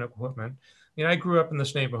construction equipment. I grew up in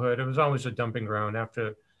this neighborhood. It was always a dumping ground.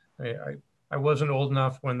 After I wasn't old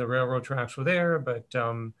enough when the railroad tracks were there, but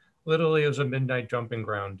literally it was a midnight dumping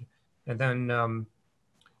ground. And then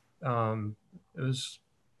it was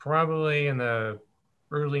probably in the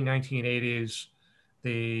early 1980s,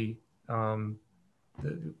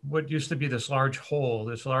 what used to be this large hole,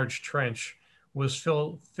 this large trench, was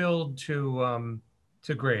filled to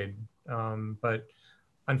grade. But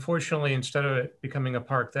unfortunately, instead of it becoming a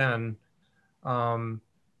park then,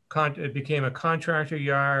 it became a contractor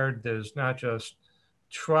yard. There's not just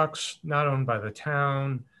trucks not owned by the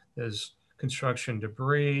town. There's construction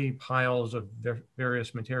debris, piles of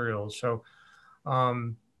various materials. So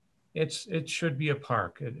it should be a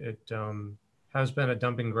park. It has been a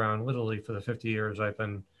dumping ground literally for the 50 years I've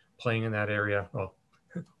been playing in that area. Well,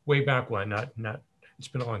 way back when, not it's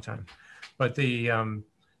been a long time. But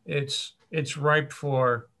it's ripe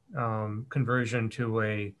for conversion to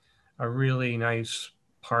a really nice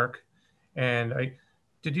park. And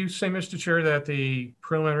did you say, Mr. Chair, that the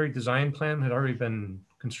preliminary design plan had already been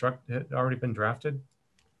drafted?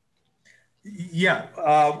 Yeah,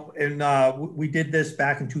 and we did this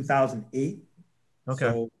back in 2008. Okay.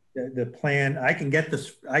 So the plan, I can get,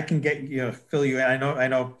 fill you in. I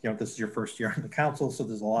know, this is your first year on the council, so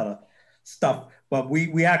there's a lot of stuff, but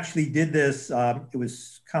we actually did this. It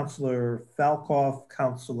was Councilor Falcoff,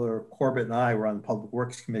 Councilor Corbett, and I were on the Public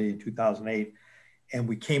Works Committee in 2008. And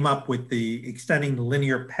we came up with the extending the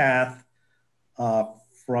linear path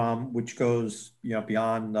from which goes,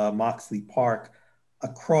 beyond Moxley Park,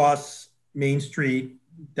 across Main Street,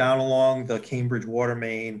 down along the Cambridge water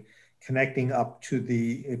main, connecting up to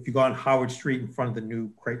if you go on Howard Street in front of the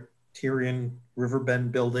new Criterion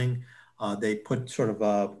Riverbend building, they put sort of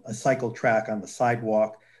a cycle track on the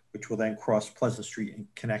sidewalk, which will then cross Pleasant Street and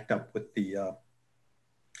connect up with the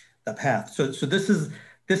path. So this is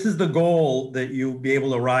the goal, that you'll be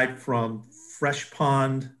able to ride from Fresh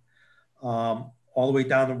Pond all the way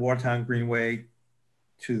down the Watertown Greenway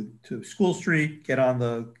to School Street, get on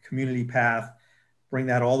the community path, bring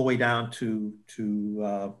that all the way down to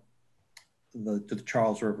the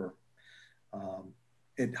Charles River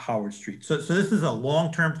at Howard Street. So this is a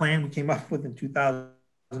long-term plan we came up with in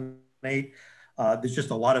 2008. There's just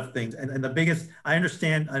a lot of things. And the biggest, I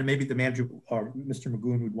understand, and maybe the manager or Mr.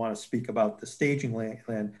 Magoon would want to speak about the staging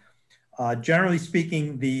land. Generally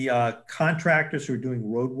speaking, the contractors who are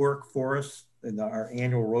doing road work for us in our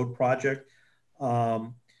annual road project,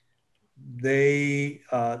 they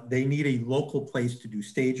need a local place to do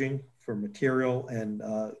staging for material, and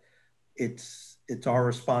it's our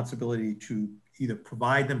responsibility to either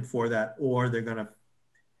provide them for that, or they're gonna,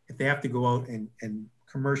 if they have to go out and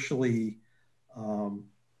commercially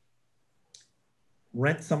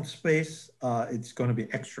rent some space, it's going to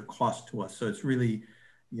be extra cost to us. So it's really,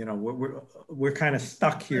 you know, we're kind of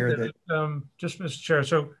stuck here. That just Mr. Chair,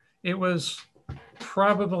 so it was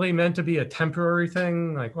probably meant to be a temporary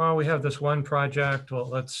thing, like, well, we have this one project, well,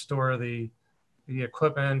 let's store the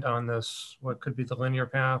equipment on this, what could be the linear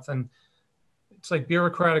path. And it's like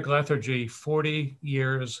bureaucratic lethargy. 40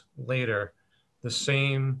 years later, the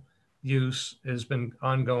same use has been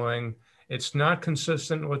ongoing. It's not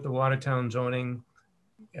consistent with the Watertown zoning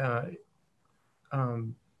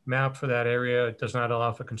map for that area. It does not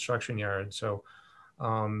allow for construction yard. So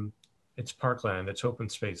it's parkland, it's open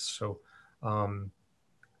space. So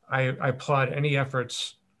I applaud any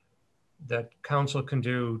efforts that council can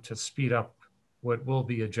do to speed up what will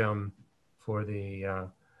be a gem for the,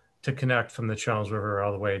 to connect from the Charles River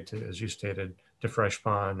all the way to, as you stated, to Fresh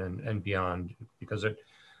Pond and beyond, because it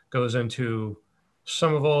goes into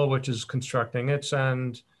Somerville, which is constructing its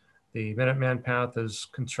end. The Minuteman Path is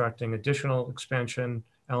constructing additional expansion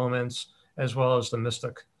elements, as well as the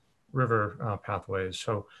Mystic River pathways.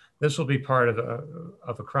 So this will be part of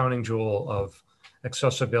a crowning jewel of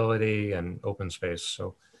accessibility and open space.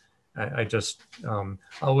 So I just,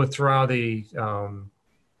 I'll withdraw the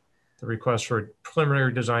request for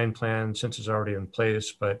preliminary design plan since it's already in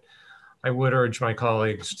place, but I would urge my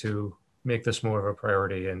colleagues to make this more of a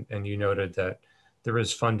priority. And you noted that there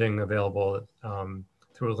is funding available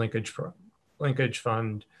through a linkage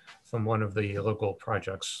fund from one of the local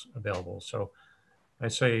projects available. So I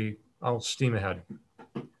say I'll steam ahead.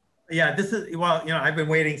 Yeah, this is, well, you know, I've been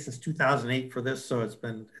waiting since 2008 for this, so it's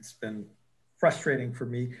been frustrating for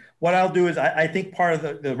me. What I'll do is I think part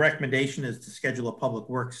of the recommendation is to schedule a Public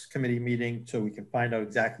Works Committee meeting so we can find out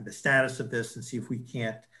exactly the status of this and see if we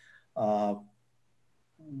can't,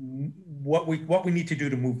 what we need to do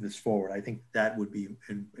to move this forward. I think that would be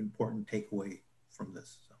an important takeaway from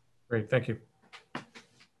this. So. Great, thank you.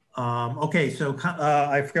 Okay, so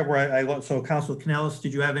I forget where so Councilor Canellis,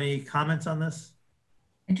 did you have any comments on this?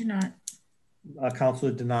 I do not.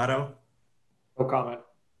 Councilor Donato? No comment.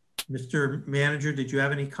 Mr. Manager, did you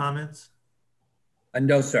have any comments?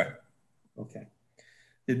 No, sir. Okay.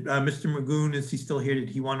 Did Mr. Magoon, is he still here? Did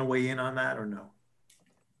he want to weigh in on that or no?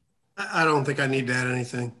 I don't think I need to add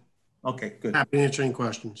anything. Okay, good. Happy to answer any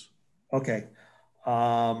questions. Okay.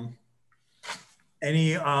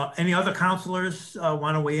 Any other councilors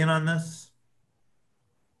want to weigh in on this?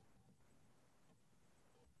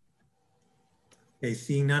 Okay,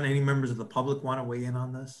 seeing none, any members of the public want to weigh in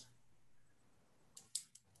on this?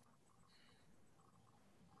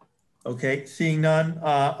 Okay, seeing none.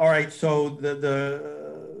 All right, so the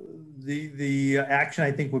action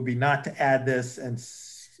I think would be not to add this and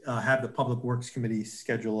have the Public Works Committee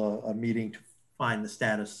schedule a meeting to find the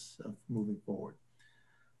status of moving forward.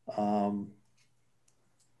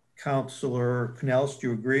 Councilor Canellis, do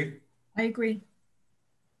you agree? I agree.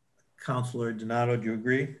 Councilor Donato, do you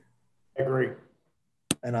agree? I agree.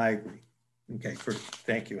 And I agree. Okay,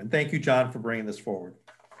 thank you. And thank you, John, for bringing this forward.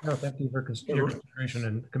 No, thank you for your consideration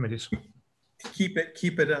in committees. Keep it,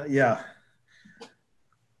 yeah.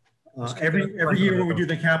 Every year when we do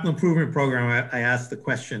the capital improvement program, I ask the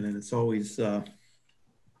question, and it's always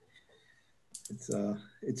it's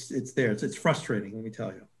there. It's frustrating, let me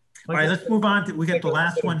tell you. All right, let's move on. We get the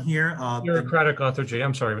last one here. Bureaucratic lethargy.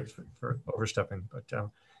 I'm sorry for overstepping, but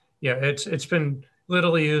yeah, it's been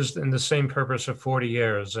literally used in the same purpose for 40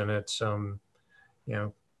 years, and it's you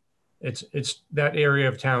know, it's that area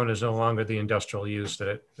of town is no longer the industrial use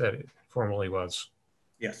that it formerly was.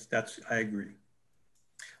 Yes, I agree.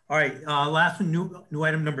 All right, last one, new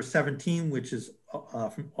item number 17, which is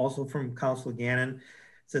also from Councilor Gannon.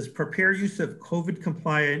 It says, prepare use of COVID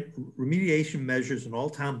compliant remediation measures in all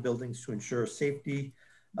town buildings to ensure safety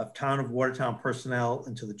of town of Watertown personnel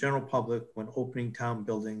and to the general public when opening town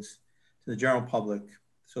buildings to the general public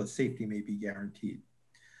so that safety may be guaranteed.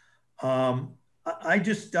 I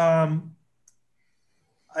just want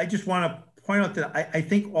to point out that I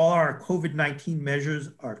think all our COVID-19 measures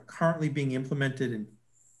are currently being implemented in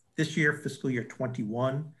this year, fiscal year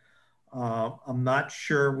 21. I'm not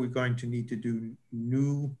sure we're going to need to do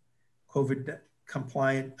new COVID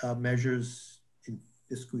compliant measures in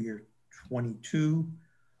fiscal year 22.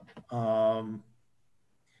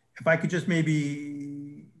 If I could just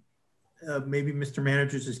maybe Mr.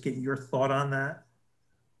 Manager, just get your thought on that.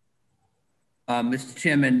 Mr.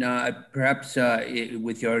 Chairman, perhaps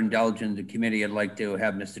with your indulgence, the committee, I'd like to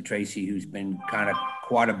have Mr. Tracy, who's been kind of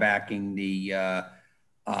quarterbacking the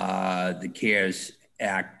CARES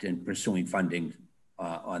Act and pursuing funding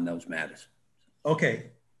on those matters.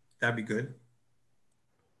 Okay, that'd be good.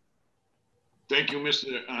 Thank you,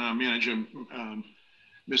 Mr. Manager.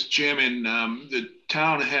 Mr. Chairman, the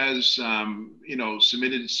town has,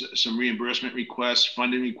 submitted some reimbursement requests,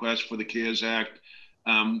 funding requests for the CARES Act.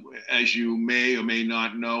 As you may or may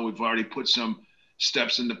not know, we've already put some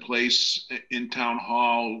steps into place in Town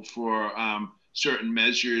Hall for certain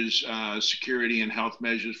measures, security and health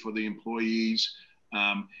measures for the employees.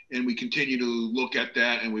 And we continue to look at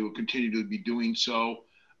that, and we will continue to be doing so.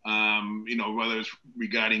 Whether it's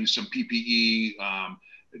regarding some PPE,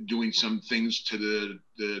 doing some things to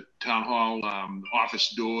the Town Hall office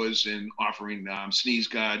doors and offering sneeze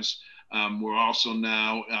guards. We're also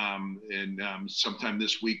now, and sometime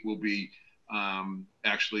this week, we'll be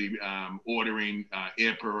actually ordering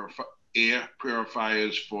air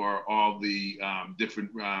purifiers for all the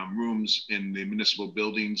different rooms in the municipal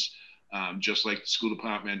buildings, just like the school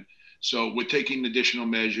department. So we're taking additional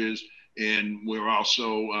measures, and we're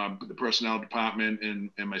also, the personnel department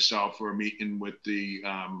and myself are meeting with the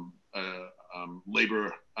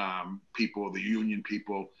labor people, the union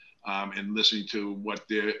people, and listening to what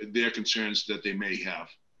their concerns that they may have.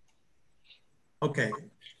 Okay,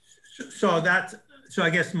 so I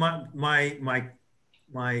guess my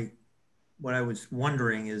what I was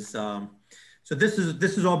wondering is, so this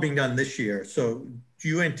is all being done this year. So do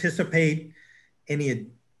you anticipate any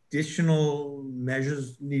additional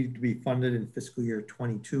measures need to be funded in fiscal year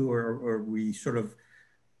 22, or we sort of,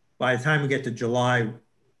 by the time we get to July,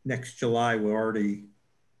 next July, we're already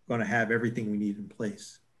going to have everything we need in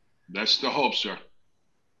place? That's the hope, sir.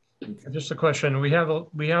 Just a question. We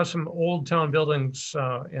have some old town buildings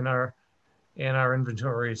in our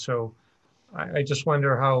inventory. So I just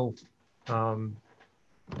wonder how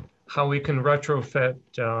we can retrofit,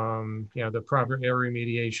 the proper air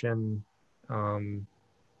remediation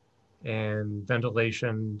and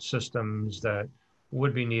ventilation systems that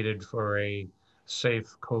would be needed for a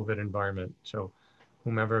safe COVID environment. So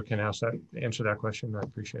whomever can answer that question, I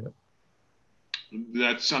appreciate it.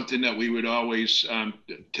 That's something that we would always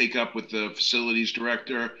take up with the facilities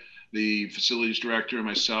director. The facilities director and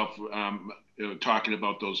myself talking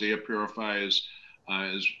about those air purifiers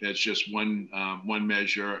as just one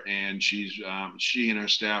measure, and she and her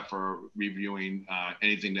staff are reviewing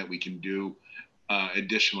anything that we can do.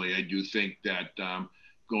 Additionally, I do think that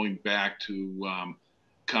going back to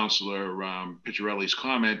Councilor Picciarelli's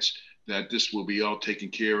comments, that this will be all taken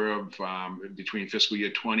care of between fiscal year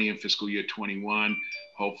 20 and fiscal year 21.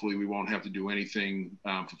 Hopefully we won't have to do anything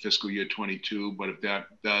for fiscal year 22, but if that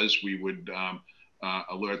does, we would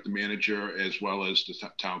alert the manager as well as the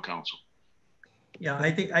town council. Yeah,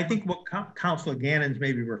 I think what Councilor Gannon's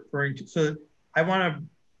maybe referring to, so I want to,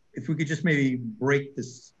 if we could just maybe break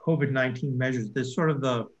this COVID-19 measures, there's sort of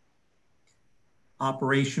the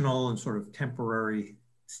operational and sort of temporary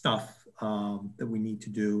stuff that we need to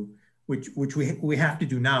do, which we have to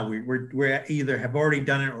do now. We're either have already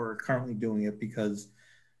done it or are currently doing it because,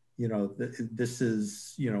 this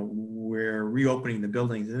is, we're reopening the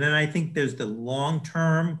buildings. And then I think there's the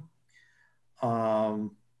long-term,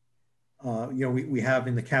 we have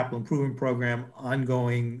in the capital improvement program,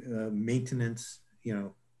 ongoing maintenance,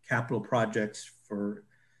 capital projects for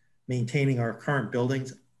maintaining our current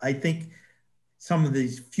buildings. I think some of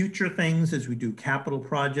these future things as we do capital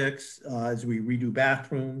projects, as we redo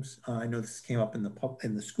bathrooms, I know this came up in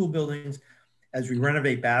the school buildings, as we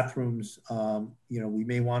renovate bathrooms, we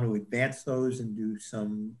may want to advance those and do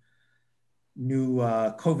some new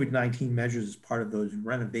COVID-19 measures as part of those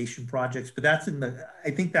renovation projects. But that's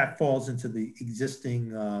I think that falls into the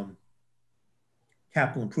existing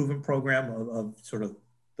capital improvement program of sort of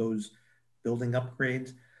those building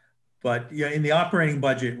upgrades. But in the operating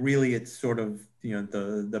budget, really, it's sort of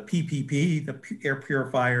the PPP, the air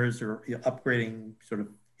purifiers, or upgrading sort of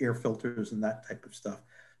air filters and that type of stuff.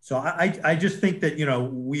 So I just think that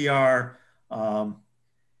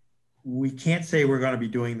we can't say we're going to be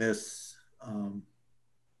doing this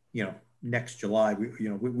next July.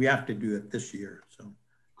 We have to do it this year. So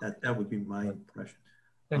that would be my impression.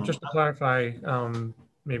 And just to clarify,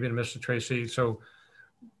 maybe to Mr. Tracy, so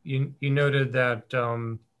you noted that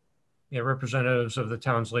representatives of the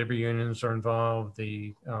town's labor unions are involved,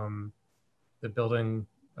 the building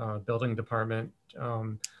department,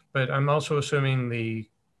 but I'm also assuming the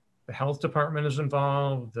health department is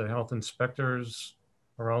involved, the health inspectors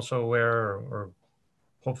are also aware, or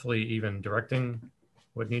hopefully even directing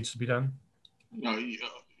what needs to be done? No,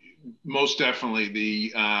 most definitely.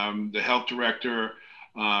 The health director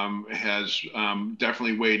has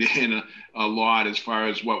definitely weighed in a lot as far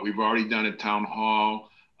as what we've already done at town hall.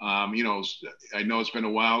 You know, I know it's been a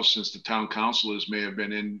while since the town councilors may have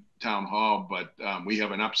been in town hall, but we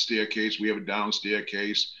have an upstairs case, we have a downstairs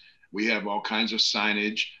case, we have all kinds of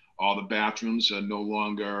signage. All the bathrooms are no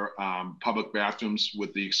longer public bathrooms,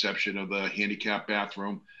 with the exception of the handicap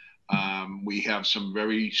bathroom. We have some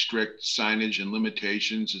very strict signage and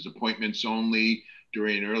limitations. As appointments only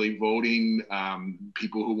during early voting.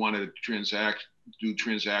 People who wanted to do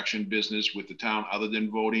transaction business with the town other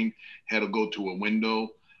than voting had to go to a window.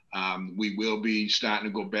 We will be starting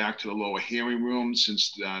to go back to the lower hearing room,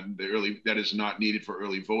 since that is not needed for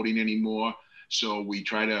early voting anymore. So we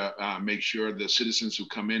try to make sure the citizens who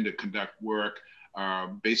come in to conduct work are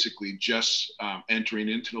basically just entering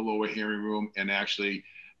into the lower hearing room and actually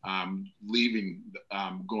leaving,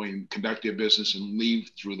 conduct their business and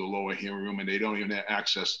leave through the lower hearing room, and they don't even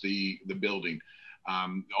access the building.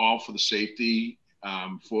 All for the safety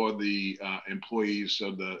for the employees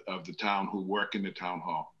of the town who work in the town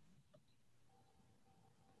hall.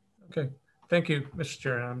 Okay, thank you, Mr.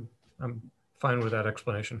 Chair. I'm fine with that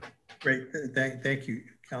explanation. Great, thank you,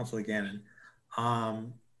 Councilor Gannon.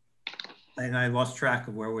 And I lost track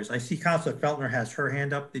of where it was. I see Councilor Feltner has her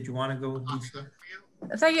hand up. Did you want to go, Lisa?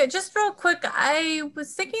 Thank you. Just real quick, I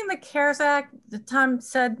was thinking the CARES Act, the Tom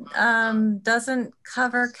said, doesn't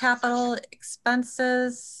cover capital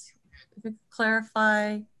expenses. If you could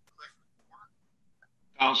clarify.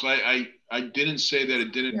 Council, I didn't say that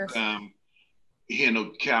it didn't handle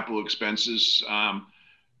capital expenses.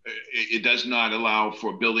 It does not allow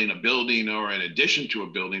for building a building or in addition to a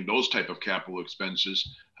building, those type of capital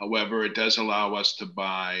expenses. However, it does allow us to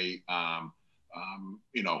buy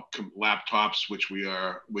laptops, which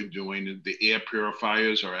we're doing. The air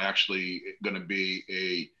purifiers are actually going to be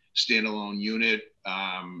a standalone unit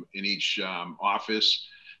in each office.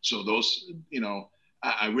 So those,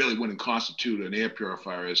 I really wouldn't constitute an air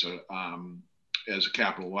purifier as a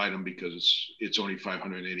capital item, because it's only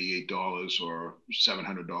 $588 or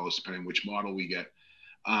 $700 depending which model we get.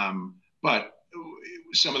 But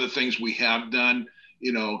some of the things we have done,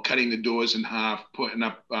 cutting the doors in half, putting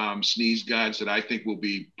up sneeze guards that I think will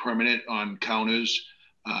be permanent on counters.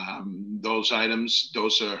 Those items,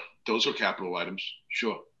 those are capital items,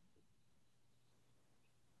 sure.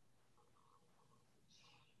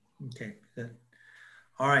 Okay, good.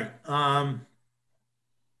 All right.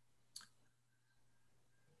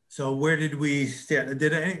 So where did we stand?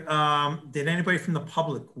 Did anybody from the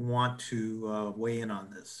public want to weigh in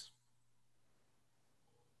on this?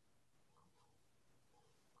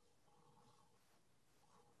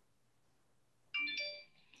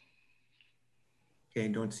 Okay,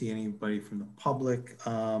 don't see anybody from the public.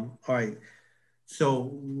 All right,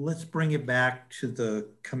 so let's bring it back to the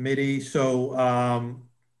committee. So,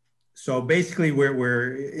 so basically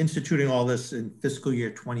we're instituting all this in fiscal year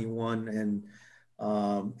 21, and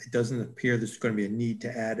it doesn't appear there's going to be a need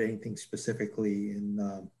to add anything specifically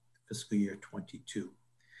in fiscal year 22.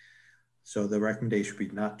 So the recommendation would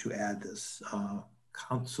be not to add this.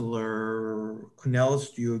 Councilor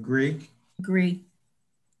Cornelis, do you agree? Agree.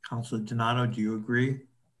 Councilor Donato, do you agree?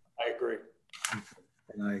 I agree.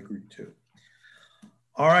 And I agree too.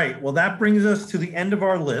 All right, well, that brings us to the end of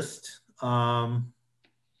our list. And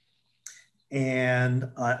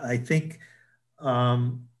I think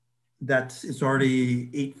it's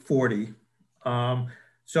already 8:40.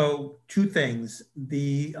 So two things.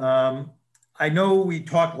 I know we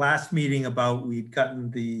talked last meeting about we'd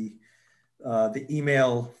gotten the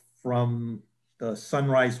email from the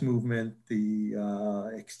Sunrise Movement, the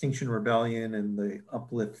Extinction Rebellion, and the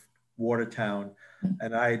Uplift Watertown.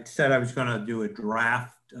 And I said I was going to do a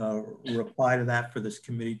draft reply to that for this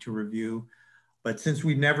committee to review. But since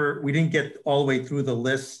we didn't get all the way through the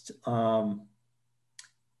list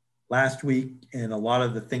last week, and a lot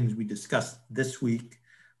of the things we discussed this week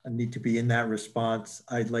need to be in that response,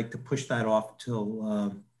 I'd like to push that off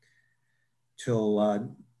till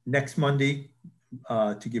next Monday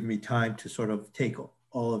to give me time to sort of take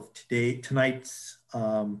all of tonight's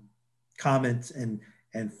comments and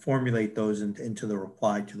formulate those into the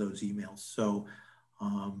reply to those emails. So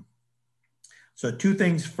So two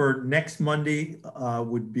things for next Monday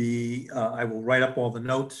would be, I will write up all the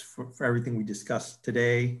notes for everything we discussed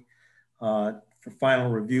today for final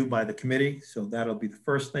review by the committee. So that'll be the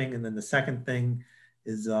first thing. And then the second thing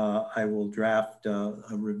is I will draft a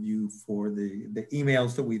review for the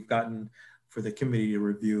emails that we've gotten for the committee to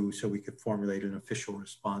review, so we could formulate an official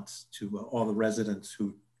response to all the residents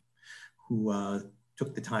who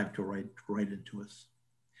took the time to write into us.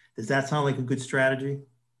 Does that sound like a good strategy?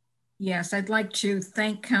 Yes, I'd like to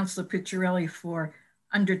thank Councilor Picciarelli for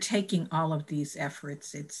undertaking all of these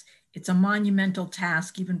efforts. It's a monumental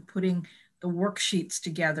task, even putting the worksheets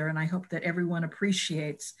together, and I hope that everyone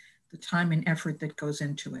appreciates the time and effort that goes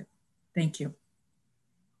into it. Thank you.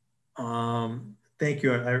 Thank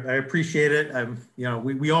you. I appreciate it. You know,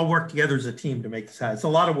 we all work together as a team to make this happen. It's a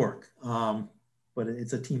lot of work, but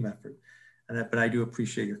it's a team effort. But I do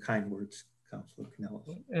appreciate your kind words, Councilor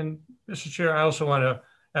Canellis. And Mr. Chair, I also want to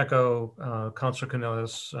echo Councilor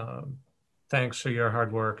Canellis' thanks for your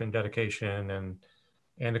hard work and dedication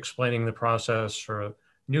and explaining the process for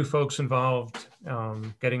new folks involved,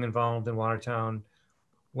 getting involved in Watertown.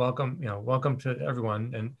 Welcome, welcome to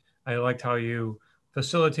everyone. And I liked how you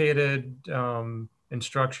facilitated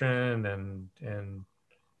instruction and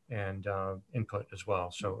input as well.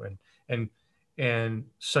 So and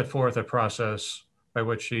set forth a process by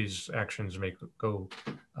which these actions may go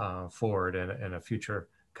forward in a future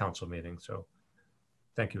council meeting. So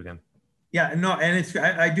thank you again. Yeah, no, and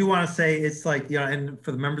I do want to say it's like, and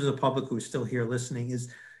for the members of the public who are still here listening is,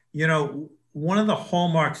 one of the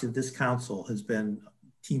hallmarks of this council has been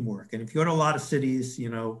teamwork. And if you go to a lot of cities,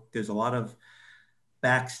 there's a lot of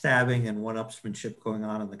backstabbing and one-upsmanship going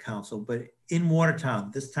on in the council. But in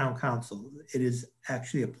Watertown, this town council, it is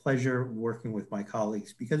actually a pleasure working with my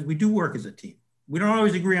colleagues because we do work as a team. We don't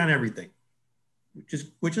always agree on everything,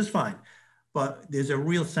 which is fine. But there's a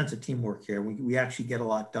real sense of teamwork here. We actually get a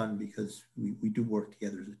lot done because we do work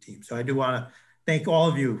together as a team. So I do want to thank all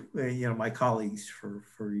of you, my colleagues, for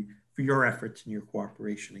your efforts and your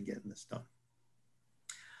cooperation in getting this done.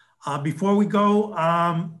 Before we go,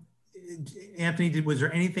 Anthony, was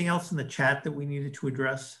there anything else in the chat that we needed to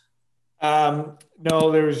address?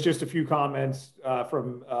 No, there was just a few comments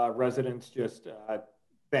from residents just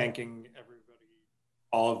thanking everybody,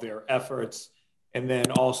 all of their efforts. And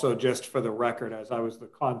then also just for the record, as I was the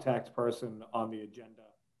contact person on the agenda,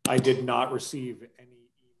 I did not receive any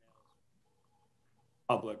emails from the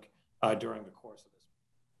public during the course of this.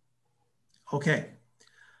 Okay.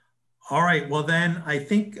 All right. Well, then I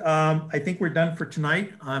think we're done for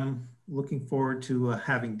tonight. I'm looking forward to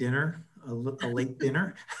having dinner, a late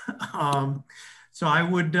dinner. So I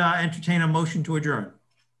would entertain a motion to adjourn.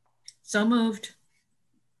 So moved.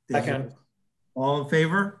 Second. All in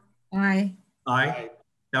favor? Aye. Aye.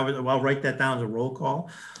 I'll write that down as a roll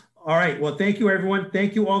call. All right. Well, thank you, everyone.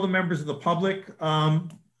 Thank you, all the members of the public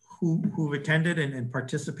who've attended and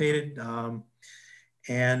participated. We'll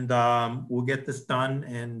get this done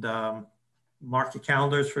and mark your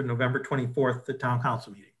calendars for November 24th, the town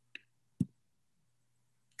council meeting.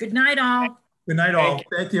 Good night, all. Good night, all.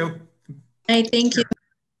 Thank you. Hey, thank you.